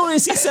 7. Will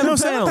didn't see 7 No,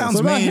 pounds. 7 pounds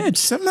What about made Hitch?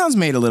 7 pounds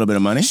made a little bit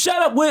of money.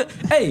 Shut up, Will.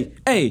 Hey,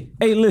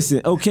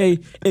 listen, okay?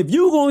 If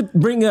you gonna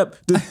bring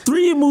up the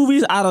 3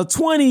 movies out of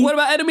 20, What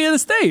about Enemy of the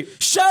State?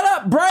 shut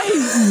up, Bray.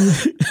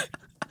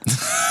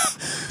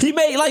 He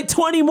made like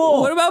 20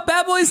 more. What about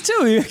Bad Boys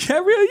 2?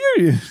 Gabrielle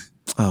Union.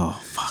 Oh,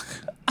 fuck.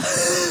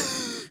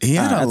 He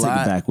had All right, a I lot.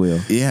 take it back,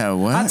 Will. Yeah,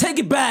 what? I take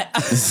it back.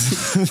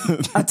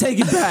 I take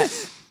it back.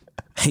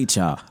 Hate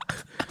y'all.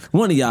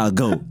 One of y'all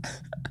go.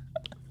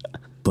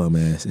 Bum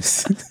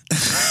asses.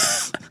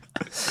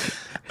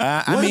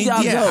 I Where mean,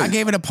 y'all yeah, go? I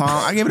gave it a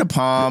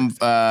palm.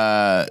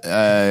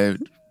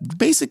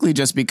 Basically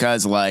just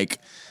because, like,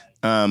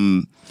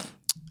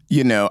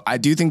 you know, I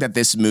do think that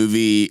this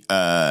movie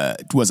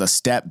was a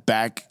step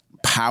back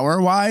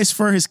power-wise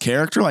for his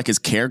character. Like, his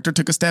character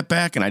took a step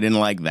back, and I didn't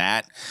like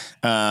that.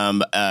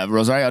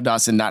 Rosario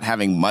Dawson not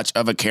having much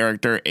of a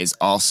character is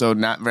also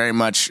not very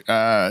much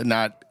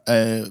not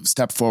a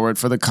step forward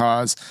for the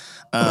cause.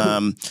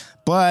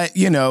 But,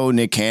 you know,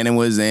 Nick Cannon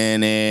was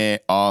in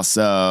it.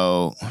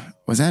 Also,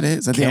 was that it?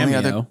 Is that the only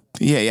other? Cameo.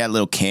 Yeah, a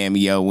little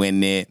cameo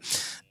in it.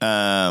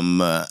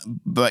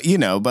 But you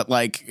know, but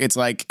like it's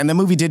like, and the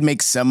movie did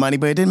make some money,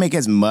 but it didn't make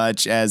as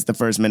much as the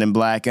first Men in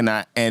Black. And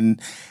I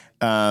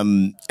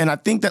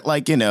think that,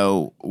 like, you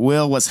know,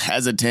 Will was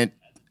hesitant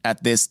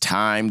at this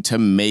time to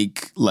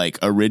make like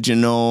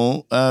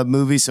original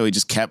movies, so he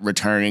just kept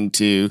returning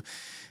to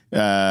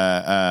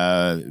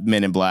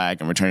Men in Black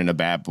and returning to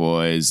Bad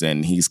Boys,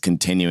 and he's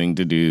continuing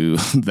to do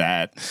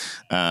that.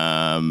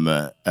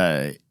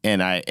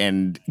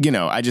 And you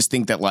know, I just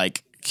think that,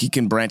 like, he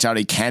can branch out,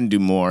 he can do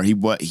more.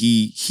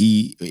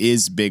 He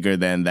is bigger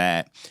than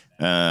that.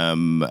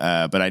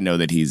 But I know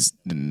that he's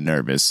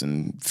nervous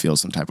and feels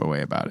some type of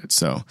way about it.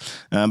 So,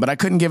 but I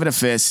couldn't give it a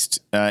fist,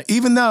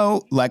 even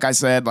though, like I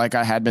said, like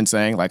I had been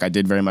saying, like I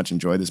did very much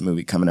enjoy this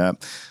movie coming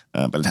up,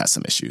 but it has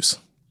some issues.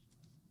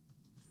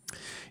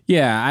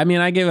 Yeah, I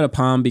mean, I gave it a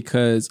palm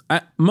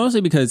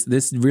mostly because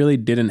this really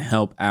didn't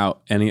help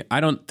out any.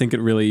 I don't think it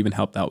really even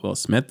helped out Will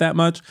Smith that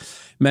much.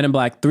 Men in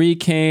Black 3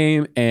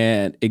 came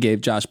and it gave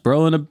Josh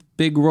Brolin a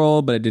big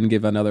role, but it didn't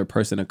give another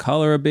person of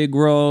color a big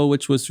role,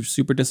 which was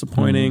super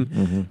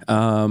disappointing.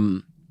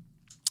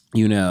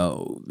 You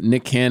know,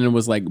 Nick Cannon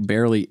was like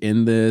barely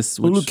in this.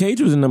 Well, Luke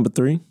Cage was in number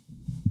 3.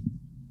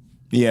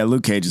 Yeah,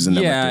 Luke Cage is in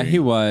number 3. Yeah, he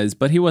was,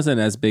 but he wasn't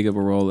as big of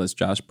a role as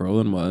Josh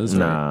Brolin was,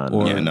 Nah,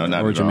 or yeah, no,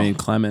 not or at all. Jermaine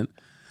Clement,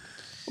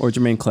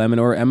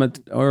 or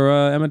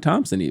Emma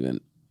Thompson even.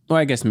 Well,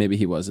 I guess maybe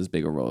he was as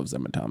big a role as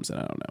Emma Thompson.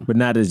 I don't know. But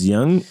not as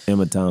young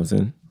Emma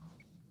Thompson.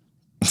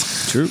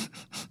 True.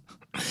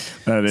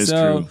 That is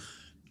true.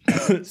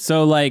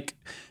 So like,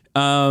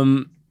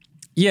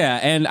 yeah,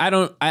 and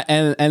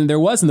and there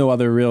was no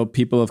other real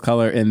people of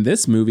color in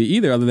this movie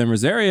either, other than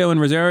Rosario. And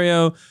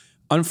Rosario,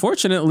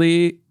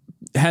 unfortunately,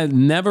 had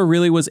never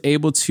really was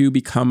able to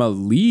become a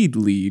lead.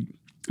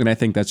 And I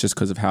think that's just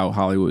because of how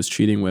Hollywood was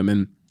treating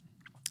women,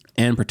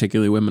 and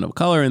particularly women of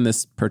color in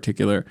this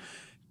particular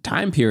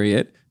time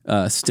period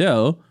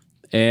still.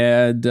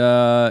 And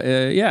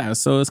yeah,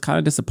 so it's kind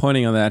of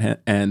disappointing on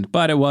that end.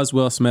 But it was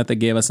Will Smith that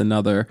gave us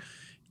another,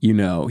 you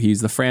know, he's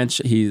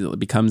the he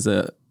becomes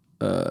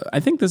I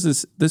think this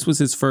was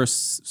his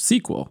first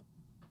sequel,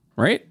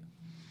 right?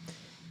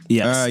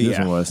 Yes, this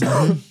yeah. one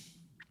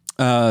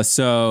was.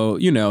 So,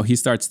 you know, he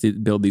starts to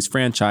build these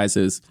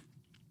franchises,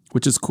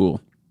 which is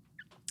cool.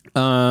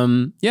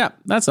 Yeah,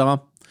 that's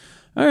all.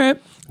 All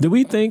right. Did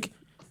we think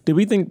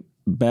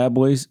Bad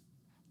Boys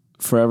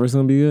Forever is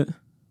gonna be good?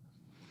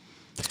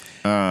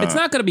 It's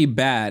not going to be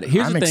bad.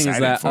 Here's I'm the thing is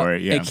excited that for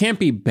it, yeah. it can't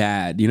be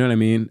bad. You know what I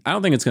mean? I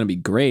don't think it's going to be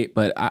great,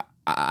 but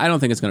I don't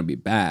think it's going to be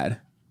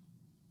bad.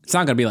 It's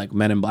not going to be like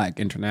Men in Black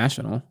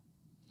International.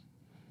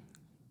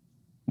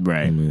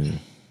 Right.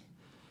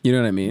 You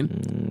know what I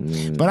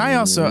mean? But I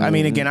also, I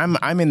mean, again,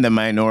 I'm in the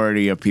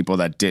minority of people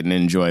that didn't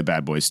enjoy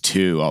Bad Boys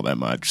 2 all that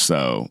much.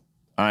 So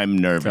I'm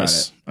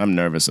nervous. Got I'm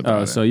nervous about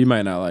Oh, it. so you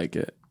might not like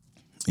it.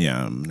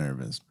 Yeah, I'm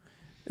nervous.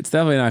 It's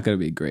definitely not going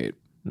to be great.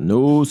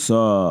 No,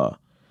 sir.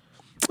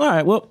 All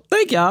right, well,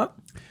 thank y'all.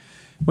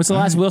 What's the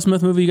last Will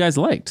Smith movie you guys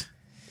liked?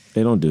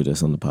 They don't do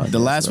this on the podcast. The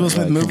last Will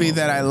Smith movie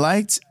that I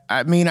liked,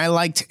 I mean, I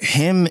liked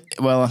him.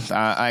 Well,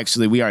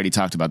 actually, we already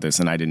talked about this,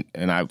 and I didn't.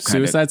 And I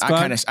Suicide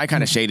Squad? I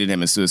kind of shaded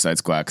him as Suicide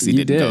Squad because he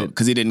You didn't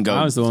did. go.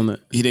 I was the one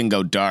that. He didn't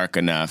go dark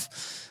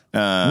enough.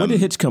 When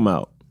did Hitch come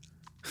out?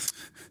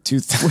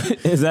 Is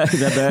that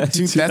bad?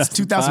 That's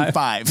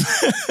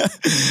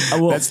 2005.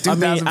 Well, That's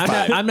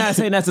 2005. I'm not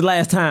saying that's the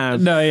last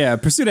time. No, yeah.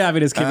 Pursuit of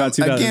Happiness came out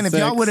 2006. Again, if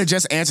y'all would have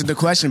just answered the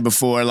question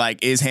before,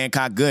 like, is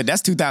Hancock good?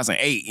 That's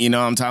 2008. You know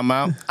what I'm talking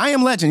about? I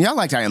Am Legend. Y'all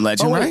liked I Am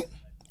Legend, right?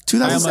 I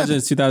Am Legend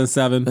is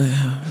 2007.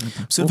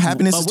 Pursuit of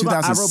Happiness is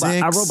 2006.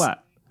 iRobot.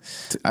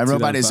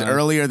 iRobot is 2005.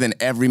 earlier than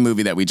every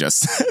movie that we just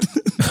said.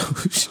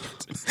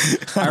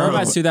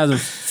 iRobot's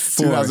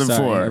 2004. 2004.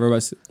 Sorry.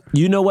 iRobot's-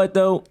 You know what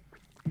though?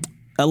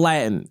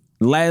 Aladdin.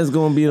 Aladdin's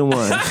gonna be the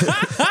one.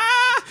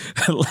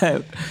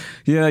 Aladdin.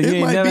 Yeah, you It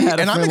ain't might never be, had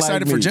a and I'm friend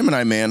excited like for me.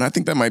 Gemini Man. I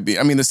think that might be.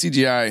 I mean, the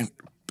CGI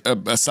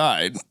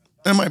aside,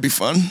 that might be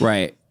fun.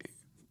 Right.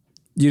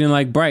 You didn't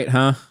like Bright,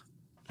 huh?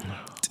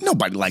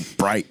 Nobody liked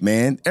Bright,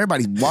 man.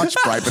 Everybody watched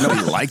Bright, but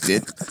nobody liked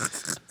it.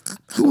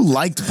 Who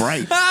liked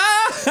Bright?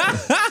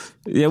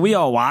 Yeah, we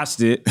all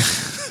watched it.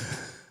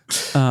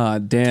 Oh,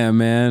 damn,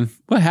 man.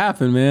 What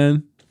happened,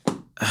 man?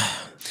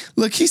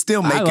 Look, he's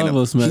still making love them.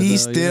 Will Smith,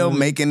 He's though, still you know?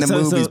 making the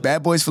movies.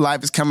 Bad Boys for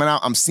Life is coming out.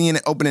 I'm seeing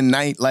it opening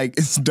night. Like,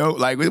 it's dope.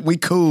 Like, we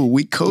cool.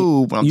 We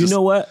cool. But You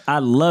know what? I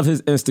love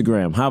his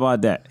Instagram. How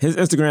about that? His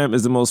Instagram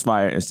is the most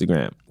fire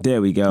Instagram.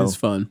 There we go. It's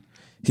fun.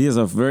 He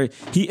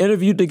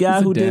interviewed the guy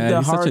He's a who did dad. the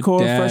He's such a hardcore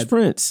dad. Fresh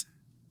Prince.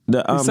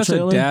 The He's such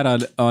trailer. a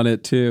dad on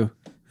it, too.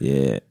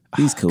 Yeah,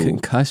 he's cool.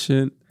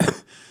 Concussion.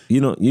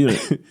 You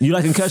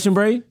like Concussion,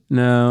 Bray?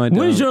 No, I don't.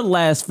 When's your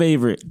last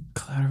favorite?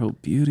 Collateral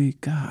Beauty?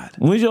 God.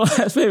 When's your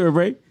last favorite,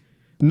 Bray?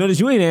 Notice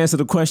you ain't answered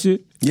the question.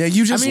 Yeah,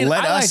 you just I mean,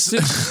 let I like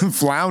us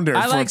flounder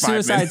I for like 5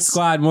 Suicide minutes.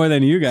 Squad more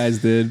than you guys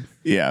did.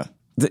 Yeah.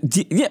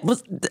 Yeah,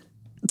 but that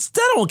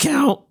don't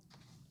count.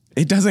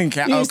 It doesn't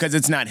count. Oh, He's- because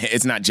it's not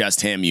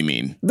just him, you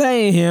mean. That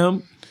ain't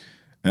him.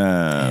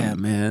 Yeah,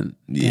 man.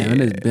 Damn, it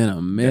has been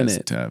a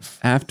minute. tough.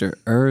 After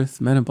Earth,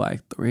 Men in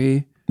Black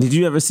 3. Did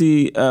you ever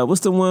see what's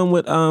the one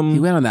with He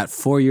went on that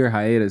 4-year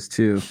hiatus,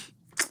 too.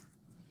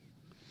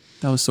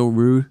 That was so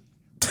rude.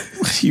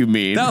 You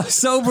mean? That was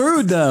so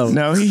rude, though.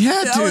 No, he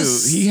had That to.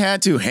 was- He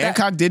had to.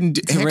 Hancock didn't.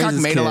 raise Hancock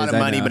his made a lot kids, of I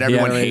money, know. but He had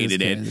to everyone raise his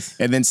hated it. kids.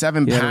 And then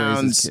 7 He had to raise his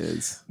pounds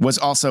kids. was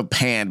also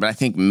panned, but I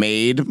think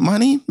made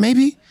money.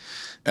 Maybe.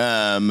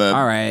 All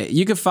right.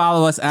 You can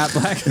follow us at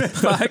Black Man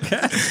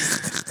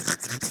Podcast.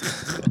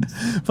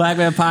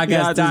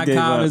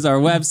 BlackmanPodcast.com is our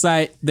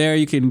website. There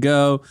you can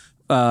go.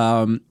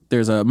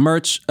 There's a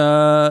merch.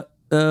 What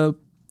am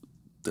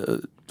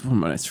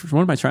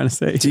I trying to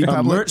say?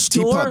 T-Public. merch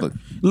store. T-Public.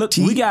 Look,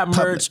 we got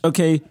T-Public. merch.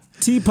 Okay,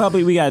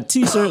 T-Public. We got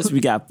T-shirts. We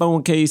got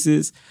phone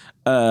cases.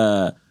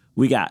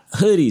 We got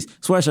hoodies,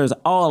 sweatshirts,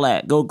 all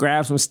that. Go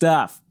grab some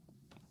stuff.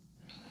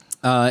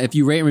 If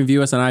you rate and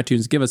review us on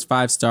iTunes, give us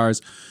 5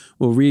 stars.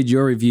 We'll read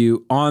your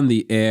review on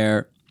the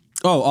air.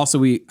 Oh,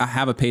 also, I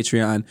have a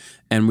Patreon,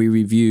 and we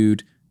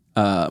reviewed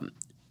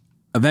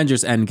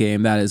Avengers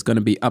Endgame. That is going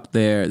to be up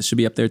there. It should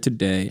be up there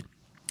today.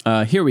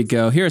 Here we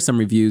go. Here are some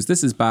reviews.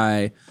 This is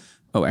by...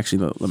 Oh, actually,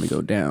 no, let me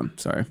go down.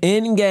 Sorry.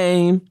 In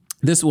game.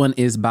 This one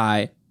is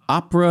by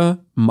Opera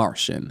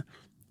Martian.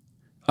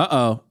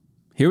 Uh-oh.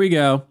 Here we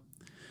go.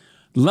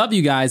 Love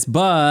you guys,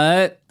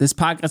 but this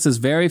podcast is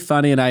very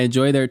funny and I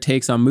enjoy their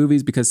takes on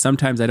movies because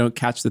sometimes I don't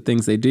catch the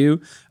things they do.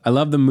 I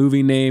love the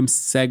movie names,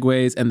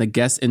 segues, and the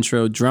guest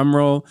intro drum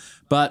roll.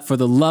 But for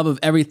the love of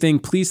everything,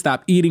 please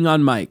stop eating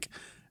on mic.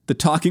 The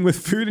talking with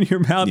food in your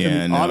mouth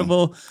and the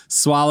audible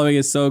swallowing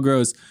is so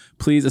gross.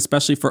 Please,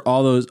 especially for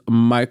all those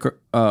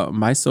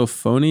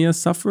misophonia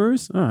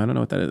sufferers. Oh, I don't know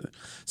what that is.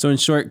 So in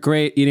short,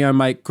 great, eating on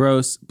mic,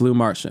 gross, Blue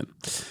Martian.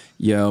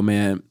 Yo,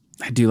 man.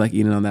 I do like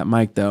eating on that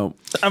mic though.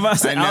 I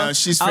know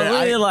she's fair.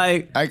 I really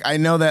like. I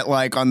know that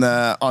like on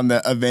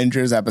the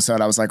Avengers episode,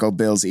 I was like, "Oh,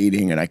 Bill's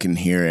eating," and I can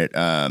hear it.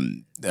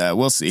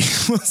 We'll see.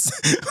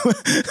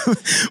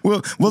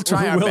 we'll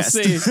try our We'll best.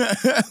 see.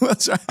 We'll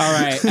try. All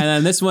right. And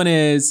then this one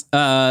is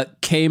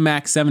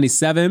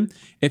KMax77.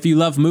 If you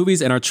love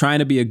movies and are trying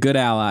to be a good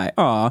ally.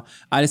 I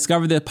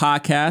discovered the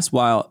podcast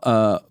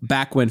while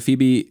back when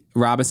Phoebe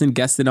Robinson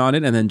guested on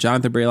it and then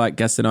Jonathan Braylock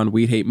guested on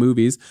We Hate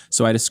Movies.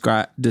 So I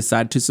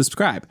decided to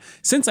subscribe.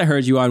 Since I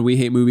heard you on We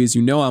Hate Movies,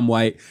 you know I'm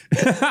white.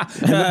 And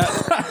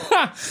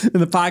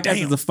the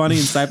podcast is a funny,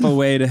 insightful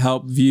way to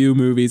help view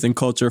movies and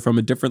culture from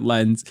a different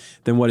lens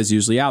than what is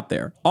usually out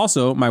there.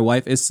 Also, my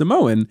wife is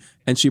Samoan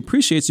and she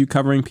appreciates you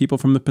covering people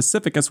from the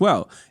Pacific as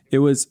well. It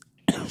was,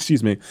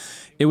 excuse me,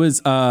 it was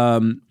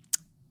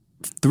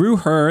through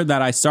her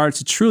that I started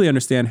to truly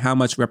understand how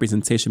much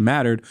representation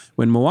mattered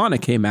when Moana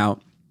came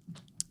out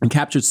and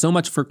captured so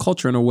much of her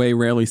culture in a way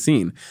rarely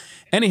seen.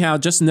 Anyhow,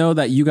 just know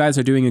that you guys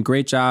are doing a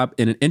great job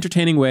in an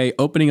entertaining way,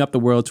 opening up the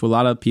world to a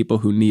lot of people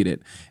who need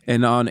it.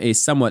 And on a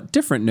somewhat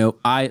different note,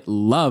 I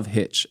love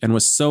Hitch and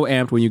was so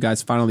amped when you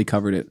guys finally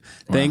covered it.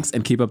 Wow. Thanks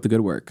and keep up the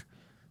good work.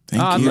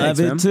 Thank you. Love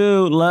it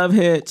too. Love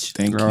Hitch.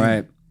 Thank you. All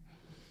right.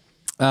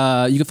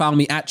 You can follow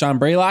me at John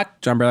Braylock.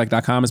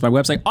 JohnBraylock.com is my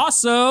website.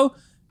 Also,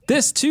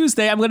 this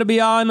Tuesday, I'm going to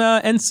be on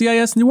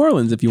NCIS New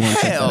Orleans if you want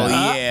to check that out.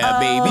 Hell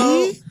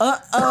yeah,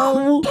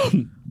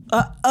 baby.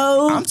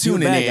 I'm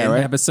tuning bad in. guy,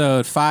 right?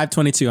 Episode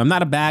 522. I'm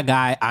not a bad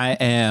guy. I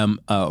am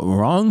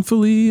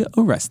wrongfully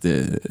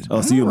arrested.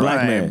 Oh, so you a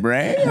black man.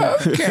 Right?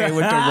 Okay,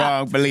 with the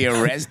wrongfully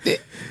arrested.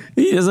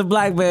 He is a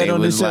black man They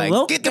on the was show. like,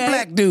 Okay. get the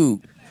black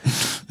dude.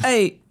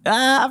 Hey,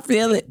 I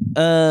feel it.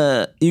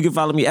 You can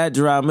follow me at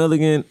Gerard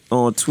Milligan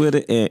on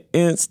Twitter and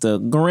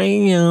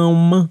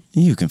Instagram.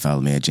 You can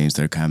follow me at James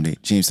Third Comedy,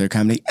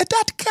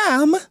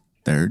 jamesthirdcomedy.com.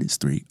 Third is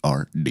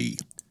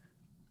 3RD.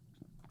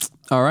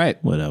 All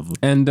right. Whatever.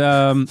 And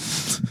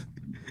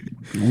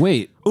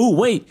wait, Ooh,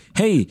 wait.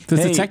 Hey, does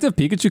hey. Detective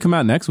Pikachu come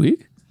out next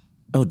week?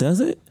 Oh, does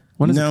it?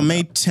 When does it No, come May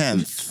out?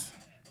 10th.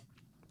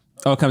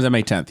 Oh, it comes out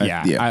May 10th.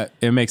 Yeah. Yeah.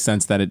 It makes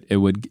sense that it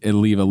would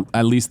leave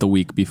at least a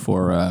week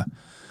before.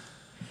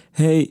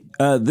 Hey,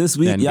 this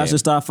week Endgame. y'all should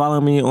start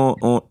following me on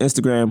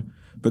Instagram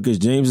because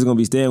James is gonna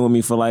be staying with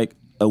me for like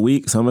a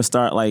week. So I'm gonna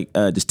start like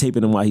just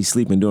taping him while he's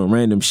sleeping, doing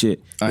random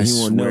shit. I And he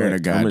won't know swear it. to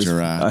God, I'm just-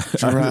 Gerard.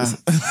 Gerard,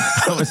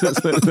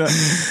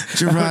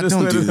 Gerard,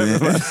 don't do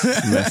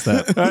that. Messed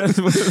up.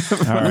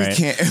 All We right.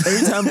 can't.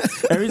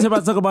 Every time I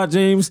talk about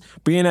James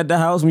being at the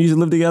house when we used to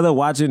live together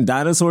watching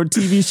dinosaur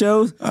TV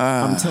shows,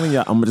 I'm telling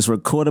y'all, I'm gonna just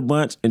record a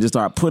bunch and just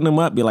start putting them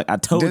up. Be like, I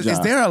told y'all. Is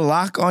there a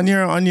lock on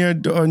your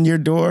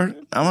door?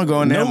 I'm gonna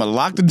go in there. Nope. I'm gonna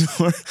lock the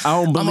door. I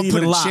don't I'm gonna believe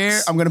put in a locks.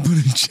 chair. I'm gonna put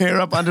a chair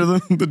up under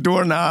the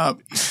doorknob.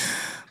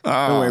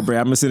 Don't worry, Brad.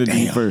 I'm gonna send it to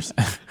you first.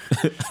 All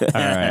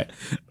right.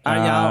 All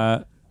right,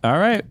 y'all. All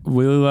right.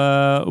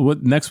 We'll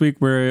next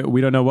week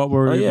we don't know what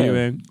we're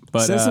reviewing,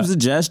 but send some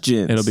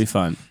suggestions. it'll be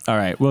fun. All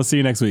right. We'll see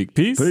you next week.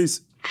 Peace.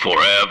 Peace.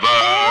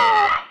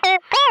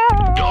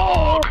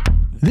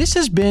 This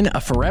has been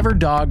a Forever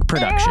Dog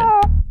production.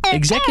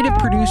 Executive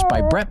produced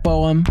by Brett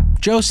Boehm,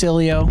 Joe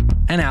Cilio,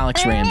 and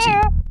Alex Ramsey.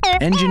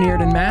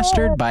 Engineered and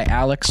mastered by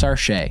Alex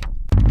Sarche.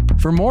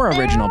 For more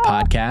original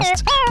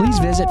podcasts, please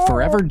visit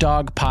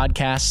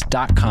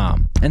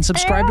foreverdogpodcasts.com and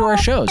subscribe to our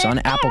shows on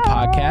Apple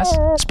Podcasts,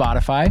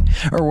 Spotify,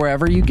 or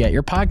wherever you get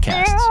your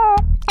podcasts.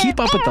 Keep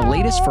up with the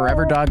latest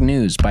Forever Dog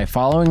news by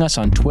following us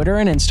on Twitter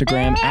and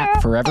Instagram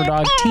at Forever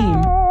Dog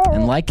Team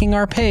and liking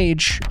our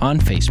page on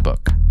Facebook.